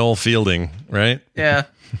him. Noel Fielding, right? Yeah.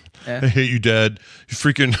 I hate you, Dad. You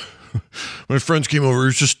freaking. My friends came over.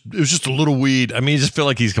 It was just a little weed. I mean, you just feel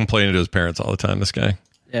like he's complaining to his parents all the time. This guy.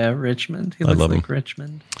 Yeah, Richmond. He looks like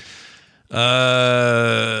Richmond. All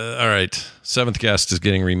right. Seventh Guest is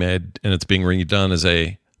getting remade, and it's being redone as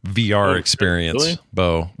a VR experience. Really?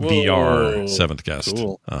 Bo, whoa. VR Seventh Guest.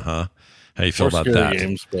 Cool. How you feel about that?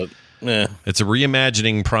 Games, but it's a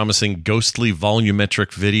reimagining, promising ghostly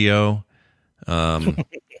volumetric video.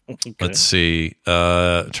 Okay. Let's see.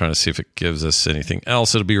 Trying to see if it gives us anything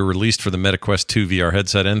else. It'll be released for the MetaQuest 2 VR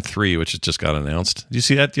headset and 3, which has just got announced. Did you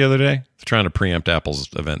see that the other day? They're trying to preempt Apple's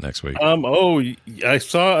event next week. I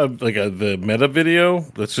saw the Meta video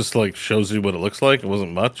that's just like shows you what it looks like. It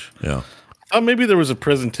wasn't much. Yeah. I thought maybe there was a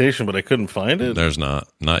presentation, but I couldn't find it. There's not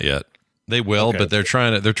yet. They will, but they're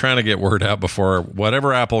trying to get word out before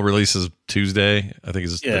whatever Apple releases Tuesday. I think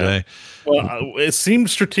is today. Well, it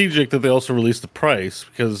seems strategic that they also released the price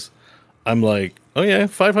because I'm like, oh yeah,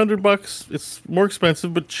 $500. It's more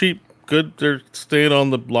expensive but cheap. Good. They're staying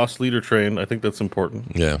on the lost leader train. I think that's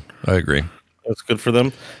important. Yeah, I agree. That's good for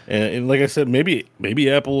them. And like I said, maybe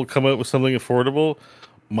Apple will come out with something affordable.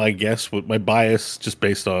 My bias, just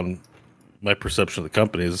based on my perception of the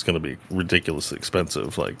company, is it's going to be ridiculously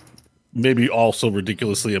expensive. Like. Maybe also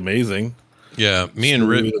ridiculously amazing. Yeah, me and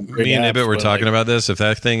Ibbot were talking about this. If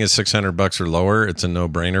that thing is $600 or lower, it's a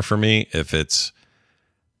no-brainer for me. If it's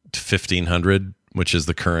 $1,500, which is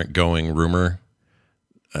the current going rumor,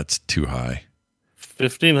 that's too high.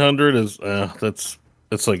 $1,500 is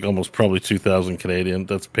that's like almost probably 2,000 Canadian.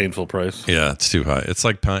 That's a painful price. Yeah, it's too high. It's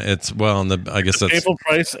like I guess that's painful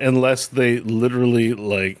price unless they literally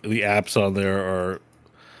like the apps on there are.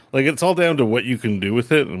 Like, it's all down to what you can do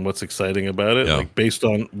with it and what's exciting about it. Yeah. Like, based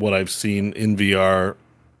on what I've seen in VR,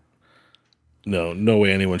 no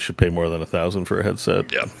way anyone should pay more than $1,000 for a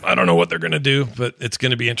headset. Yeah, I don't know what they're going to do, but it's going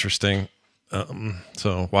to be interesting.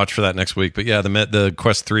 So watch for that next week. But yeah, the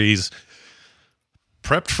Quest 3's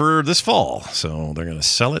prepped for this fall, so they're going to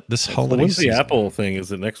sell it this holiday When's season. The Apple thing?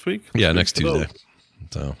 Is it next week? Yeah, next Tuesday.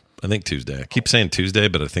 So I think Tuesday. I keep saying Tuesday,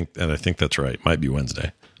 but I think that's right. Might be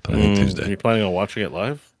Wednesday, but I think Tuesday. Are you planning on watching it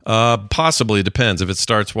live? Possibly. Depends. If it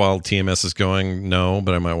starts while TMS is going, no,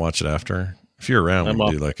 but I might watch it after. If you're around, we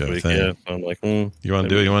can do like a thing. Yeah, I'm like, you want to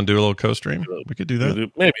do a little co-stream? We could do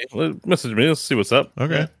that. Maybe. Message me. Let's see what's up.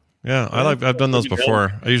 Okay. Yeah, I've done those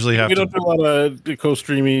before. I usually have. We don't do a lot of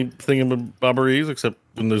co-streamy thingamabobberies, except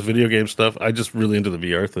when there's video game stuff. I just really into the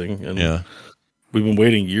VR thing, and we've been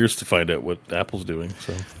waiting years to find out what Apple's doing.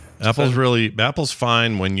 So. Apple's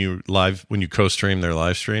fine when you co-stream their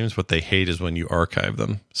live streams. What they hate is when you archive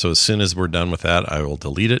them. So as soon as we're done with that, I will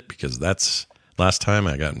delete it because that's last time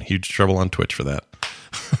I got in huge trouble on Twitch for that.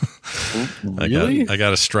 Really? I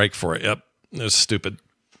got a strike for it. Yep. It was stupid.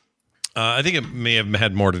 I think it may have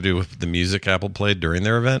had more to do with the music Apple played during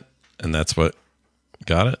their event, and that's what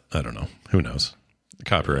got it. I don't know. Who knows?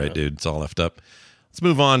 Copyright, dude. It's all left up. Let's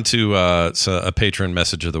move on to a patron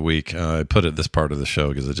message of the week. I put it this part of the show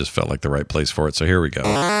because it just felt like the right place for it. So here we go.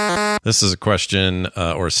 This is a question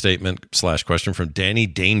or a statement / question from Danny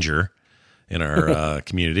Danger in our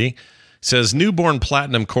community. Says, newborn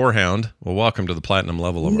platinum corehound. Well, welcome to the platinum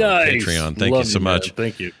level of our Patreon. Thank you so much. Man.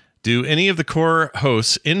 Thank you. Do any of the core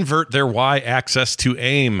hosts invert their Y-axis to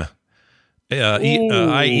aim?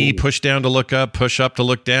 I.e. push down to look up, push up to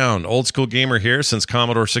look down. Old school gamer here since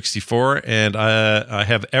Commodore 64, and I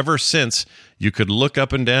have ever since you could look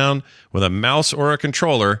up and down with a mouse or a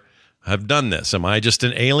controller. I've done this. Am I just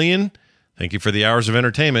an alien? Thank you for the hours of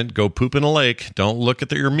entertainment. Go poop in a lake. Don't look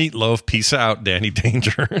at your meatloaf. Peace out, Danny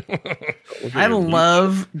Danger. I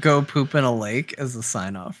love go poop in a lake as a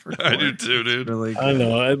sign off for Core. I do too, dude. Really good. I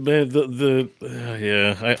know.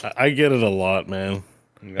 I get it a lot, man.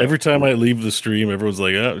 Every time I leave the stream, everyone's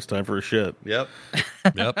like, "Oh, it's time for a shit." Yep.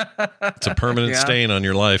 It's a permanent stain on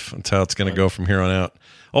your life. That's how it's going to go from here on out.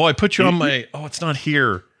 Oh, I put you on my. Oh, it's not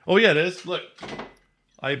here. Oh, yeah, it is. Look,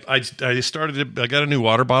 I started. I got a new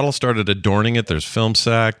water bottle. Started adorning it. There's Film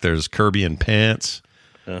Sack. There's Kirby and Pants.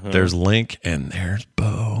 There's Link, and there's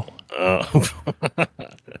Bo.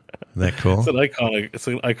 Isn't that cool? It's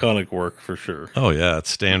an iconic work for sure. Oh yeah,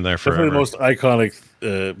 it's staying there forever. Definitely the most iconic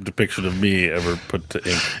depiction of me ever put to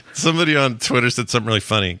ink. Somebody on Twitter said something really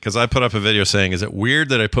funny because I put up a video saying, "Is it weird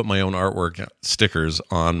that I put my own artwork stickers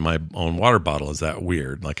on my own water bottle? Is that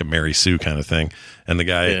weird, like a Mary Sue kind of thing?" And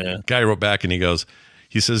the guy wrote back and he goes,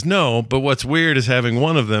 He says, no, but what's weird is having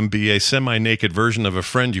one of them be a semi-naked version of a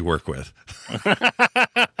friend you work with.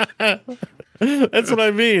 That's what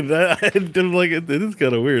I mean. I didn't like it. It is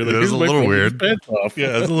kind of weird. Like, it is a little weird. Pants off.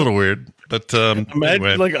 Yeah, it's a little weird. But imagine,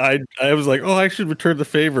 anyway. like I was like, oh, I should return the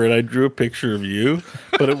favor, and I drew a picture of you,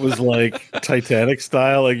 but it was like Titanic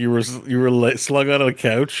style, like you were slung on a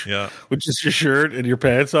couch, with just your shirt and your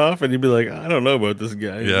pants off, and you'd be like, I don't know about this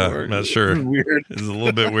guy. Yeah, anymore. not sure. It's weird. It's a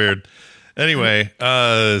little bit weird. Anyway,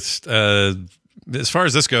 as far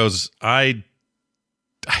as this goes, I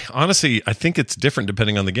honestly think it's different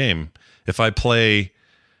depending on the game. If I play,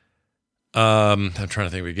 I'm trying to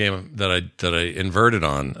think of a game that I inverted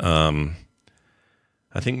on.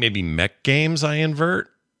 I think maybe mech games I invert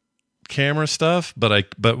camera stuff, but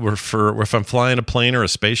if I'm flying a plane or a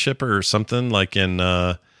spaceship or something like in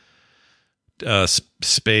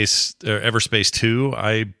Space Everspace 2,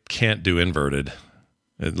 I can't do inverted.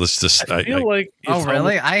 Let's just. I feel like. Oh,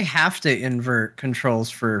 really? I have to invert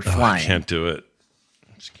controls for flying. I can't do it.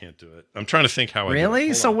 I just can't do it. I'm trying to think how I do it.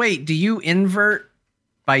 Really? So wait, do you invert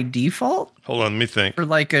by default? Hold on, let me think. For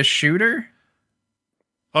like a shooter?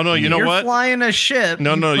 Oh no, you're what? Flying a ship.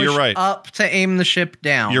 No, you're right. Up to aim the ship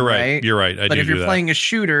down. You're right. You're right. But if you're playing a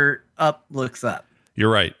shooter, up looks up.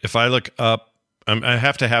 You're right. If I look up, I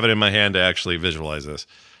have to have it in my hand to actually visualize this.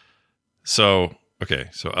 So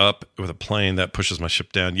so up with a plane that pushes my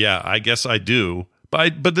ship down. Yeah, I guess I do.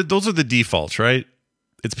 But those are the defaults, right?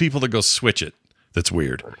 It's people that go switch it. That's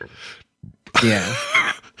weird. Yeah.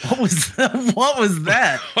 What was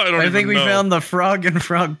that? I think we found the frog and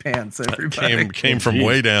frog pants. Everybody came from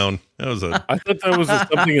way down. That was I thought that was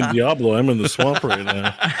something in Diablo. I'm in the swamp right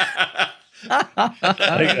now.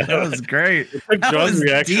 That was great. John's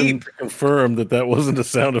reaction to confirm that wasn't a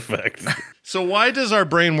sound effect. So why does our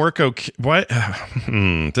brain work okay? Why?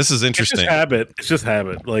 This is interesting. It's just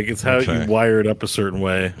habit. Like it's how you wire it up a certain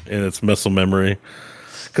way, and it's muscle memory.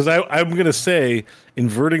 Because I'm going to say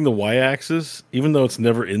inverting the y-axis, even though it's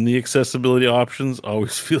never in the accessibility options,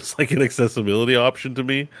 always feels like an accessibility option to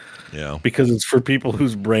me. Yeah. Because it's for people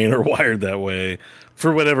whose brain are wired that way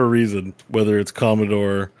for whatever reason, whether it's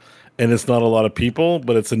Commodore, and it's not a lot of people,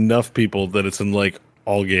 but it's enough people that it's in like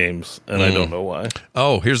all games, and I don't know why.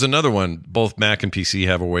 Oh, here's another one. Both Mac and PC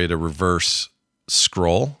have a way to reverse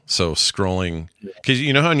scroll. So scrolling, because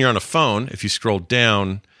you know how when you're on a phone, if you scroll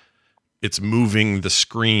down, it's moving the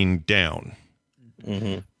screen down.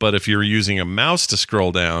 Mm-hmm. But if you're using a mouse to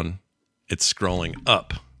scroll down, it's scrolling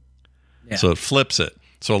up. Yeah. So it flips it.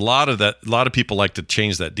 So a lot of people like to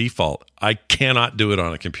change that default. I cannot do it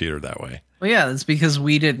on a computer that way. Well, yeah, that's because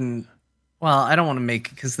we didn't. Well, I don't want to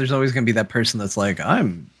make, because there's always going to be that person that's like,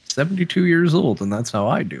 I'm 72 years old and that's how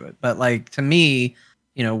I do it. But like to me,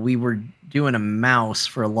 we were doing a mouse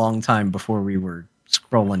for a long time before we were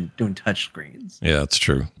scrolling, doing touch screens. Yeah, that's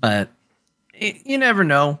true. But you never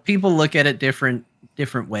know. People look at it different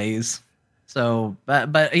ways. So,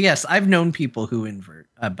 but yes, I've known people who invert,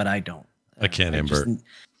 but I don't. I can't invert.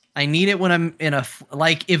 I need it when I'm in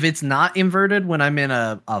if it's not inverted, when I'm in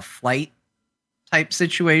a flight type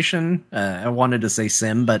situation. I wanted to say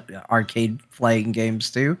sim, but arcade flying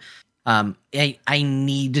games too. I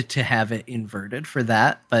need to have it inverted for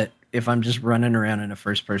that. But if I'm just running around in a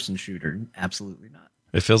first person shooter, absolutely not.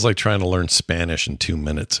 It feels like trying to learn Spanish in 2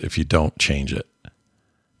 minutes if you don't change it.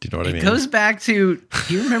 Do you know what I mean? It goes back to,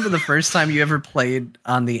 do you remember the first time you ever played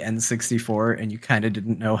on the N64 and you kind of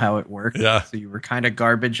didn't know how it worked? Yeah. So you were kind of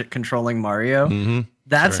garbage at controlling Mario? Mm-hmm.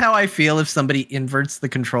 That's how I feel if somebody inverts the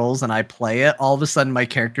controls and I play it. All of a sudden, my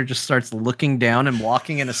character just starts looking down and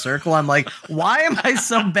walking in a circle. I'm like, why am I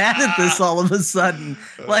so bad at this all of a sudden?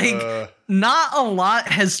 Like, not a lot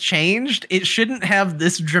has changed. It shouldn't have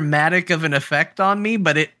this dramatic of an effect on me,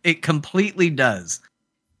 but it completely does.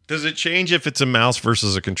 Does it change if it's a mouse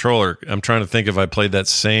versus a controller? I'm trying to think if I played that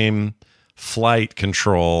same flight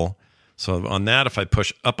control. So on that, if I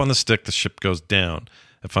push up on the stick, the ship goes down.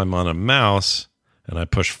 If I'm on a mouse and I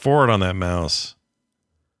push forward on that mouse,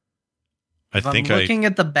 if I'm looking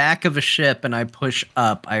at the back of a ship and I push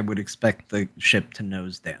up, I would expect the ship to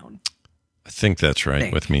nose down. I think that's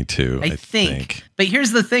right with me too. I think. But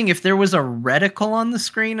here's the thing. If there was a reticle on the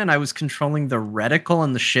screen and I was controlling the reticle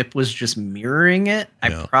and the ship was just mirroring it,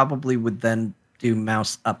 I probably would then do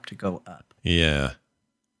mouse up to go up. Yeah.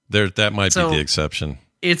 That might be the exception.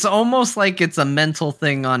 It's almost like it's a mental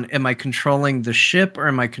thing on, am I controlling the ship or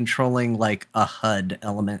am I controlling like a HUD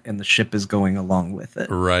element and the ship is going along with it?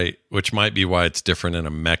 Right. Which might be why it's different in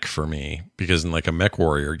a mech for me. Because in like a Mech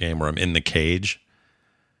Warrior game where I'm in the cage,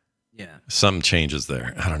 something changes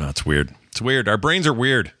there. I don't know. It's weird. It's weird. Our brains are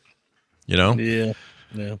weird. Yeah.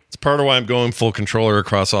 Yeah. It's part of why I'm going full controller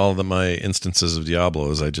across all of my instances of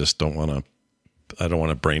Diablo. Is I just don't want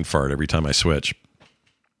to brain fart every time I switch.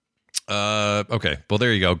 Okay. Well,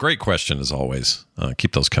 there you go. Great question as always.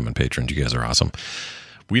 Keep those coming, patrons. You guys are awesome.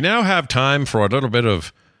 We now have time for a little bit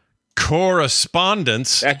of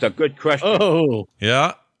correspondence. That's a good question. Oh,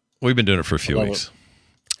 yeah. We've been doing it for a few weeks.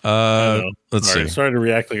 Let's see. Sorry to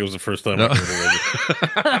react like it was the first time. No. I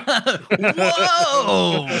heard it.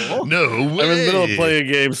 Whoa! No way. I'm in the middle of playing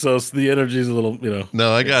a game, so the energy's a little,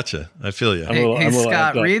 No, I got you. I feel you. Hey,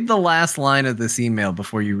 Scott, read the last line of this email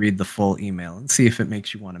before you read the full email and see if it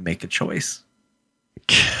makes you want to make a choice.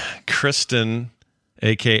 Kristen,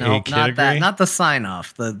 a.k.a. No, Kid not that. Not the sign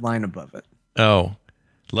off. The line above it. Oh.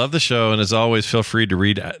 Love the show, and as always, feel free to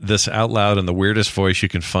read this out loud in the weirdest voice you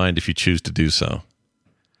can find if you choose to do so.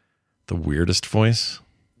 The weirdest voice?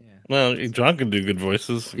 Well, John can do good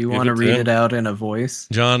voices. You want to read it out in a voice?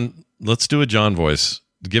 John, let's do a John voice.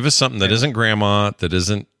 Give us something that isn't Grandma, that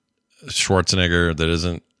isn't Schwarzenegger, that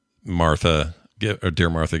isn't Martha, or Dear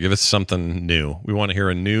Martha. Give us something new. We want to hear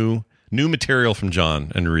a new material from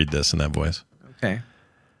John and read this in that voice. Okay.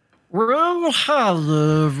 Well, hi,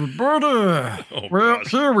 everybody. Well,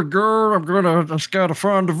 here we go. I just got to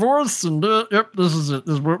find a voice, and yep, this is it.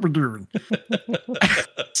 This is what we're doing.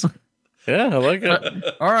 Yeah, I like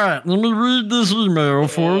it. All right, let me read this email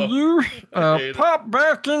for you. Pop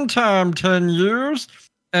back in time 10 years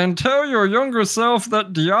and tell your younger self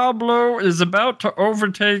that Diablo is about to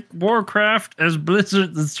overtake Warcraft as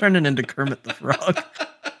Blizzard is turning into Kermit the Frog.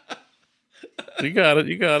 You got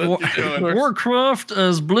it. Warcraft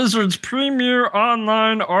as Blizzard's premier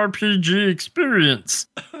online RPG experience.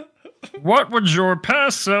 What would your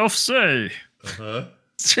past self say?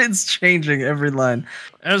 It's changing every line.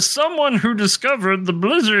 As someone who discovered the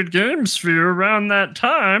Blizzard game sphere around that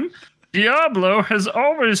time, Diablo has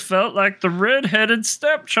always felt like the red-headed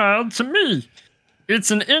stepchild to me.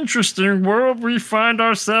 It's an interesting world we find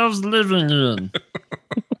ourselves living in.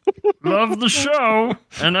 Love the show,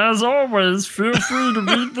 and as always, feel free to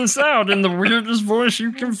read this out in the weirdest voice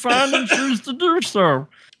you can find and choose to do so.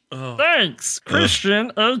 Thanks,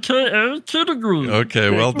 Christian, a.k.a. Kittigreen. Okay,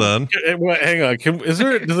 well done. Hang on. Does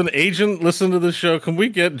an agent listen to the show? Can we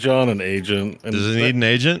get John an agent? And does he need an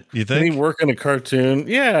agent, you think? Can he work in a cartoon?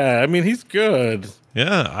 Yeah, I mean, he's good.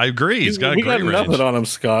 Yeah, I agree. He's got a great range. Nothing on him,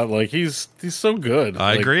 Scott. Like, he's so good.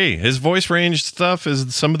 I agree. His voice range stuff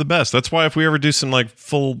is some of the best. That's why if we ever do some,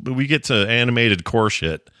 we get to animated core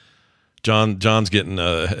shit, John's getting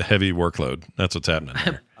a heavy workload. That's what's happening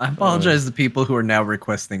here. I apologize to people who are now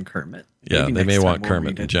requesting Kermit. Yeah, they may want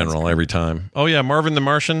Kermit in general every time. Oh, yeah, Marvin the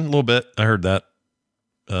Martian, a little bit. I heard that.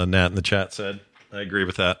 Nat in the chat said. I agree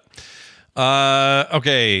with that.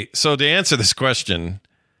 Okay, so to answer this question,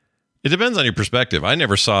 it depends on your perspective. I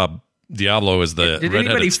never saw Diablo as the Did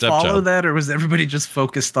anybody stepchild. follow that, or was everybody just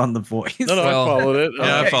focused on the voice? No, I followed it.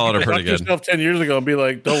 Yeah, I followed it pretty good. Yourself 10 years ago and be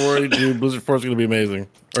like, don't worry, dude, Blizzard 4 is going to be amazing.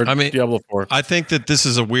 Or Diablo 4. I think that this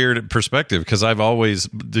is a weird perspective because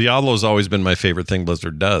Diablo's always been my favorite thing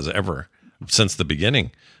Blizzard does ever since the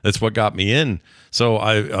beginning. That's what got me in. So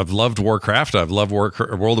I've loved Warcraft. I've loved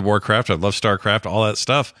World of Warcraft. I've loved StarCraft, all that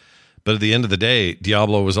stuff. But at the end of the day,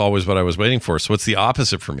 Diablo was always what I was waiting for. So it's the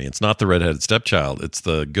opposite for me. It's not the redheaded stepchild. It's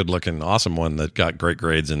the good-looking, awesome one that got great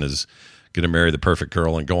grades and is going to marry the perfect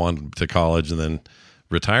girl and go on to college and then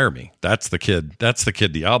retire me. That's the kid. That's the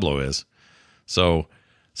kid Diablo is. So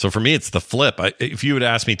for me, it's the flip. If you would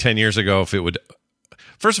ask me 10 years ago if it would...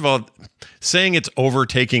 First of all, saying it's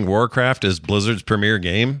overtaking Warcraft as Blizzard's premier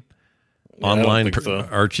game, online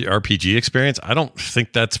RPG experience, I don't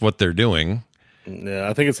think that's what they're doing. Yeah,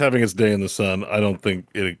 I think it's having its day in the sun. I think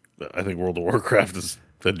World of Warcraft is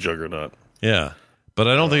the juggernaut. Yeah, but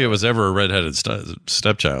I don't think it was ever a redheaded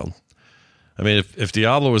stepchild. I mean, if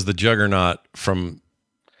Diablo was the juggernaut from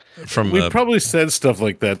we probably said stuff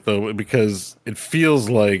like that though, because it feels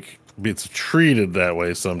like it's treated that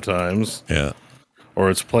way sometimes. Yeah, or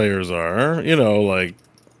its players are,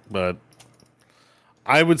 but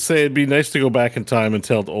I would say it'd be nice to go back in time and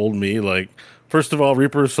tell old me, like, first of all,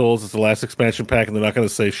 Reaper of Souls is the last expansion pack, and they're not going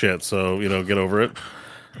to say shit, so, get over it.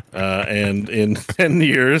 And in 10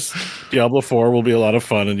 years, Diablo 4 will be a lot of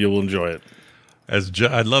fun, and you'll enjoy it.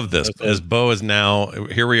 I love this. As Bo is now,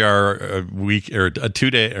 here we are a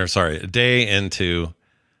day into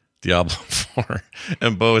Diablo 4,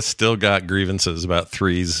 and Bo has still got grievances about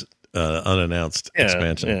 3's unannounced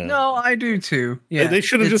expansion. Yeah. No, I do too. Yeah, they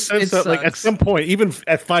should have just said that, like, at some point, even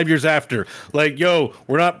at 5 years after, like, yo,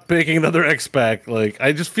 we're not picking another X pack. Like,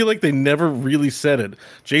 I just feel like they never really said it.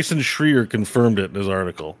 Jason Schreier confirmed it in his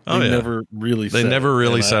article. They never really said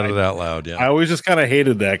it out loud. Yeah, I always just kind of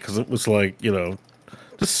hated that because it was like,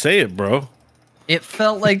 Just say it, bro. It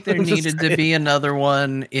felt like there needed to be another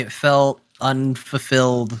one. It felt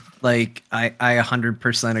unfulfilled. Like I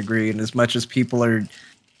 100% agree. And as much as people are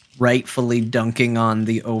rightfully dunking on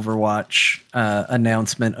the Overwatch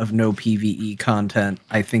announcement of no PvE content,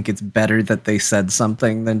 I think it's better that they said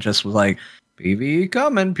something than just was like, PvE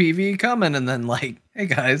coming, and then like, hey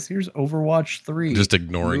guys, here's Overwatch 3. Just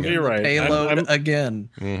ignoring it. You're right. Payload again.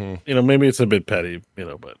 Mm-hmm. Maybe it's a bit petty,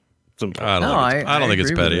 but I don't think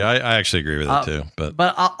it's petty. I actually agree with it too. But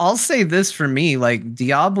I'll say this for me, like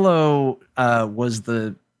Diablo was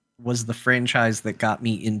the franchise that got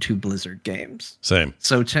me into Blizzard games. Same.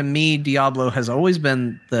 So to me, Diablo has always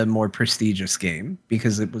been the more prestigious game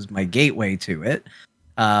because it was my gateway to it.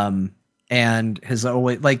 And has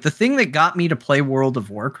always, like, the thing that got me to play World of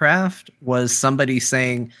Warcraft was somebody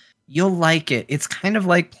saying, you'll like it. It's kind of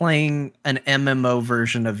like playing an MMO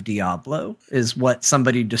version of Diablo, is what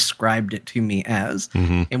somebody described it to me as.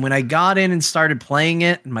 Mm-hmm. And when I got in and started playing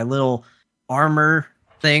it, and my little armor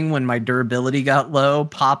thing, when my durability got low,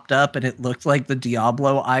 popped up, and it looked like the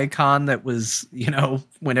Diablo icon that was,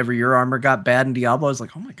 whenever your armor got bad in Diablo, I was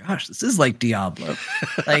like, oh my gosh, this is like Diablo.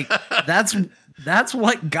 Like, that's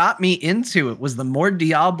what got me into it. Was the more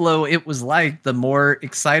Diablo it was like, the more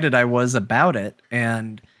excited I was about it.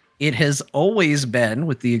 And it has always been,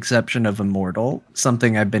 with the exception of Immortal,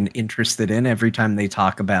 something I've been interested in every time they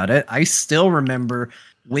talk about it. I still remember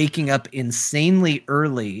waking up insanely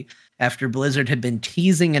early after Blizzard had been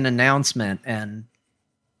teasing an announcement, and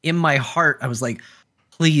in my heart, I was like,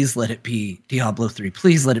 please let it be Diablo 3.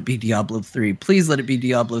 Please let it be Diablo 3. Please let it be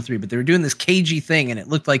Diablo 3. But they were doing this cagey thing, and it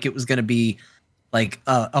looked like it was going to be like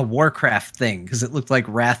a Warcraft thing, because it looked like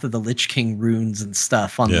Wrath of the Lich King runes and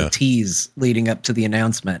stuff on the tease leading up to the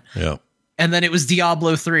announcement. Yeah. And then it was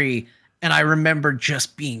Diablo 3, and I remember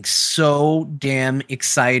just being so damn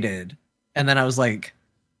excited. And then I was like,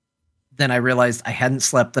 then I realized I hadn't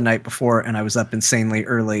slept the night before, and I was up insanely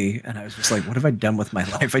early, and I was just like, what have I done with my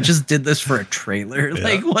life? I just did this for a trailer. Yeah.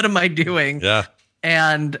 Like, what am I doing? Yeah.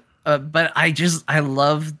 And but I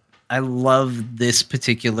love this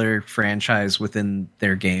particular franchise within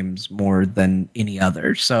their games more than any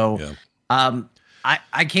other. So I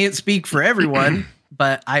can't speak for everyone,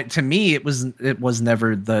 but to me it was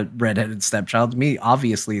never the redheaded stepchild. To me,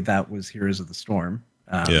 obviously that was Heroes of the Storm.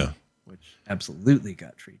 Which absolutely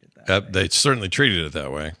got treated that way. They certainly treated it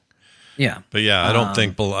that way. Yeah. But yeah, I don't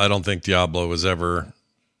think Diablo was ever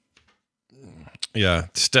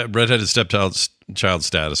redheaded stepchild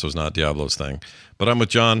status was not Diablo's thing. But I'm with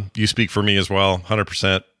John. You speak for me as well,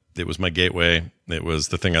 100%. It was my gateway. It was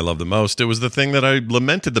the thing I loved the most. It was the thing that I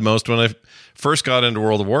lamented the most when I first got into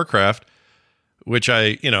World of Warcraft, which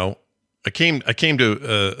I came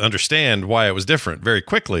to understand why it was different very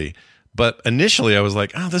quickly. But initially I was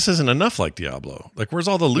like, this isn't enough like Diablo. Like, where's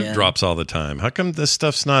all the loot drops all the time? How come this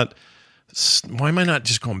stuff's not... Why am I not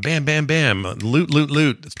just going bam, bam, bam,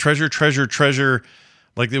 loot, treasure?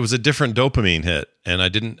 Like, it was a different dopamine hit, and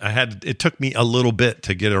it took me a little bit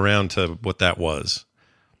to get around to what that was.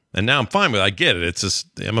 And now I'm fine with it. I get it. It's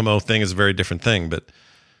just, the MMO thing is a very different thing, but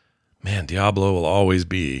man, Diablo will always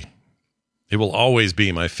be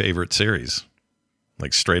my favorite series.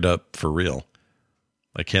 Like, straight up, for real.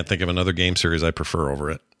 I can't think of another game series I prefer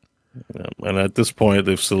over it. Yeah, and at this point,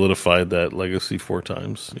 they've solidified that legacy 4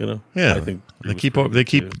 times. Yeah, I think they keep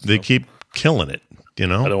killing it. I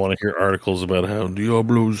don't want to hear articles about how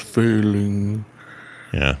Diablo's failing.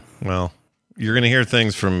 Yeah, well, you're going to hear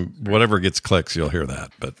things from whatever gets clicks. You'll hear that,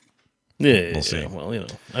 but we'll see. Well,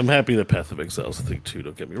 I'm happy that Path of Exile's a thing too.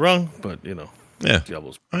 Don't get me wrong, but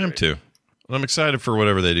Diablo's I am too. And I'm excited for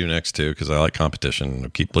whatever they do next too, because I like competition.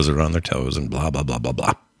 Keep Blizzard on their toes and blah blah blah blah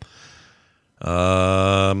blah.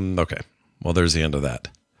 Okay. Well, there's the end of that.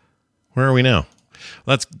 Where are we now?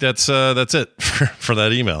 That's it for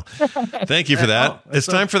that email. Thank you for that. It's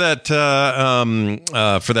time for that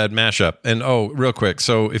mashup. And real quick.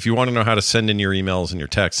 So if you want to know how to send in your emails and your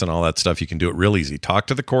texts and all that stuff, you can do it real easy.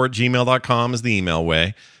 talktothecore@gmail.com is the email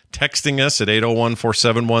way. Texting us at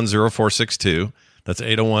 801-471-0462. That's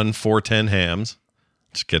 801-410-HAMS.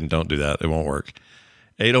 Just kidding. Don't do that. It won't work.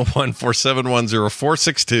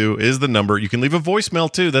 801-471-0462 is the number. You can leave a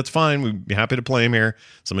voicemail too. That's fine. We'd be happy to play them here.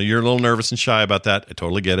 Some of you are a little nervous and shy about that. I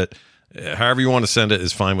totally get it. However you want to send it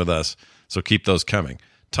is fine with us. So keep those coming.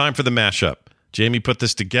 Time for the mashup. Jamie put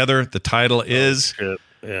this together. The title is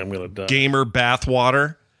I'm gonna die. Gamer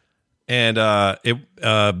Bathwater. And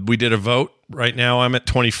we did a vote. Right now I'm at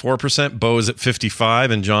 24%. Bo is at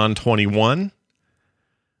 55% and John 21%.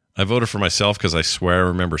 I voted for myself because I swear I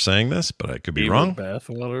remember saying this, but I could be wrong. I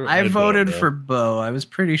voted for Bo. I was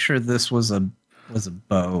pretty sure this was a was a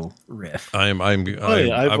Bo riff. I I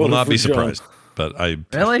will voted not be for Joe. surprised. But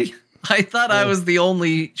Really? I thought I was the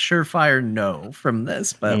only surefire no from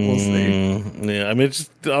this, but we'll see. Yeah, I mean, it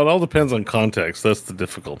all depends on context. That's the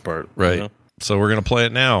difficult part. right. You know? So we're gonna play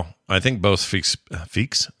it now. I think Bo speaks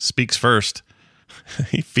first.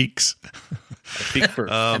 He feeks. Speak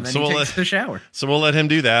first. And then he takes the shower. So we'll let him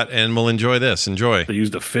do that, and we'll enjoy this. Enjoy. They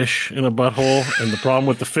used a fish in a butthole, and the problem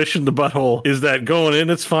with the fish in the butthole is that going in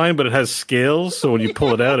it's fine, but it has scales, so when you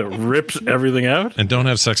pull it out, it rips everything out. And don't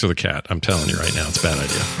have sex with a cat. I'm telling you right now, it's a bad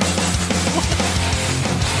idea.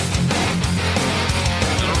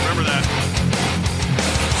 I don't remember that.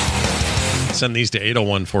 Send these to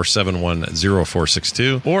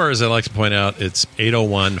 801-471-0462. Or, as I like to point out, it's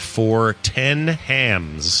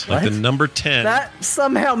 801-410-HAMS. Like the number 10. That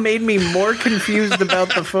somehow made me more confused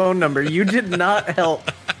about the phone number. You did not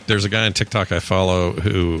help. There's a guy on TikTok I follow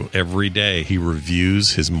who every day he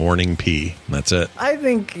reviews his morning pee. That's it. I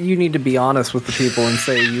think you need to be honest with the people and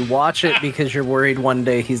say you watch it because you're worried one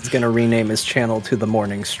day he's going to rename his channel to The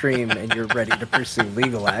Morning Stream and you're ready to pursue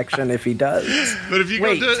legal action if he does. But if you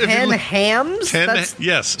Wait, go to 10 hams? 10,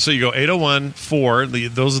 yes. So you go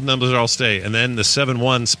 801-4, those numbers all stay. And then the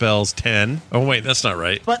 71 spells 10. Oh, wait, that's not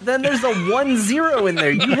right. But then there's a 10 in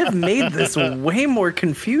there. You have made this way more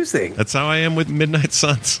confusing. That's how I am with Midnight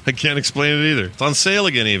Suns. I can't explain it either. It's on sale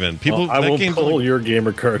again, even. People, I won't pull your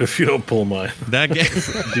gamer card if you don't pull mine. That game.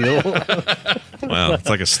 Deal? Wow, it's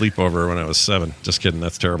like a sleepover when I was 7. Just kidding.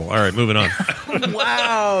 That's terrible. All right, moving on.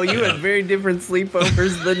 Wow, you had very different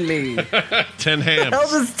sleepovers than me. 10 hams. What the hell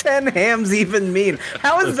does 10 hams even mean?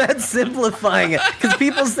 How is that simplifying it? Because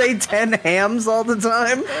people say 10 hams all the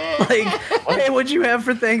time. Like, hey, what'd you have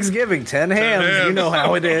for Thanksgiving? 10 hams. You know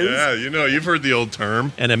how it is. Yeah, you've heard the old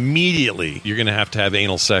term. And immediately, you're going to have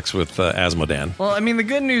anal sex with Asmodan. Well, I mean, the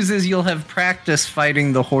good news is you'll have practice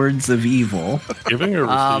fighting the hordes of evil. Giving or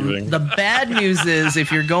receiving? The bad news is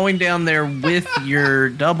if you're going down there with your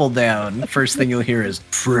double down, first thing you'll hear is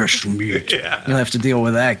fresh meat. Yeah. You'll have to deal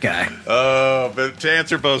with that guy. Oh, but to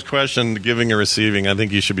answer Bo's question, giving or receiving, I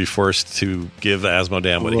think you should be forced to give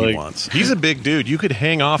Asmodan what he wants. He's a big dude. You could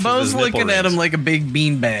hang off of his Bo's nipple looking at rings. him like a big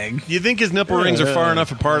beanbag. You think his nipple rings are far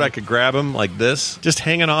enough apart I could grab him like this? Just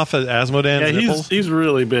hanging off of Asmodan's nipples? He's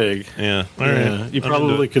really big. Yeah. All Yeah. right. You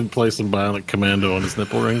probably could play some Bionic Commando on his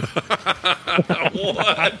nipple ring.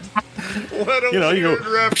 What? What a weird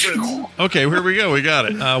reference. Okay, here we go. We got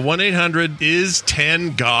it.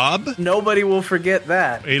 1-800-IS-10-GOB. Nobody will forget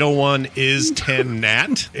that.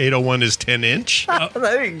 801-IS-10-NAT. 801-IS-10-INCH.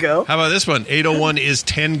 There you go. How about this one?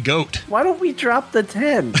 801-IS-10-GOAT. Why don't we drop the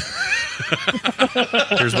 10?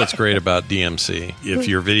 Here's what's great about DMC. If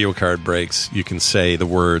your video card breaks, you can say the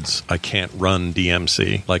words, I can't run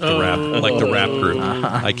DMC, like the rap group.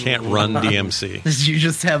 I can't run DMC. Did you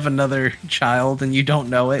just have another child and you don't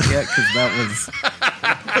know it yet? Because that was...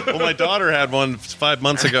 Well, my daughter had one 5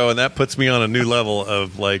 months ago, and that puts me on a new level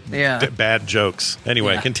of bad jokes.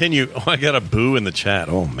 Anyway, continue. Oh, I got a boo in the chat.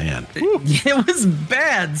 Oh man, it was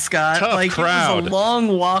bad, Scott. Tough crowd. It was a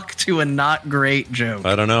long walk to a not great joke.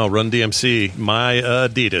 I don't know. Run DMC, my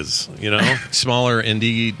Adidas. Smaller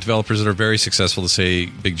indie developers that are very successful to say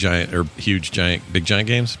big giant or huge giant big giant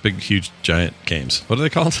games, big huge giant games. What are they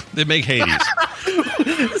called? They make Hades.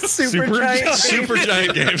 Super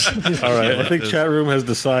giant games. All right, I think chat room has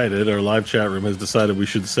decided, or live chat room has decided we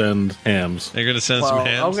should send hams. They're going to send some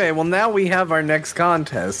hams? Okay, well, now we have our next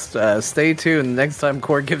contest. Stay tuned. Next time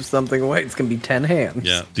Core gives something away, it's going to be 10 hams.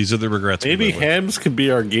 Yeah, these are the regrets. Maybe hams could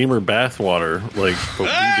be our gamer bathwater, like what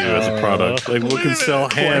we do as a product. Like we can sell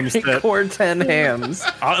hams. Core 10 hams.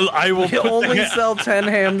 I will only sell 10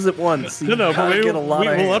 hams at once. No, but we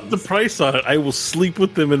will up the price on it. I will sleep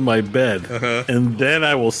with them in my bed, and then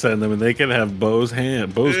I will send them, and they can have Bo's core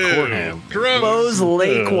ham. Gross. Bo's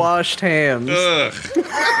lake washed hams. Ugh. What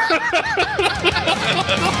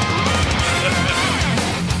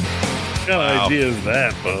kind of idea is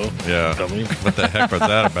that, Bo? Yeah. What the heck was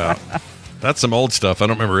that about? That's some old stuff. I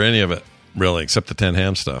don't remember any of it, really, except the 10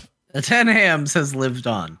 ham stuff. The 10 hams has lived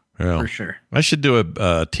on, for sure. I should do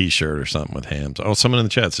a T-shirt or something with hams. Oh, someone in the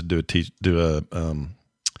chat said do a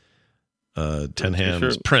 10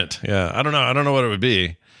 hams print. Yeah, I don't know what it would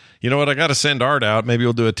be. You know what? I got to send art out. Maybe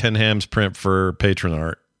we'll do a 10 hams print for patron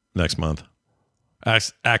art next month.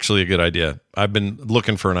 Actually, a good idea. I've been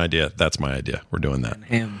looking for an idea. That's my idea. We're doing that. 10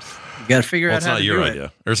 hams. You got to figure out how to do it. It's not your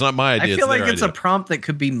idea. Or it's not my idea. I feel like it's idea. a prompt that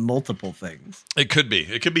could be multiple things. It could be.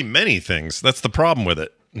 It could be many things. That's the problem with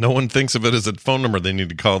it. No one thinks of it as a phone number they need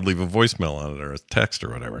to call, leave a voicemail on it, or a text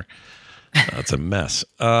or whatever. That's a mess.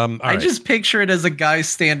 I just picture it as a guy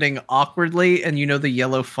standing awkwardly, and the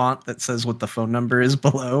yellow font that says what the phone number is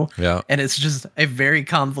below. Yeah. And it's just a very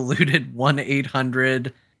convoluted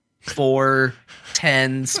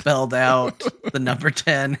 1-800-410 spelled out, the number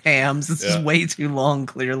 10 hams. This is way too long,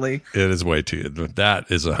 clearly. It is way too. That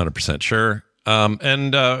is 100% sure.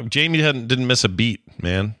 And Jamie didn't miss a beat,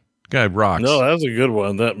 man. Guy rocks. No, that was a good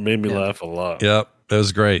one. That made me laugh a lot. Yep. That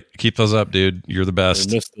was great. Keep those up, dude. You're the best.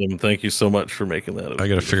 I missed him. Thank you so much for making that. I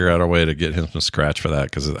got to figure out a way to get him some scratch for that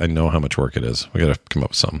because I know how much work it is. We got to come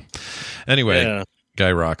up with something. Anyway,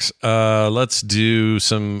 Guy rocks. Let's do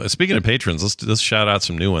some. Speaking of patrons, let's shout out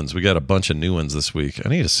some new ones. We got a bunch of new ones this week. I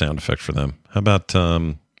need a sound effect for them. How about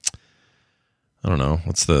I don't know.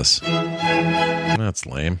 What's this? That's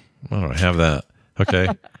lame. Why don't I have that? Okay.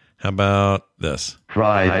 How about this?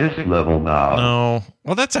 Try this level now. No.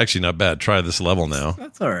 Well, that's actually not bad. Try this level now.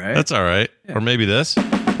 That's all right. That's all right. Yeah. Or maybe this. Oh,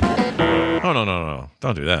 no.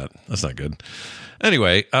 Don't do that. That's not good.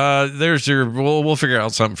 Anyway, there's your. We'll figure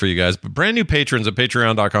out something for you guys. But brand new patrons at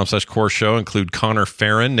patreon.com/core show include Connor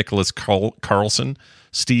Farron, Nicholas Carlson,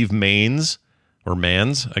 Steve Maines, or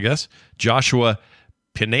Mans, I guess, Joshua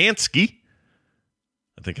Pinansky.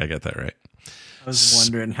 I think I got that right. I was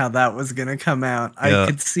wondering how that was going to come out. I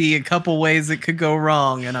could see a couple ways it could go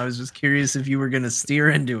wrong, and I was just curious if you were going to steer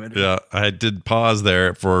into it. Yeah, I did pause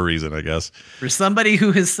there for a reason, I guess. For somebody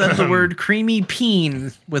who has said the word creamy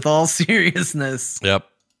peen with all seriousness. Yep.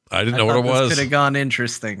 I didn't know what it was. Could have gone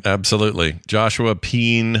interesting. Absolutely. Joshua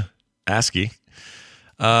Peen Askey.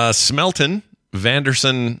 Smelton.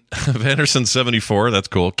 Vanderson 74. That's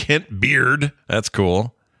cool. Kent Beard. That's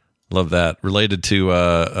cool. Love that. Related to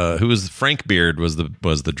who was Frank Beard was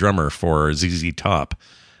the drummer for ZZ Top,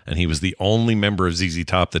 and he was the only member of ZZ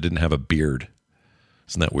Top that didn't have a beard.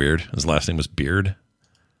 Isn't that weird? His last name was Beard.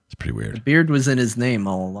 It's pretty weird. The beard was in his name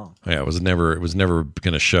all along. Yeah, it was never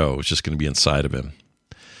going to show. It was just going to be inside of him.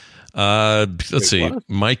 Let's see. What?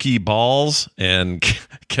 Mikey Balls and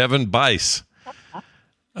Kevin Bice.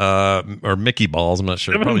 Or Mickey Balls. I'm not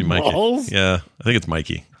sure. Kevin Probably Mikey. Balls? Yeah, I think it's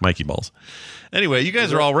Mikey. Mikey Balls. Anyway, you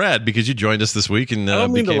guys are all rad because you joined us this week and I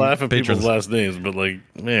don't mean to laugh at patrons. people's last names, but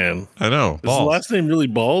man, I know. Is his last name really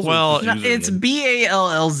Balls? Well, no, it's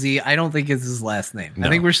Ballz. I don't think it's his last name. No. I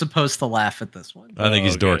think we're supposed to laugh at this one. I think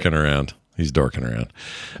he's dorking around.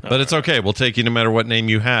 But it's okay. We'll take you no matter what name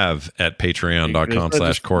you have at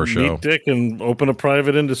patreon.com/core show. Meet Dick and open a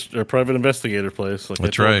private investigator place. Like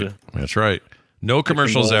That's right. That's right. No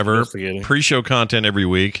commercials ever. Pre-show content every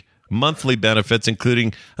week. Monthly benefits,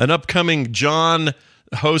 including an upcoming John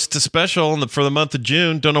host special for the month of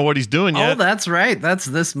June. Don't know what he's doing yet. Oh, that's right. That's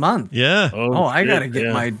this month. Yeah. Oh, I got to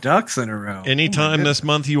get my ducks in a row. Anytime this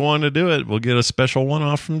month you want to do it, we'll get a special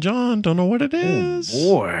one-off from John. Don't know what it is.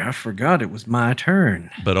 Oh, boy, I forgot it was my turn.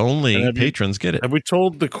 But only patrons get it. Have we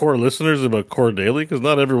told the Core listeners about Core Daily? Because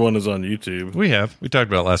not everyone is on YouTube. We have. We talked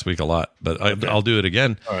about it last week a lot, but I'll do it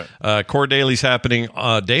again. All right. Core Daily's happening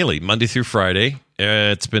daily, Monday through Friday.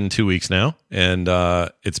 It's been 2 weeks now, and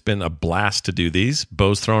it's been a blast to do these.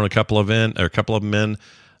 Bo's thrown a couple of them in.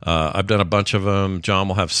 I've done a bunch of them. John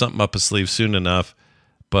will have something up his sleeve soon enough,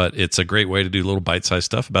 but it's a great way to do little bite-sized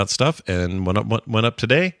stuff about stuff. And went up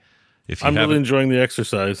today. I'm really enjoying the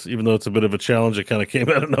exercise, even though it's a bit of a challenge. It kind of came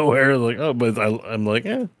out of nowhere. I'm like,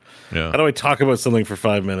 yeah. How do I talk about something for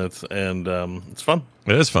 5 minutes? And it's fun.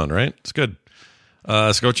 It is fun, right? It's good.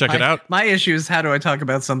 So go check it out. My issue is, how do I talk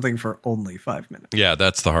about something for only 5 minutes? Yeah,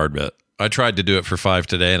 that's the hard bit. I tried to do it for 5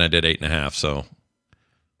 today, and I did 8.5. So,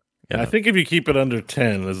 I think if you keep it under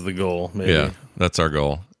 10 is the goal. Maybe. Yeah, that's our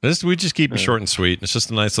goal. We just keep it short and sweet. It's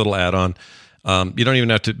just a nice little add-on. You don't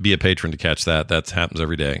even have to be a patron to catch that. That happens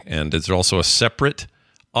every day. And there's also a separate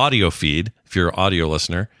audio feed if you're an audio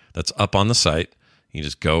listener that's up on the site. You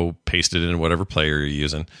just go paste it in whatever player you're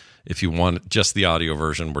using. If you want just the audio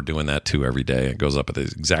version, we're doing that too every day. It goes up at the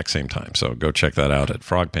exact same time. So go check that out at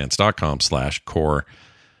frogpants.com/core.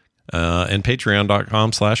 And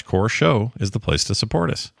patreon.com/core show is the place to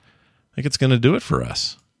support us. I think it's going to do it for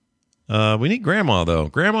us. We need Grandma, though.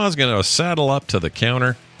 Grandma's going to saddle up to the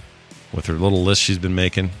counter with her little list she's been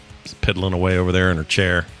making, piddling away over there in her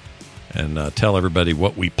chair, and tell everybody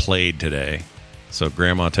what we played today. So,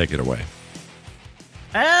 Grandma, take it away.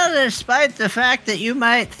 Well, despite the fact that you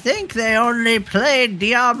might think they only played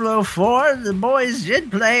Diablo 4, the boys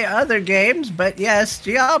did play other games, but yes,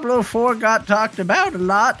 Diablo 4 got talked about a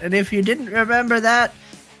lot, and if you didn't remember that,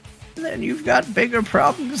 then you've got bigger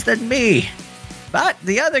problems than me. But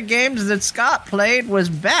the other games that Scott played was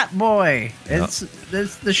Bat Boy. It's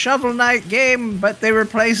the Shovel Knight game, but they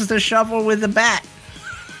replaced the shovel with a bat.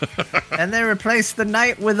 And they replaced the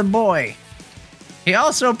knight with a boy. He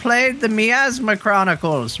also played the Miasma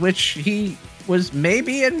Chronicles, which he was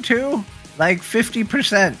maybe into, like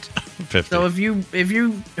 50%. 50. So if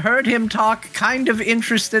you heard him talk kind of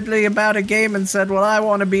interestedly about a game and said, well, I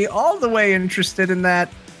want to be all the way interested in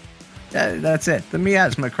that, that's it, the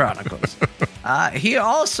Miasma Chronicles. He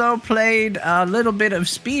also played a little bit of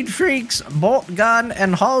Speed Freaks, Bolt Gun,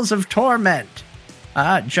 and Halls of Torment.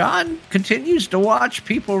 John continues to watch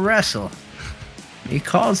people wrestle. He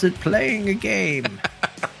calls it playing a game.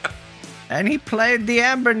 And he played the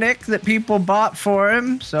Ambernick that people bought for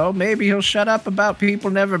him, so maybe he'll shut up about people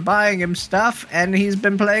never buying him stuff. And he's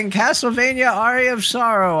been playing Castlevania Aria of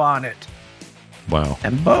Sorrow on it. Wow.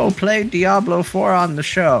 And Bo played Diablo 4 on the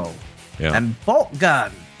show. Yeah. And Bolt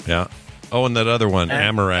Gun. Yeah. Oh, and that other one,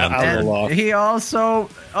 Amaranth. And he also...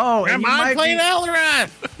 Oh, and I played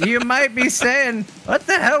Amaranth! You might be saying, what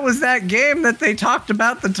the hell was that game that they talked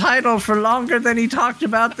about the title for longer than he talked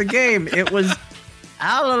about the game? It was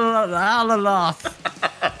Alaloth.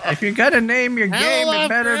 If you're going to name your game, it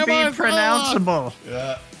better be pronounceable.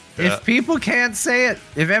 Yeah. If people can't say it,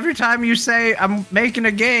 if every time you say, I'm making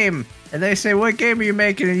a game, and they say, what game are you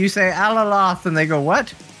making? And you say Alaloth, and they go,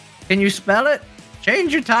 what? Can you spell it?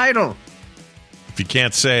 Change your title. If you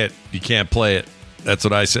can't say it, you can't play it. That's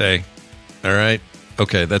what I say. All right.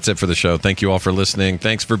 Okay, that's it for the show. Thank you all for listening.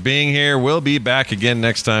 Thanks for being here. We'll be back again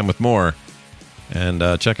next time with more. And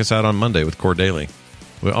check us out on Monday with Core Daily.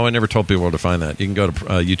 I never told people where to find that. You can go to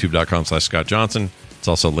youtube.com/Scott Johnson. It's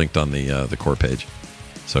also linked on the Core page.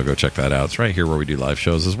 So go check that out. It's right here where we do live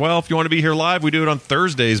shows as well. If you want to be here live, we do it on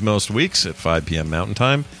Thursdays most weeks at 5 p.m. Mountain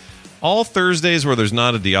Time. All Thursdays where there's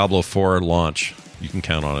not a Diablo 4 launch, you can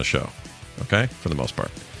count on a show. Okay? For the most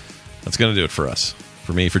part. That's going to do it for us.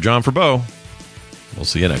 For me, for John, for Bo. We'll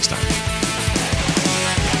see you next time.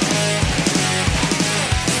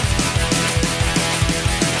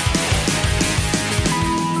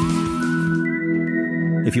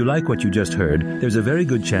 If you like what you just heard, there's a very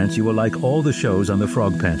good chance you will like all the shows on the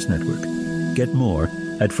Frog Pants Network. Get more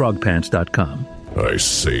at frogpants.com. I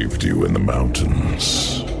saved you in the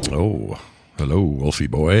mountains. Oh, hello, Wolfie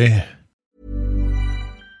boy.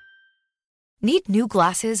 Need new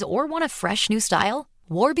glasses or want a fresh new style?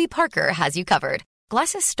 Warby Parker has you covered.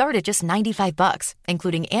 Glasses start at just $95,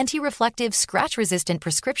 including anti-reflective, scratch-resistant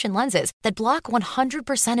prescription lenses that block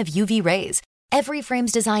 100% of UV rays. Every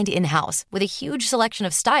frame's designed in-house with a huge selection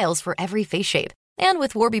of styles for every face shape. And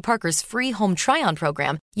with Warby Parker's free home try-on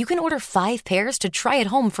program, you can order 5 pairs to try at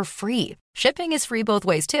home for free. Shipping is free both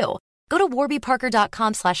ways, too. Go to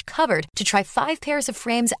warbyparker.com/covered to try 5 pairs of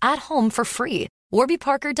frames at home for free.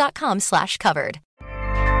 warbyparker.com/covered.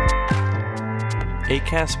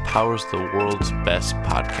 Acast powers the world's best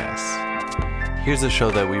podcasts. Here's a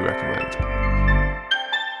show that we recommend.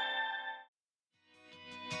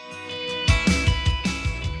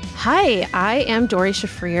 Hi, I am Dori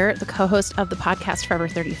Shafrir, the co-host of the podcast Forever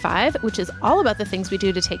 35, which is all about the things we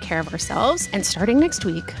do to take care of ourselves. And starting next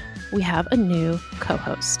week, we have a new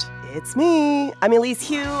co-host. It's me. I'm Elise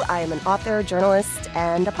Hu. I am an author, journalist,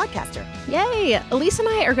 and a podcaster. Yay! Elise and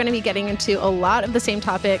I are going to be getting into a lot of the same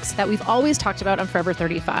topics that we've always talked about on Forever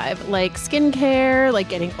 35, like skincare, like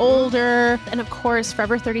getting older, and of course,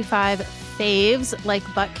 Forever 35 faves like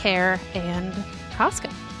butt care and Costco.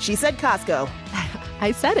 She said Costco.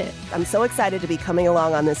 I said it. I'm so excited to be coming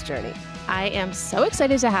along on this journey. I am so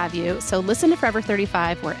excited to have you. So listen to Forever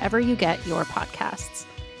 35 wherever you get your podcasts.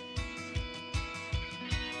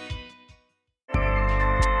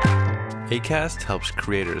 Acast helps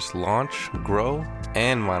creators launch, grow,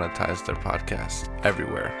 and monetize their podcasts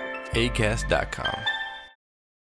everywhere. Acast.com.